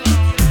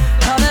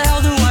 How the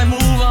hell do I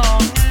move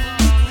on?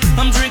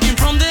 I'm drinking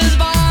from this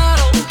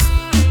bottle,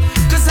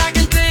 cause I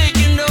can take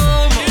it no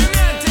more.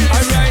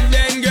 Alright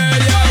then girl,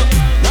 yo.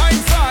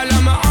 Nightfall,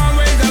 I'ma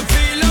always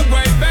feel a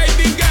way.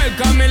 Baby girl,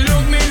 come and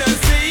look me, now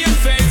see your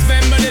face.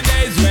 Remember the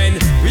days when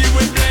we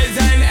would blaze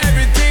and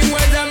everything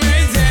was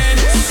amazing.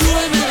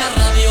 Súbeme la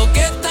radio,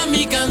 que esta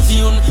mi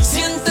canción.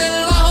 Siente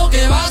el bajo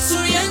que va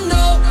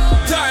subiendo.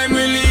 Time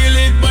we leave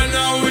it, but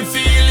now we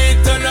feel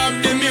it. Turn up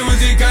the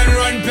music and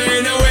run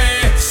pain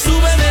away.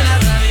 Súbeme la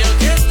radio,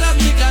 que esta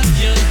mi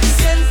canción.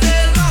 Siente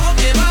el bajo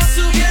que va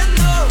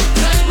subiendo.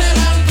 Tráeme el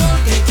alcohol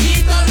que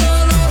quita el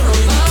dolor.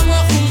 Hoy vamos a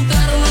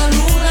juntar la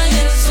luna y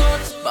el sol.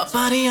 My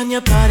body on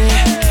your body,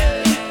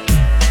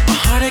 my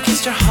heart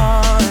against your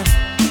heart.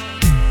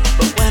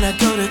 But when I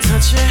go to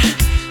touch it,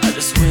 I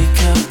just wake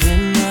up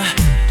in the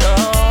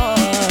dark.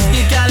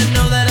 You gotta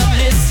know that I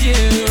miss you.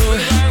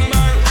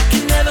 I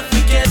can never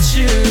forget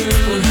you.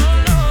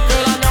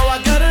 Girl, I know I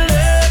gotta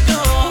let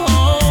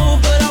go,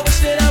 but I wish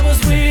that I was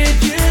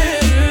with you.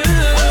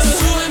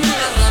 Súbeme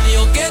la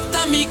radio, que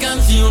esta mi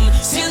canción.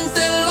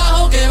 Siente el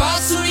bajo que va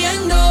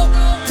subiendo.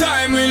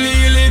 Time we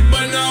leave it,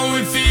 but now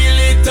we feel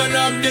it. Turn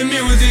up the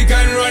music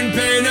and run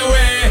pain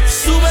away.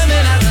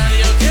 Súbeme la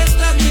radio, que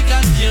esta mi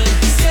canción.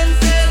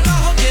 Siente el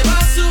bajo que va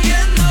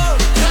subiendo.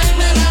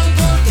 Tráeme el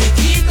alcohol que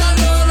quita el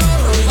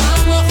dolor. Hoy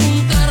vamos a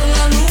juntar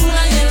la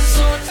luna y el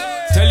sol.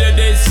 Tell you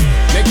this,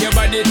 make your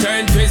body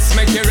turn twist,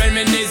 make you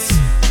reminisce.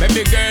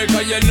 Baby girl,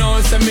 cause you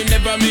know, so me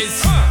never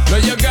miss. Know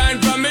you're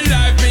gone from my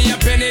life, me a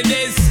penny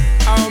this.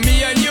 How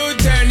me and you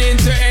turn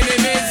into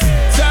enemies.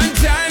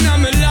 Sunshine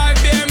on my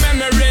life, their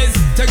memories.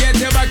 To get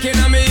you back in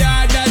on me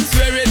yard, that's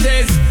where it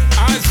is.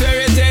 I swear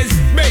it is.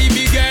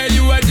 Baby girl,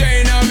 you are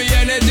drain on me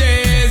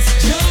energies.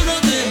 Yo no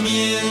te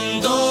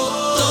miento,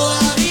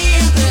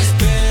 todavía te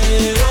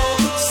espero.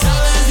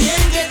 Sabes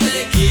bien que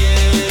te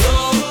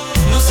quiero,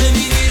 no sé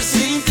vivir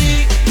sin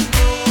ti.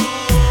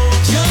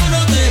 Yo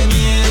no te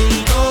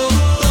miento,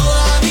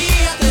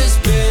 todavía te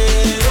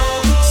espero.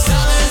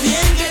 Sabes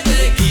bien que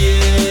te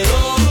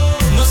quiero,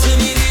 no sé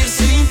vivir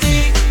sin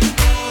ti.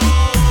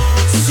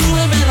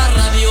 Súbeme la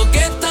radio, que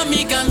esta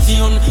mi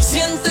canción.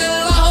 Siente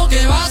el bajo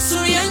que va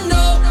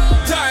subiendo.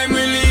 Time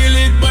we leave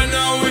it, but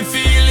now we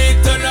feel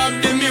it. Turn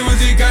up the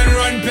music and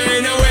run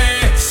pain away.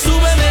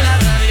 Súbeme la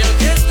radio,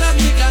 que esta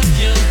mi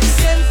canción.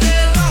 Siente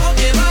el bajo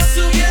que va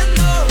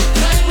subiendo.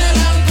 Tráeme el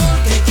alcohol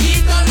que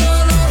quita el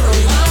dolor.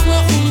 Hoy vamos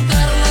a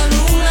juntar la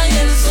luna y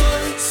el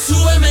sol.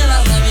 Súbeme la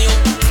radio.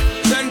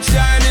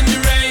 Sunshine in the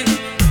rain.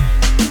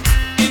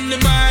 In the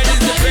mind is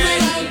the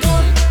pain.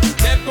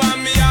 They palm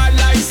me out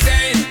like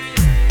stain.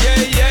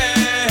 Yeah,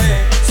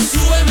 yeah.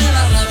 Súbeme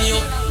la radio.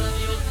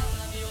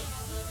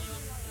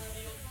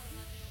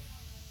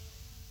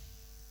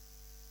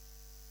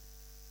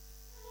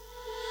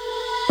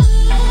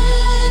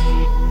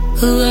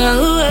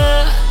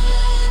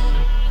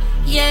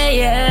 Yeah,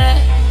 yeah.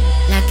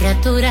 La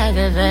criatura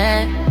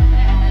bebé.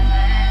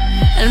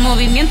 El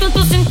movimiento en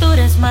tu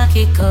cintura es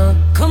mágico.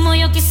 Como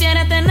yo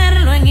quisiera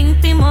tenerlo en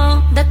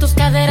íntimo. De tus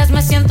caderas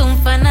me siento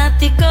un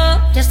fanático.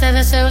 Y este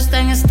deseo está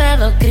en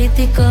estado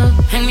crítico.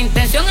 En mi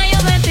intención hay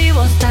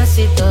objetivos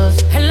tácitos.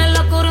 En la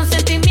locura un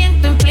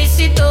sentimiento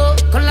implícito.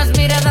 Con las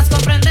miradas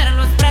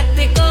comprenderlo es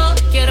práctico.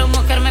 Quiero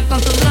mojarme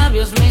con tus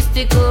labios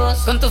místicos.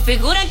 Con tu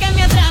figura que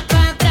me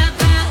atrapa,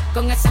 atrapa.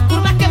 Con esas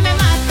curvas que me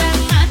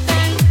matan,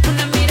 matan.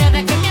 Una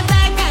mirada que me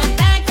ataca,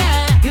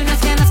 ataca. Y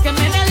unas ganas que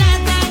me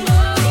delatan.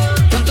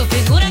 Con tu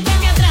figura que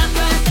me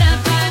atrapa,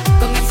 atrapa.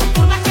 Con esas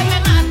curvas que me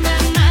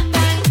matan,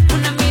 matan.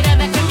 Una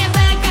mirada que me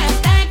ataca,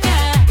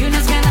 ataca. Y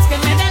unas ganas que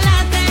me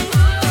delatan.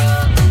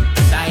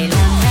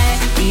 Báilame,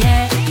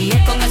 yeah,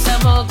 yeah. Con esa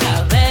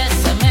boca,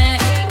 bésame.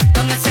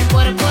 Con ese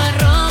cuerpo,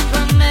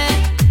 arrópame.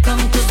 Con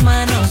tus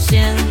manos,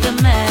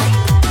 siénteme.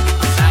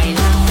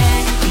 Báilame,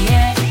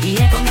 yeah,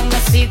 yeah. Con un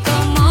besito,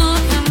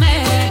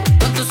 mójame.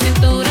 Con tu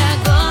cintura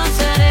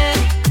gozaré.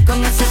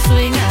 Con ese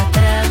swing,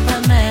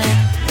 atrápame.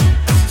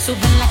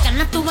 Suben las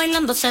ganas tú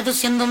bailando,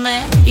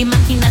 seduciéndome.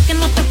 Imagina que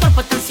nuestros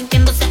cuerpos están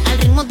sintiéndose al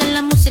ritmo de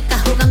la música,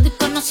 jugando y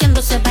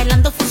conociéndose,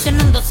 bailando,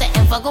 fusionándose,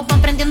 en fuego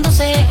van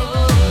prendiéndose.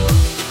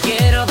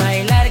 Quiero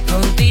bailar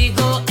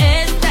contigo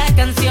esta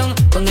canción,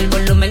 con el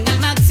volumen al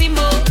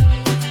máximo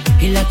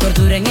y la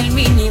cordura en el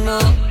mínimo.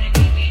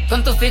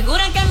 Con tu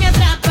figura que me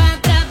atrapa,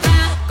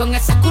 atrapa. Con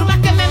esas curvas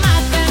que me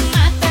matan,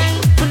 matan.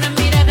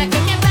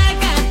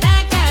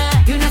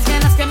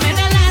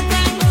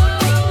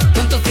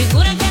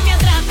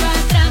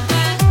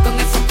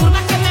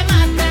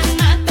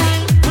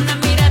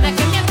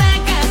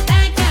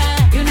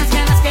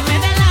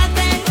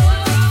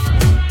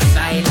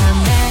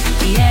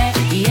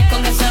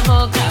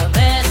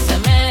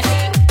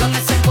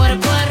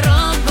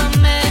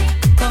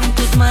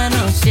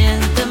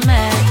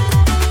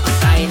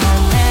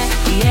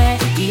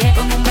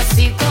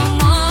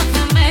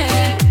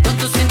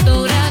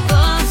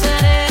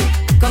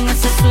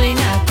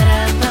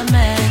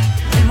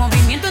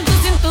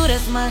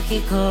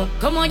 mágico.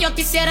 Como yo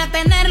quisiera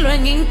tenerlo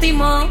en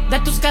íntimo. De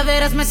tus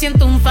caderas me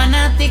siento un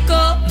fanático.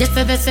 Y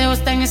este deseo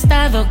está en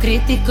estado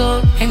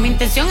crítico. En mi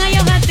intención hay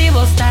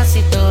objetivos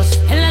tácitos.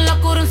 En la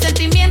locura un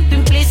sentimiento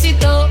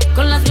implícito.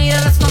 Con las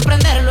miradas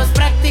comprenderlo es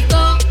práctico.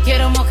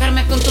 Quiero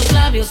mojarme con tus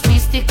labios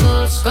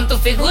místicos. Con tu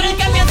figura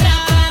que me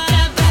atrapa,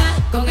 atrapa.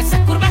 Con esas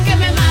curvas que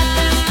me matan.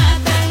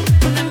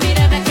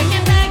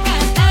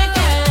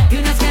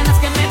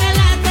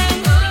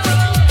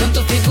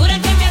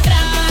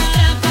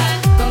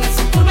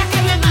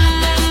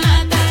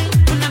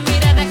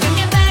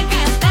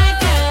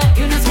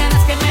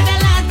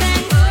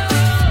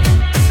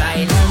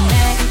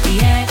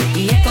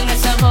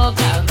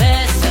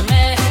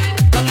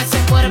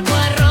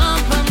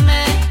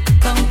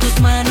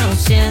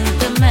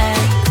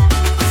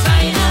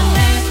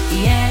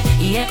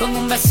 Con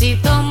un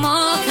besito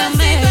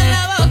mójame,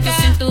 con tu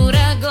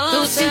cintura goza,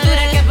 tu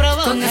cintura que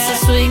provoca, con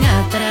ese swing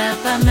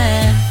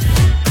atrápame.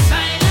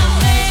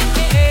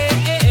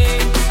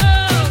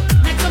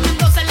 Me comen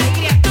cosas la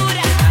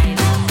criatura.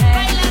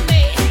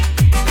 Báilame,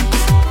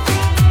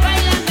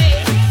 báilame.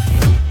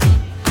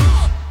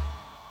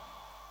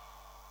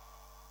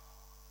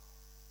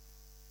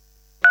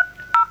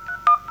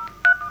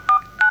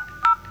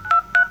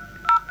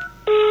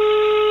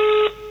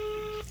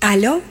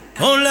 ¿Aló?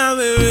 Hola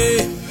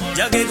bebé,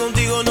 ya que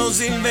contigo no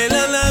sirve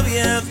la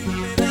labia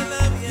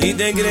y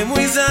te crees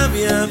muy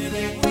sabia,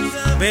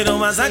 pero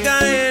vas a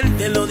caer,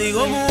 te lo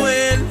digo muy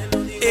bien.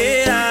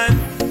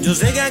 Yo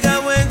sé que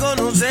acabo de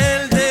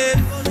conocerte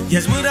y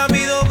es muy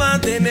rápido para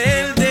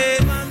tenerte.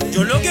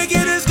 Yo lo que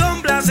quiero es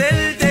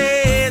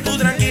complacerte, tú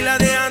tranquila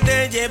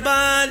déjate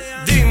llevar.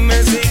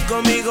 Dime si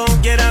conmigo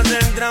quieres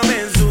hacer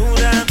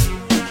travesura,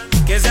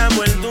 que se ha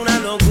vuelto una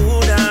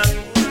locura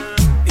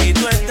y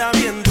tú estás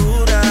bien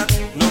dura.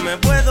 No me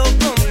puedo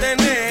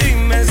contener.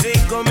 Dime si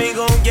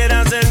conmigo quieres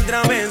hacer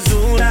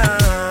travesura,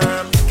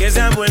 que se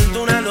ha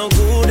vuelto una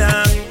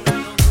locura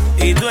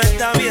y tú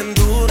estás bien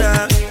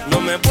dura. No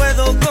me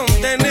puedo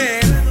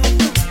contener.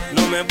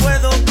 No me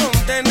puedo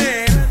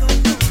contener.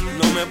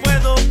 No me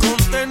puedo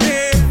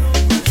contener.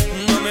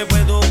 No me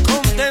puedo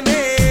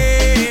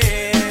contener.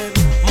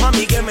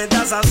 Mami, ¿qué me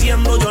estás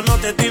haciendo? Yo no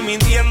te estoy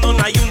mintiendo.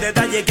 No hay un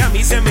detalle que a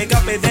mí se me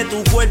escape de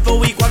tu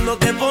cuerpo. Y cuando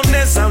te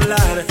pones a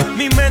hablar,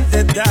 mi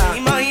mente está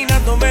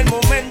imaginándome el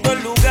momento,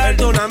 el lugar.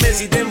 Perdóname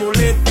si te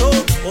molesto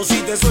o si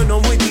te sueno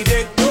muy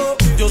directo.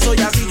 Yo soy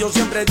así, yo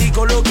siempre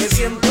digo lo que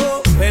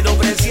siento, pero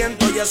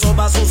presiento y eso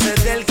va a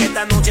suceder. Que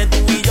esta noche tú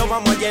y yo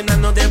vamos a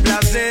llenarnos de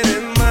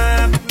placeres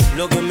más.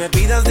 Lo que me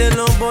pidas te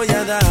lo voy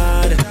a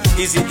dar,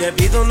 y si te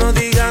pido no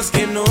digas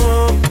que no.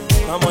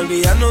 Vamos a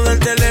olvidarnos del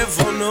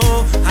teléfono.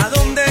 ¿A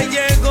dónde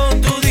llego?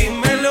 Tú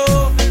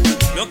dímelo.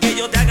 Lo que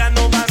yo te haga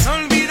no vas a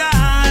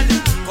olvidar.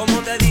 Como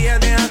te dije,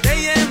 déjate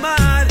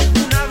llevar.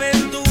 Una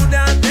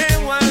aventura te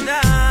voy a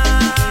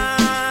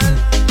dar.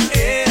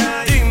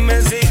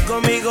 Dime si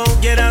conmigo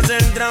quieres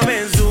hacer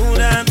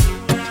travesura,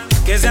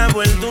 que se ha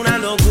vuelto una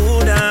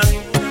locura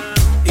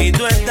y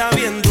tú estás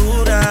bien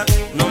dura.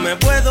 No me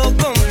puedo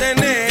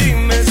contener.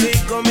 Dime si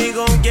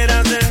conmigo quieres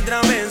hacer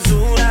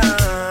travesura,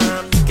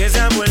 que se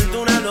ha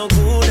vuelto una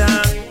locura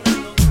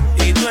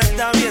y tú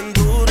estás bien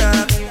dura.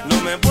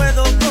 No me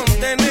puedo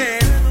contener.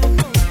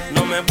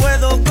 No me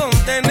puedo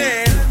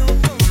contener.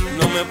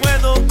 No me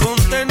puedo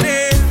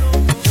contener.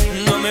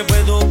 No me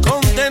puedo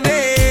contener.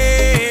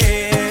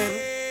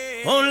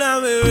 Hola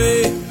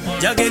bebé,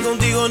 ya que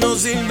contigo no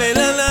sirve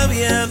la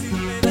labia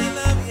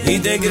y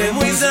te crees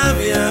muy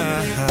sabia,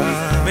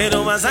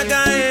 pero vas a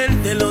caer,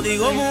 te lo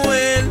digo muy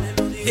bien.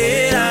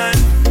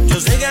 Yo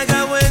sé que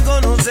acabo de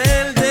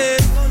conocerte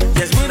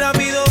y es muy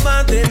rápido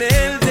para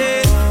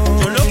tenerte.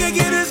 Yo lo que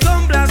quiero es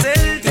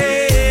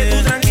complacerte,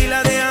 tú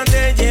tranquila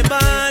déjate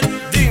llevar.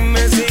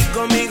 Dime si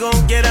conmigo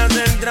quieres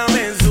hacer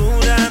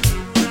travesura,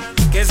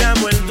 que se ha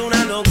vuelto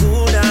una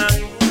locura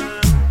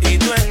y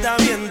tú estás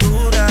bien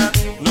dura.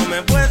 No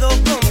me puedo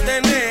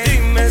contener.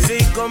 Dime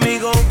si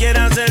conmigo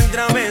quieres hacer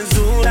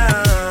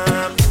travesura,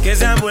 que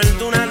se ha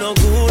vuelto una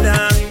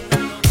locura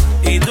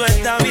y tú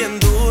estás bien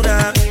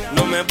dura.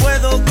 No me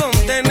puedo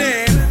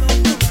contener.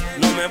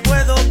 No me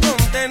puedo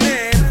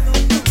contener.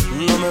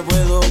 No me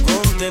puedo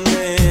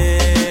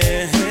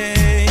contener.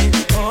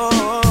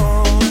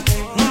 Oh,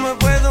 no me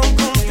puedo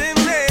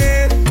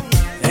contener.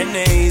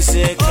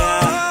 N.I.C.K.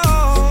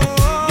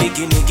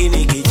 Nicky, Nicky,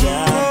 Nicky,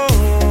 ya.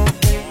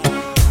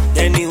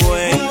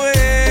 Anyway,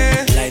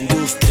 la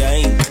industria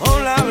Inc.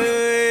 Hola,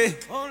 bebé.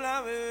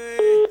 Hola,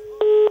 bebé.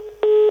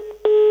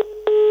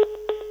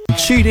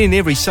 Tune in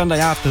every Sunday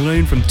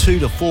afternoon from 2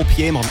 to 4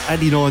 p.m. on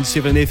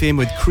 89.7 FM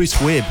with Chris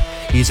Webb.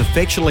 He is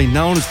affectionately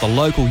known as the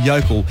local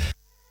yokel.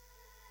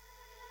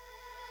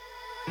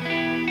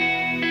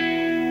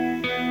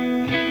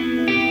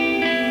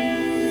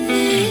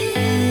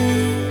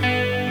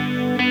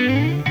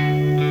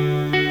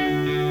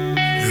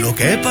 Lo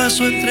que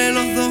pasó entre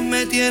los dos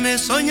me tiene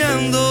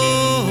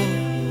soñando,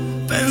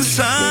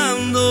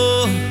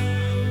 pensando,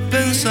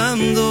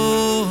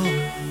 pensando.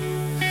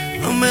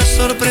 No me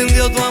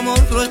sorprendió tu amor,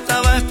 lo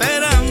estaba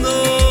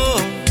esperando,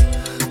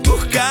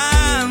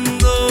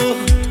 buscando,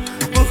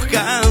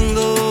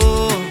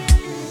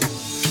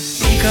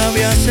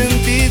 había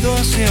sentido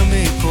hacia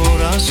mi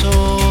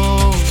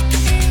corazón,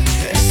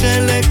 que se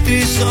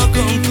electrizó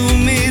con tu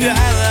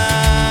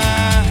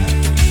mirada.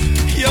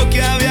 Yo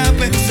que había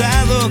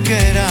pensado que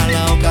era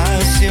la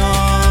ocasión,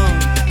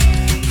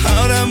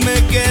 ahora me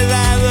he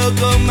quedado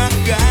con más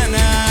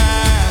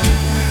ganas.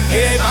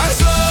 ¿Qué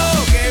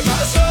pasó? ¿Qué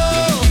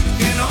pasó?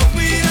 Que nos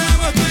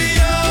miramos tú y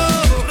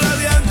yo,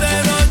 radiante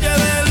noche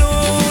de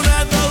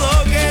luna,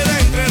 todo queda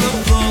entre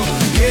los dos.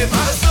 ¿Qué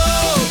pasó?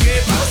 ¿Qué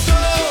pasó?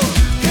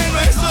 Que no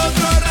es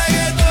otro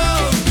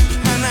reggaetón,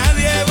 a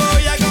nadie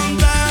voy a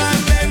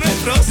contarle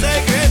nuestro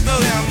secreto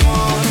de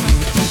amor.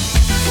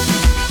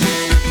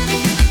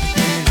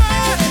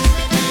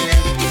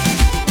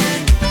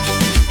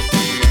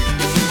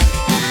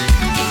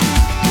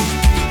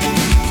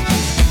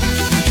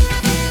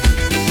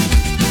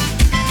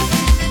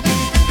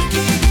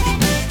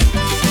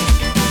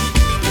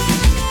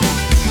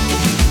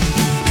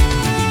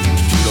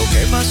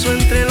 Pasó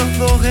entre los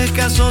dos es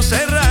caso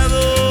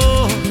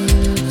cerrado,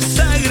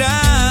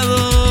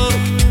 sagrado,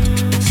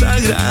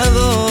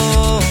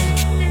 sagrado.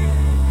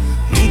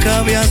 Nunca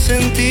había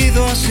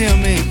sentido hacia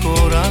mi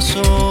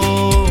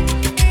corazón,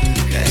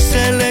 que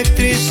se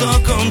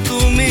electrizó con tu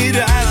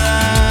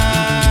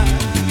mirada.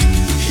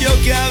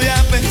 Yo que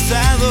había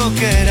pensado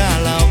que era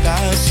la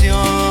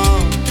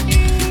ocasión,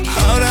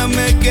 ahora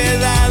me he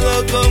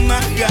quedado con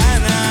más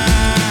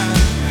ganas.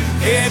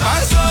 ¿Qué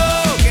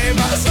pasó? ¿Qué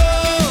pasó?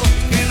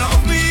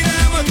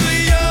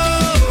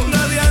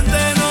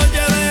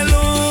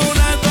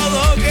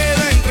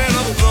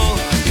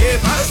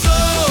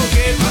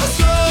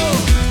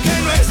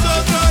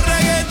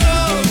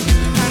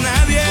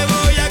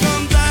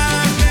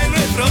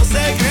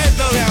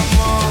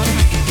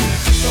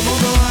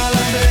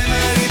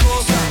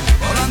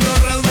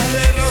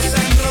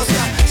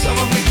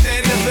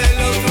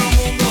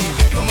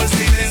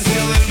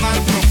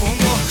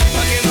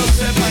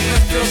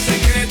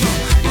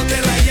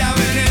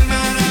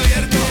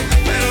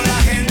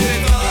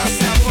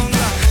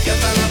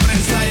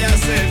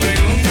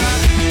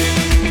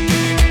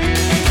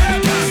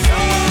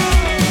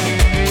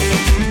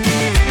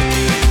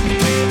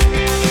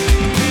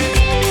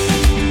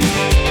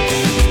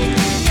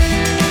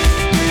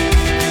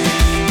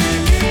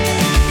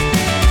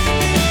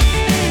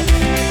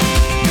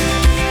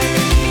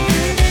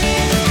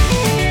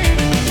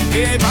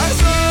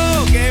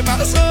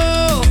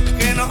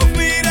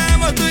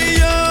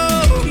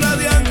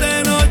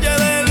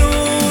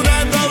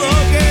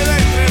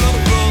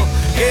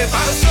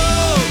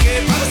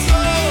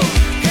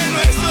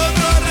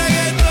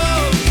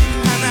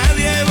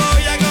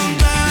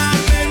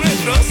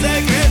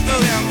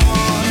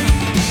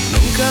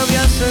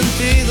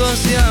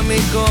 Hacia mi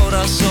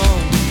corazón,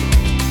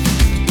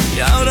 y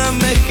ahora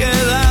me he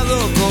quedado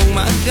con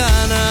más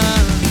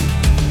ganas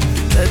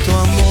de tu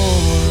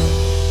amor.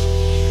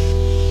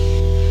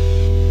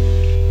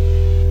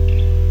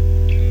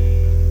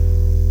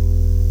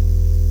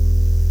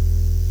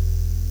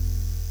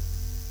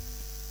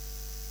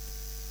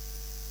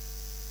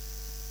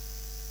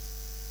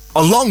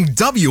 Along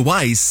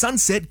WA's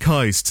Sunset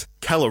Coast,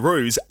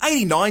 Calaroos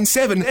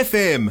 89.7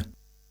 FM.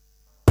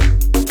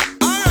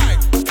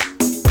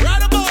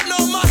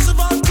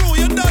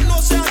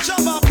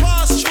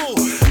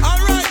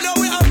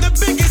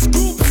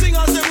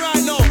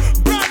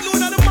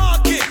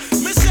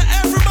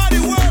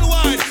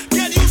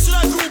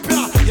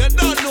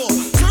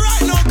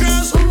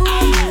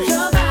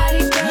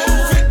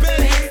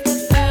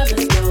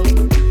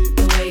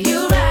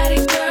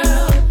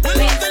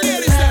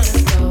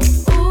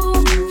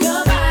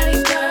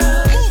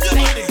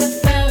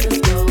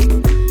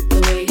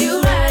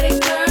 You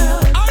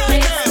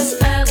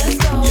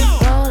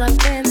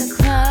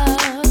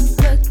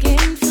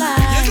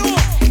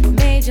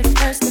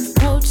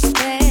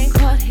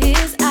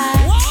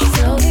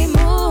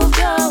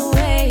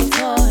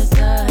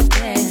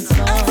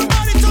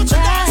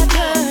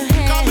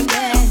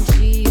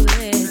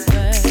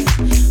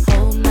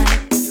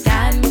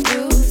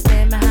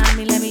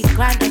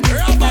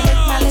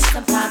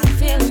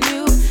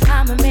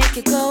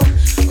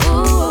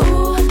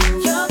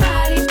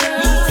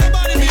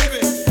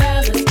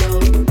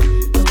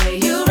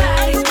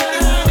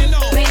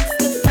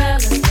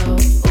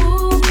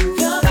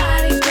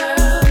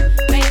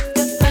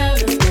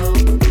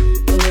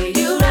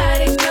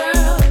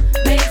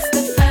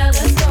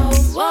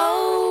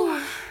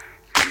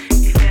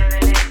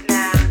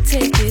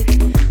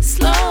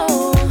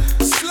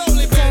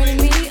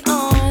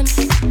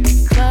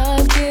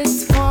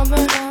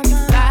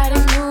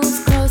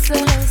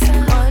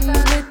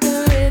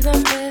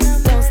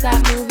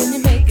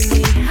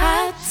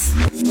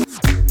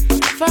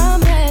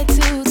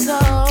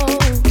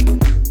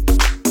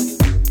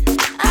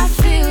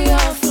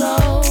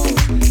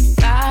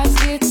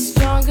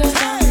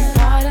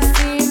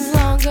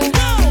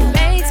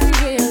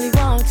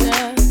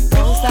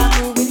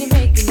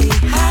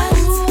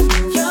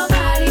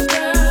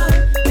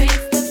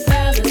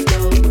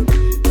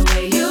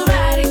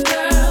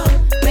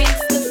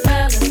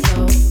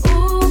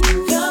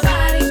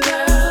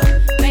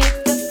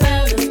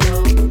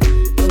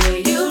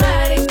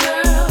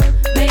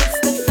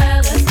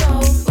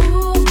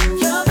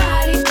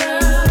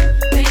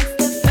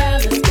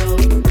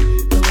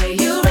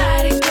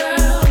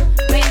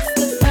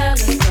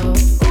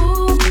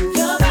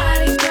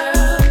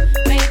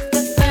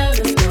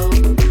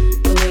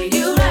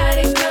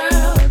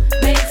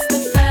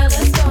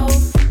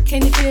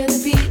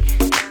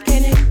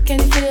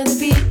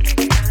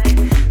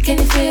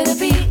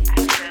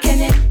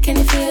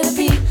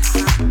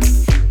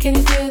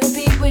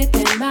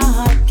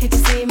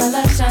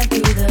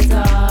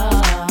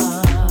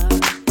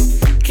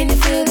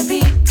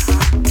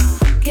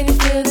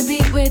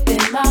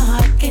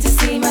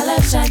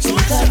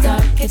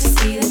Can't you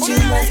see that you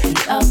must be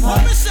a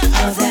part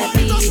of that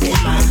beat in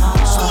my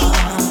heart?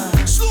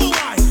 Slow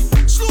wine,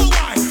 slow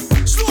wine,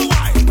 slow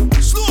wine,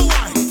 slow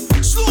wine,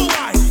 slow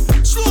wine,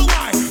 slow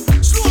wine,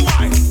 slow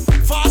wine,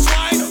 fast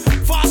wine,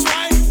 fast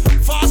wine,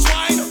 fast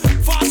wine,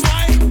 fast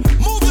wine.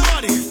 Move your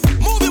body,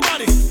 move your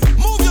body,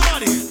 move your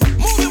body,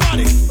 move your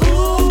body.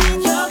 Ooh,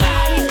 your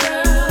body,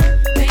 girl,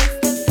 makes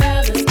the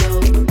fellas go.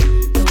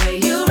 The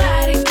way you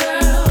ride it,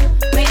 girl,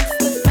 makes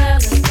the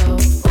fellas go.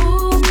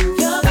 Ooh,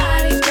 your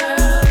body,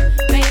 girl,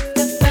 makes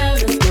the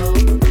fellas go.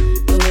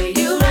 The way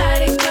you ride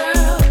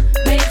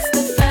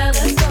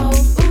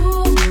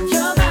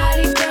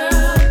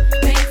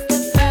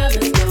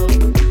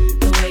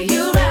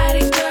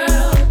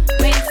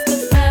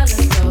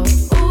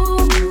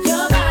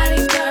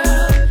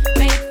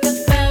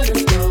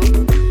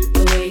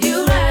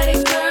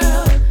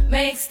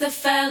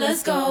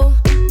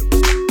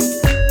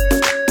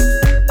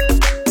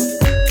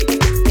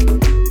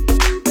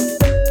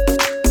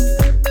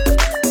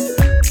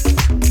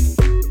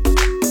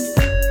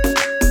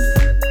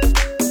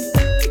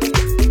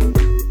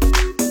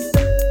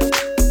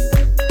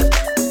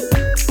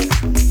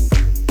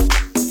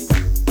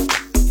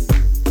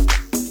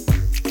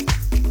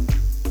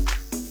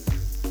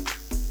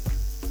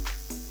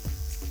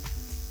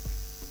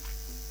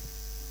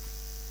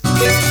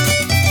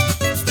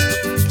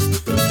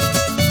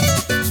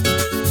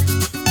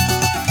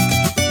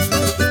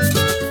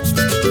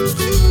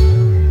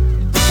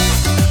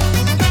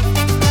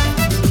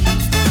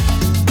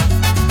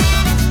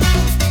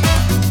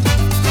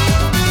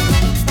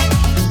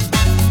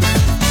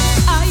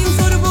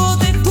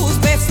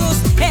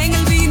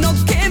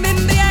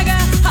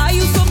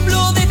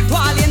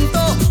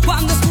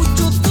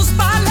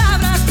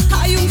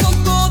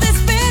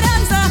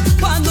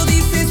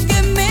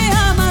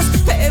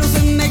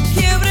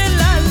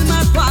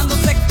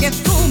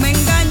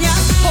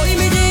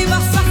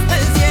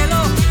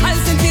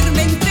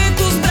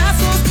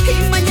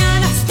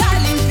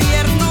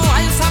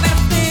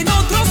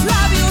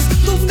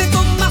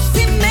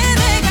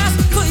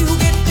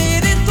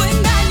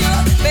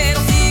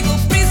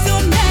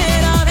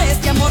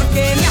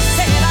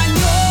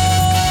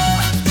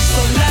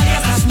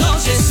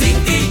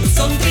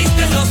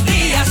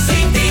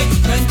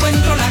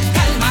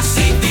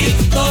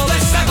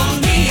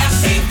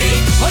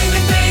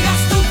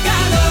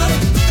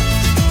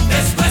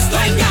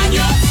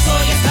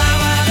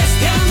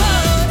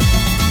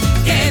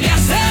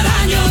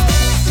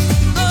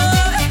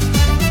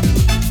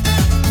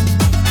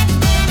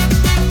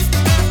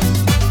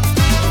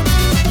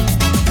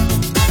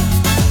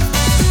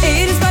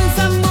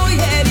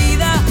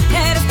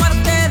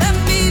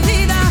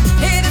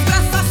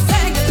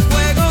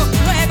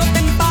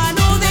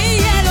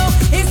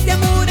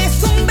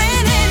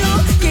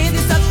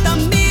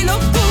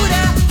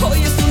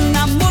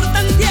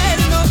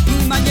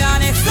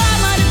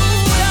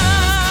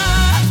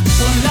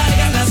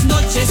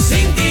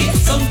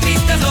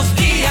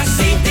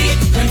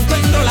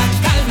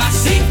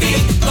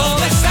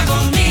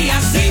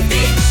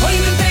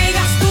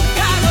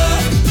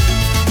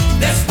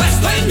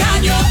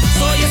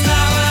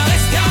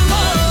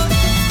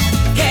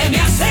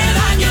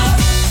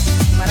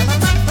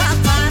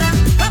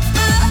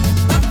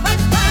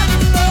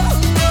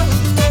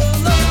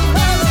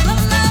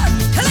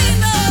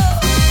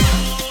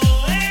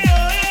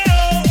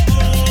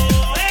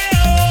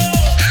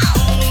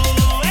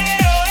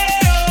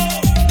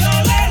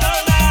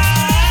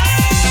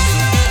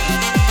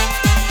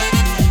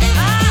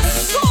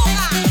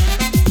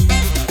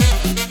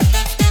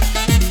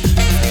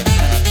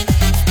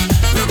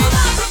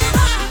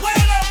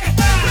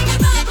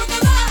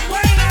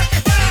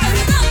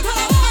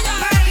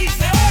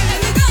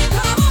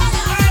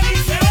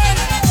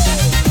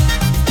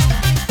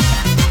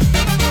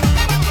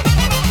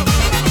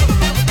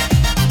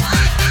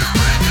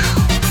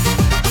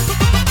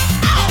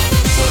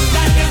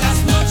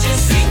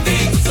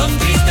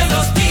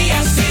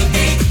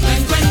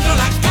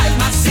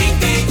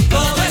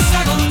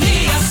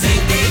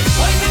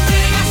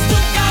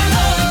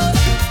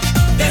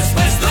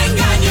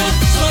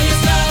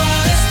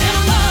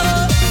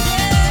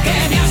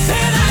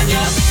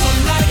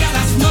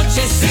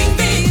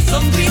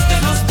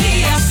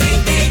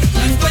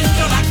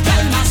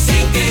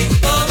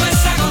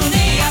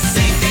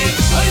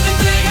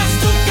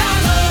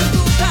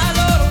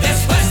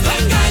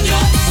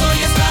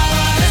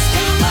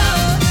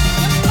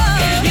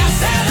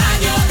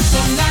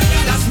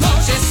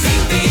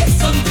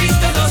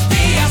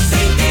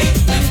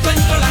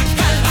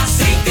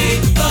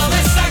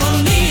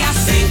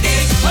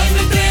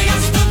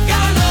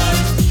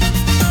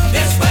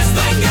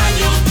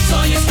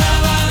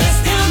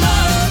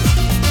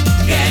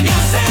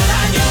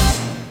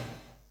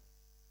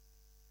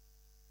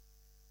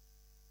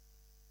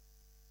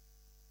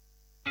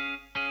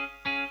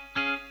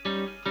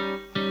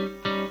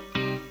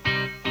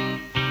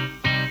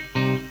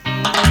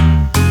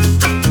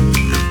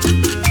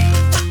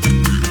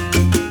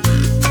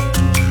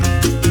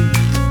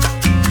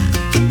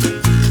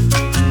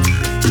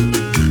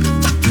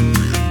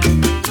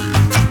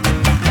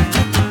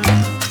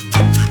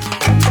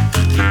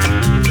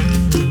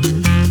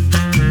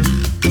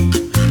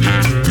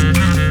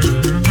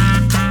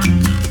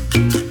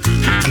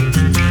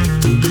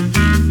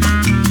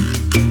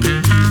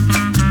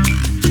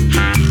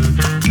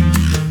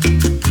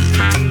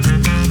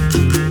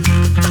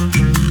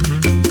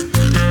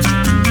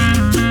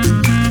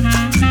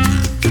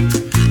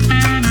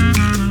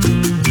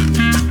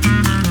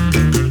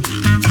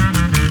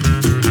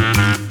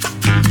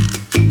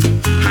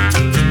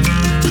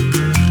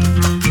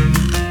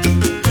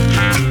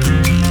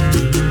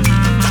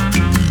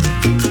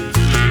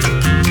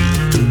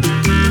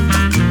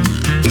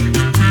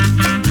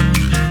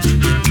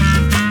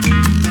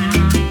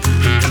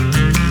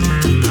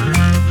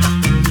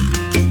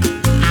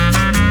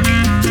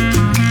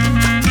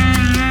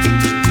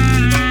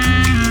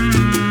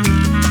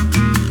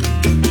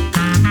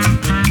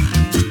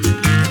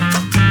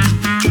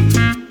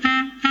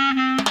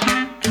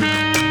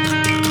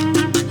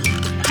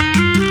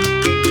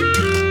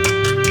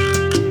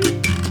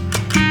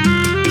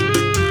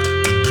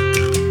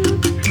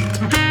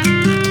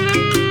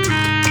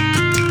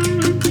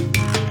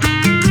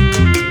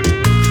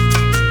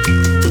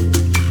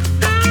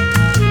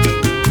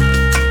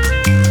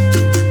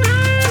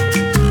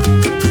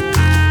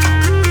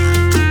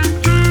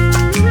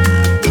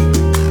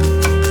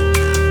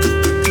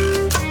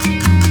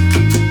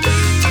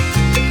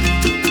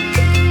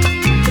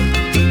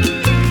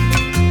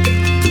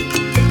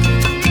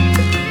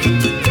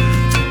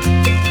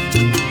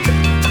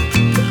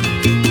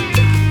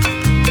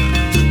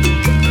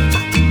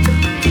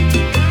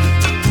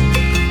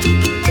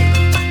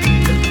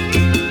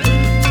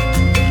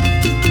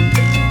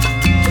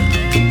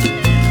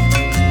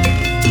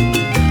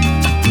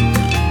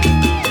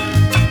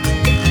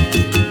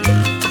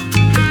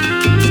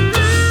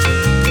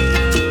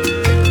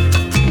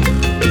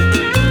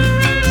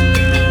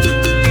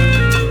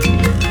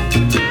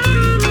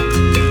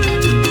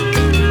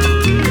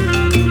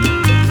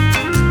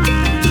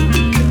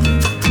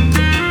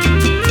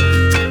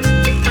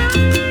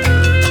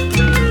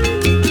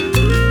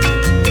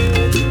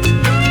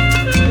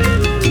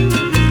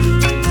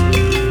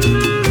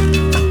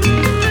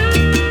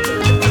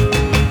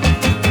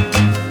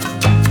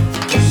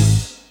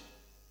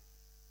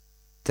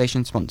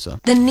station sponsor.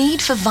 The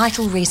need for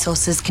vital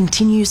resources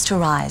continues to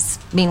rise.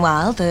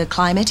 Meanwhile, the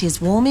climate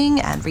is warming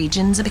and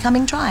regions are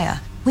becoming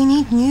drier. We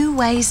need new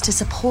ways to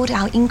support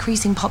our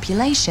increasing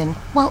population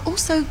while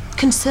also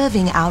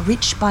conserving our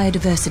rich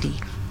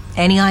biodiversity.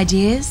 Any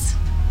ideas?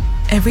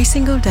 Every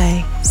single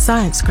day,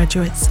 science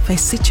graduates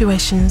face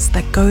situations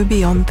that go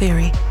beyond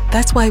theory.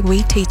 That's why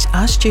we teach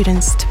our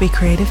students to be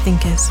creative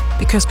thinkers,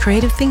 because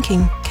creative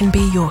thinking can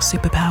be your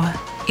superpower.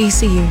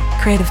 ECU,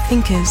 Creative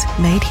Thinkers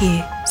made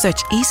here.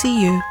 Search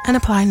ECU and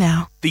apply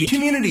now. The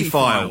Community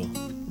File.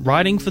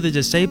 Riding for the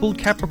Disabled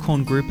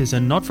Capricorn Group is a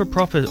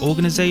not-for-profit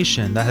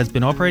organisation that has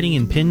been operating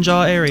in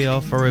Pinjar area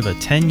for over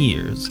 10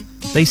 years.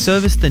 They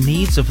service the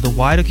needs of the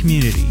wider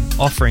community,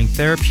 offering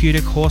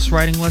therapeutic horse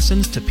riding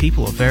lessons to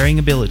people of varying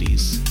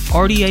abilities.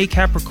 RDA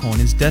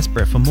Capricorn is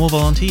desperate for more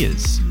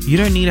volunteers. You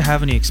don't need to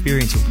have any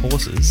experience with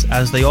horses,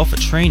 as they offer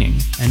training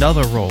and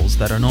other roles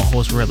that are not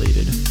horse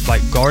related,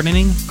 like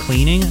gardening,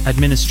 cleaning,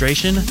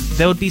 administration.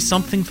 There would be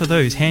something for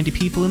those handy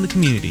people in the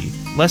community.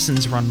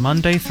 Lessons run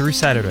Monday through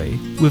Saturday,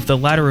 with the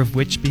latter of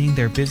which being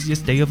their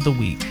busiest day of the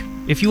week.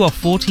 If you are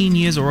 14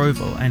 years or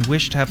over and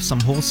wish to have some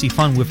horsey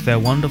fun with their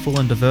wonderful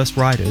and diverse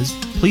riders,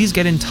 please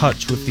get in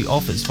touch with the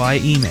office via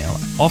email,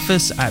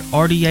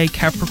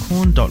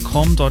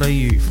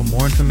 office@rdacapricorn.com.au for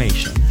more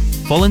information.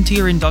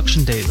 Volunteer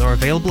induction days are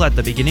available at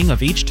the beginning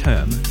of each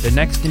term. The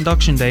next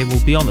induction day will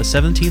be on the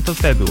 17th of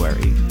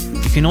February.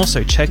 You can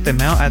also check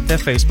them out at their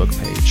Facebook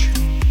page.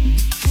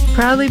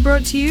 Proudly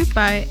brought to you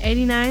by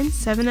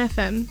 89.7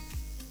 FM.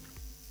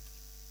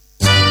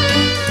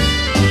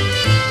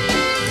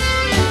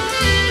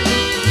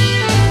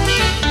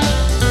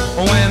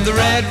 When the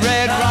red,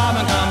 red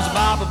robin comes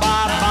bopping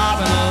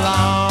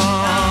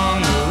along,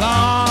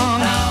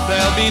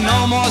 there'll be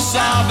no more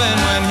sobbing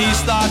when he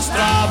starts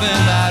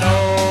throbbing that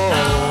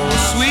old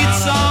sweet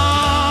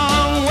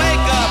song.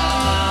 Wake up,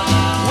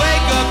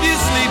 you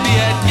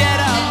sleepyhead,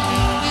 get up,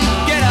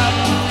 get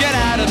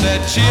out of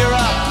bed, cheer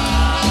up.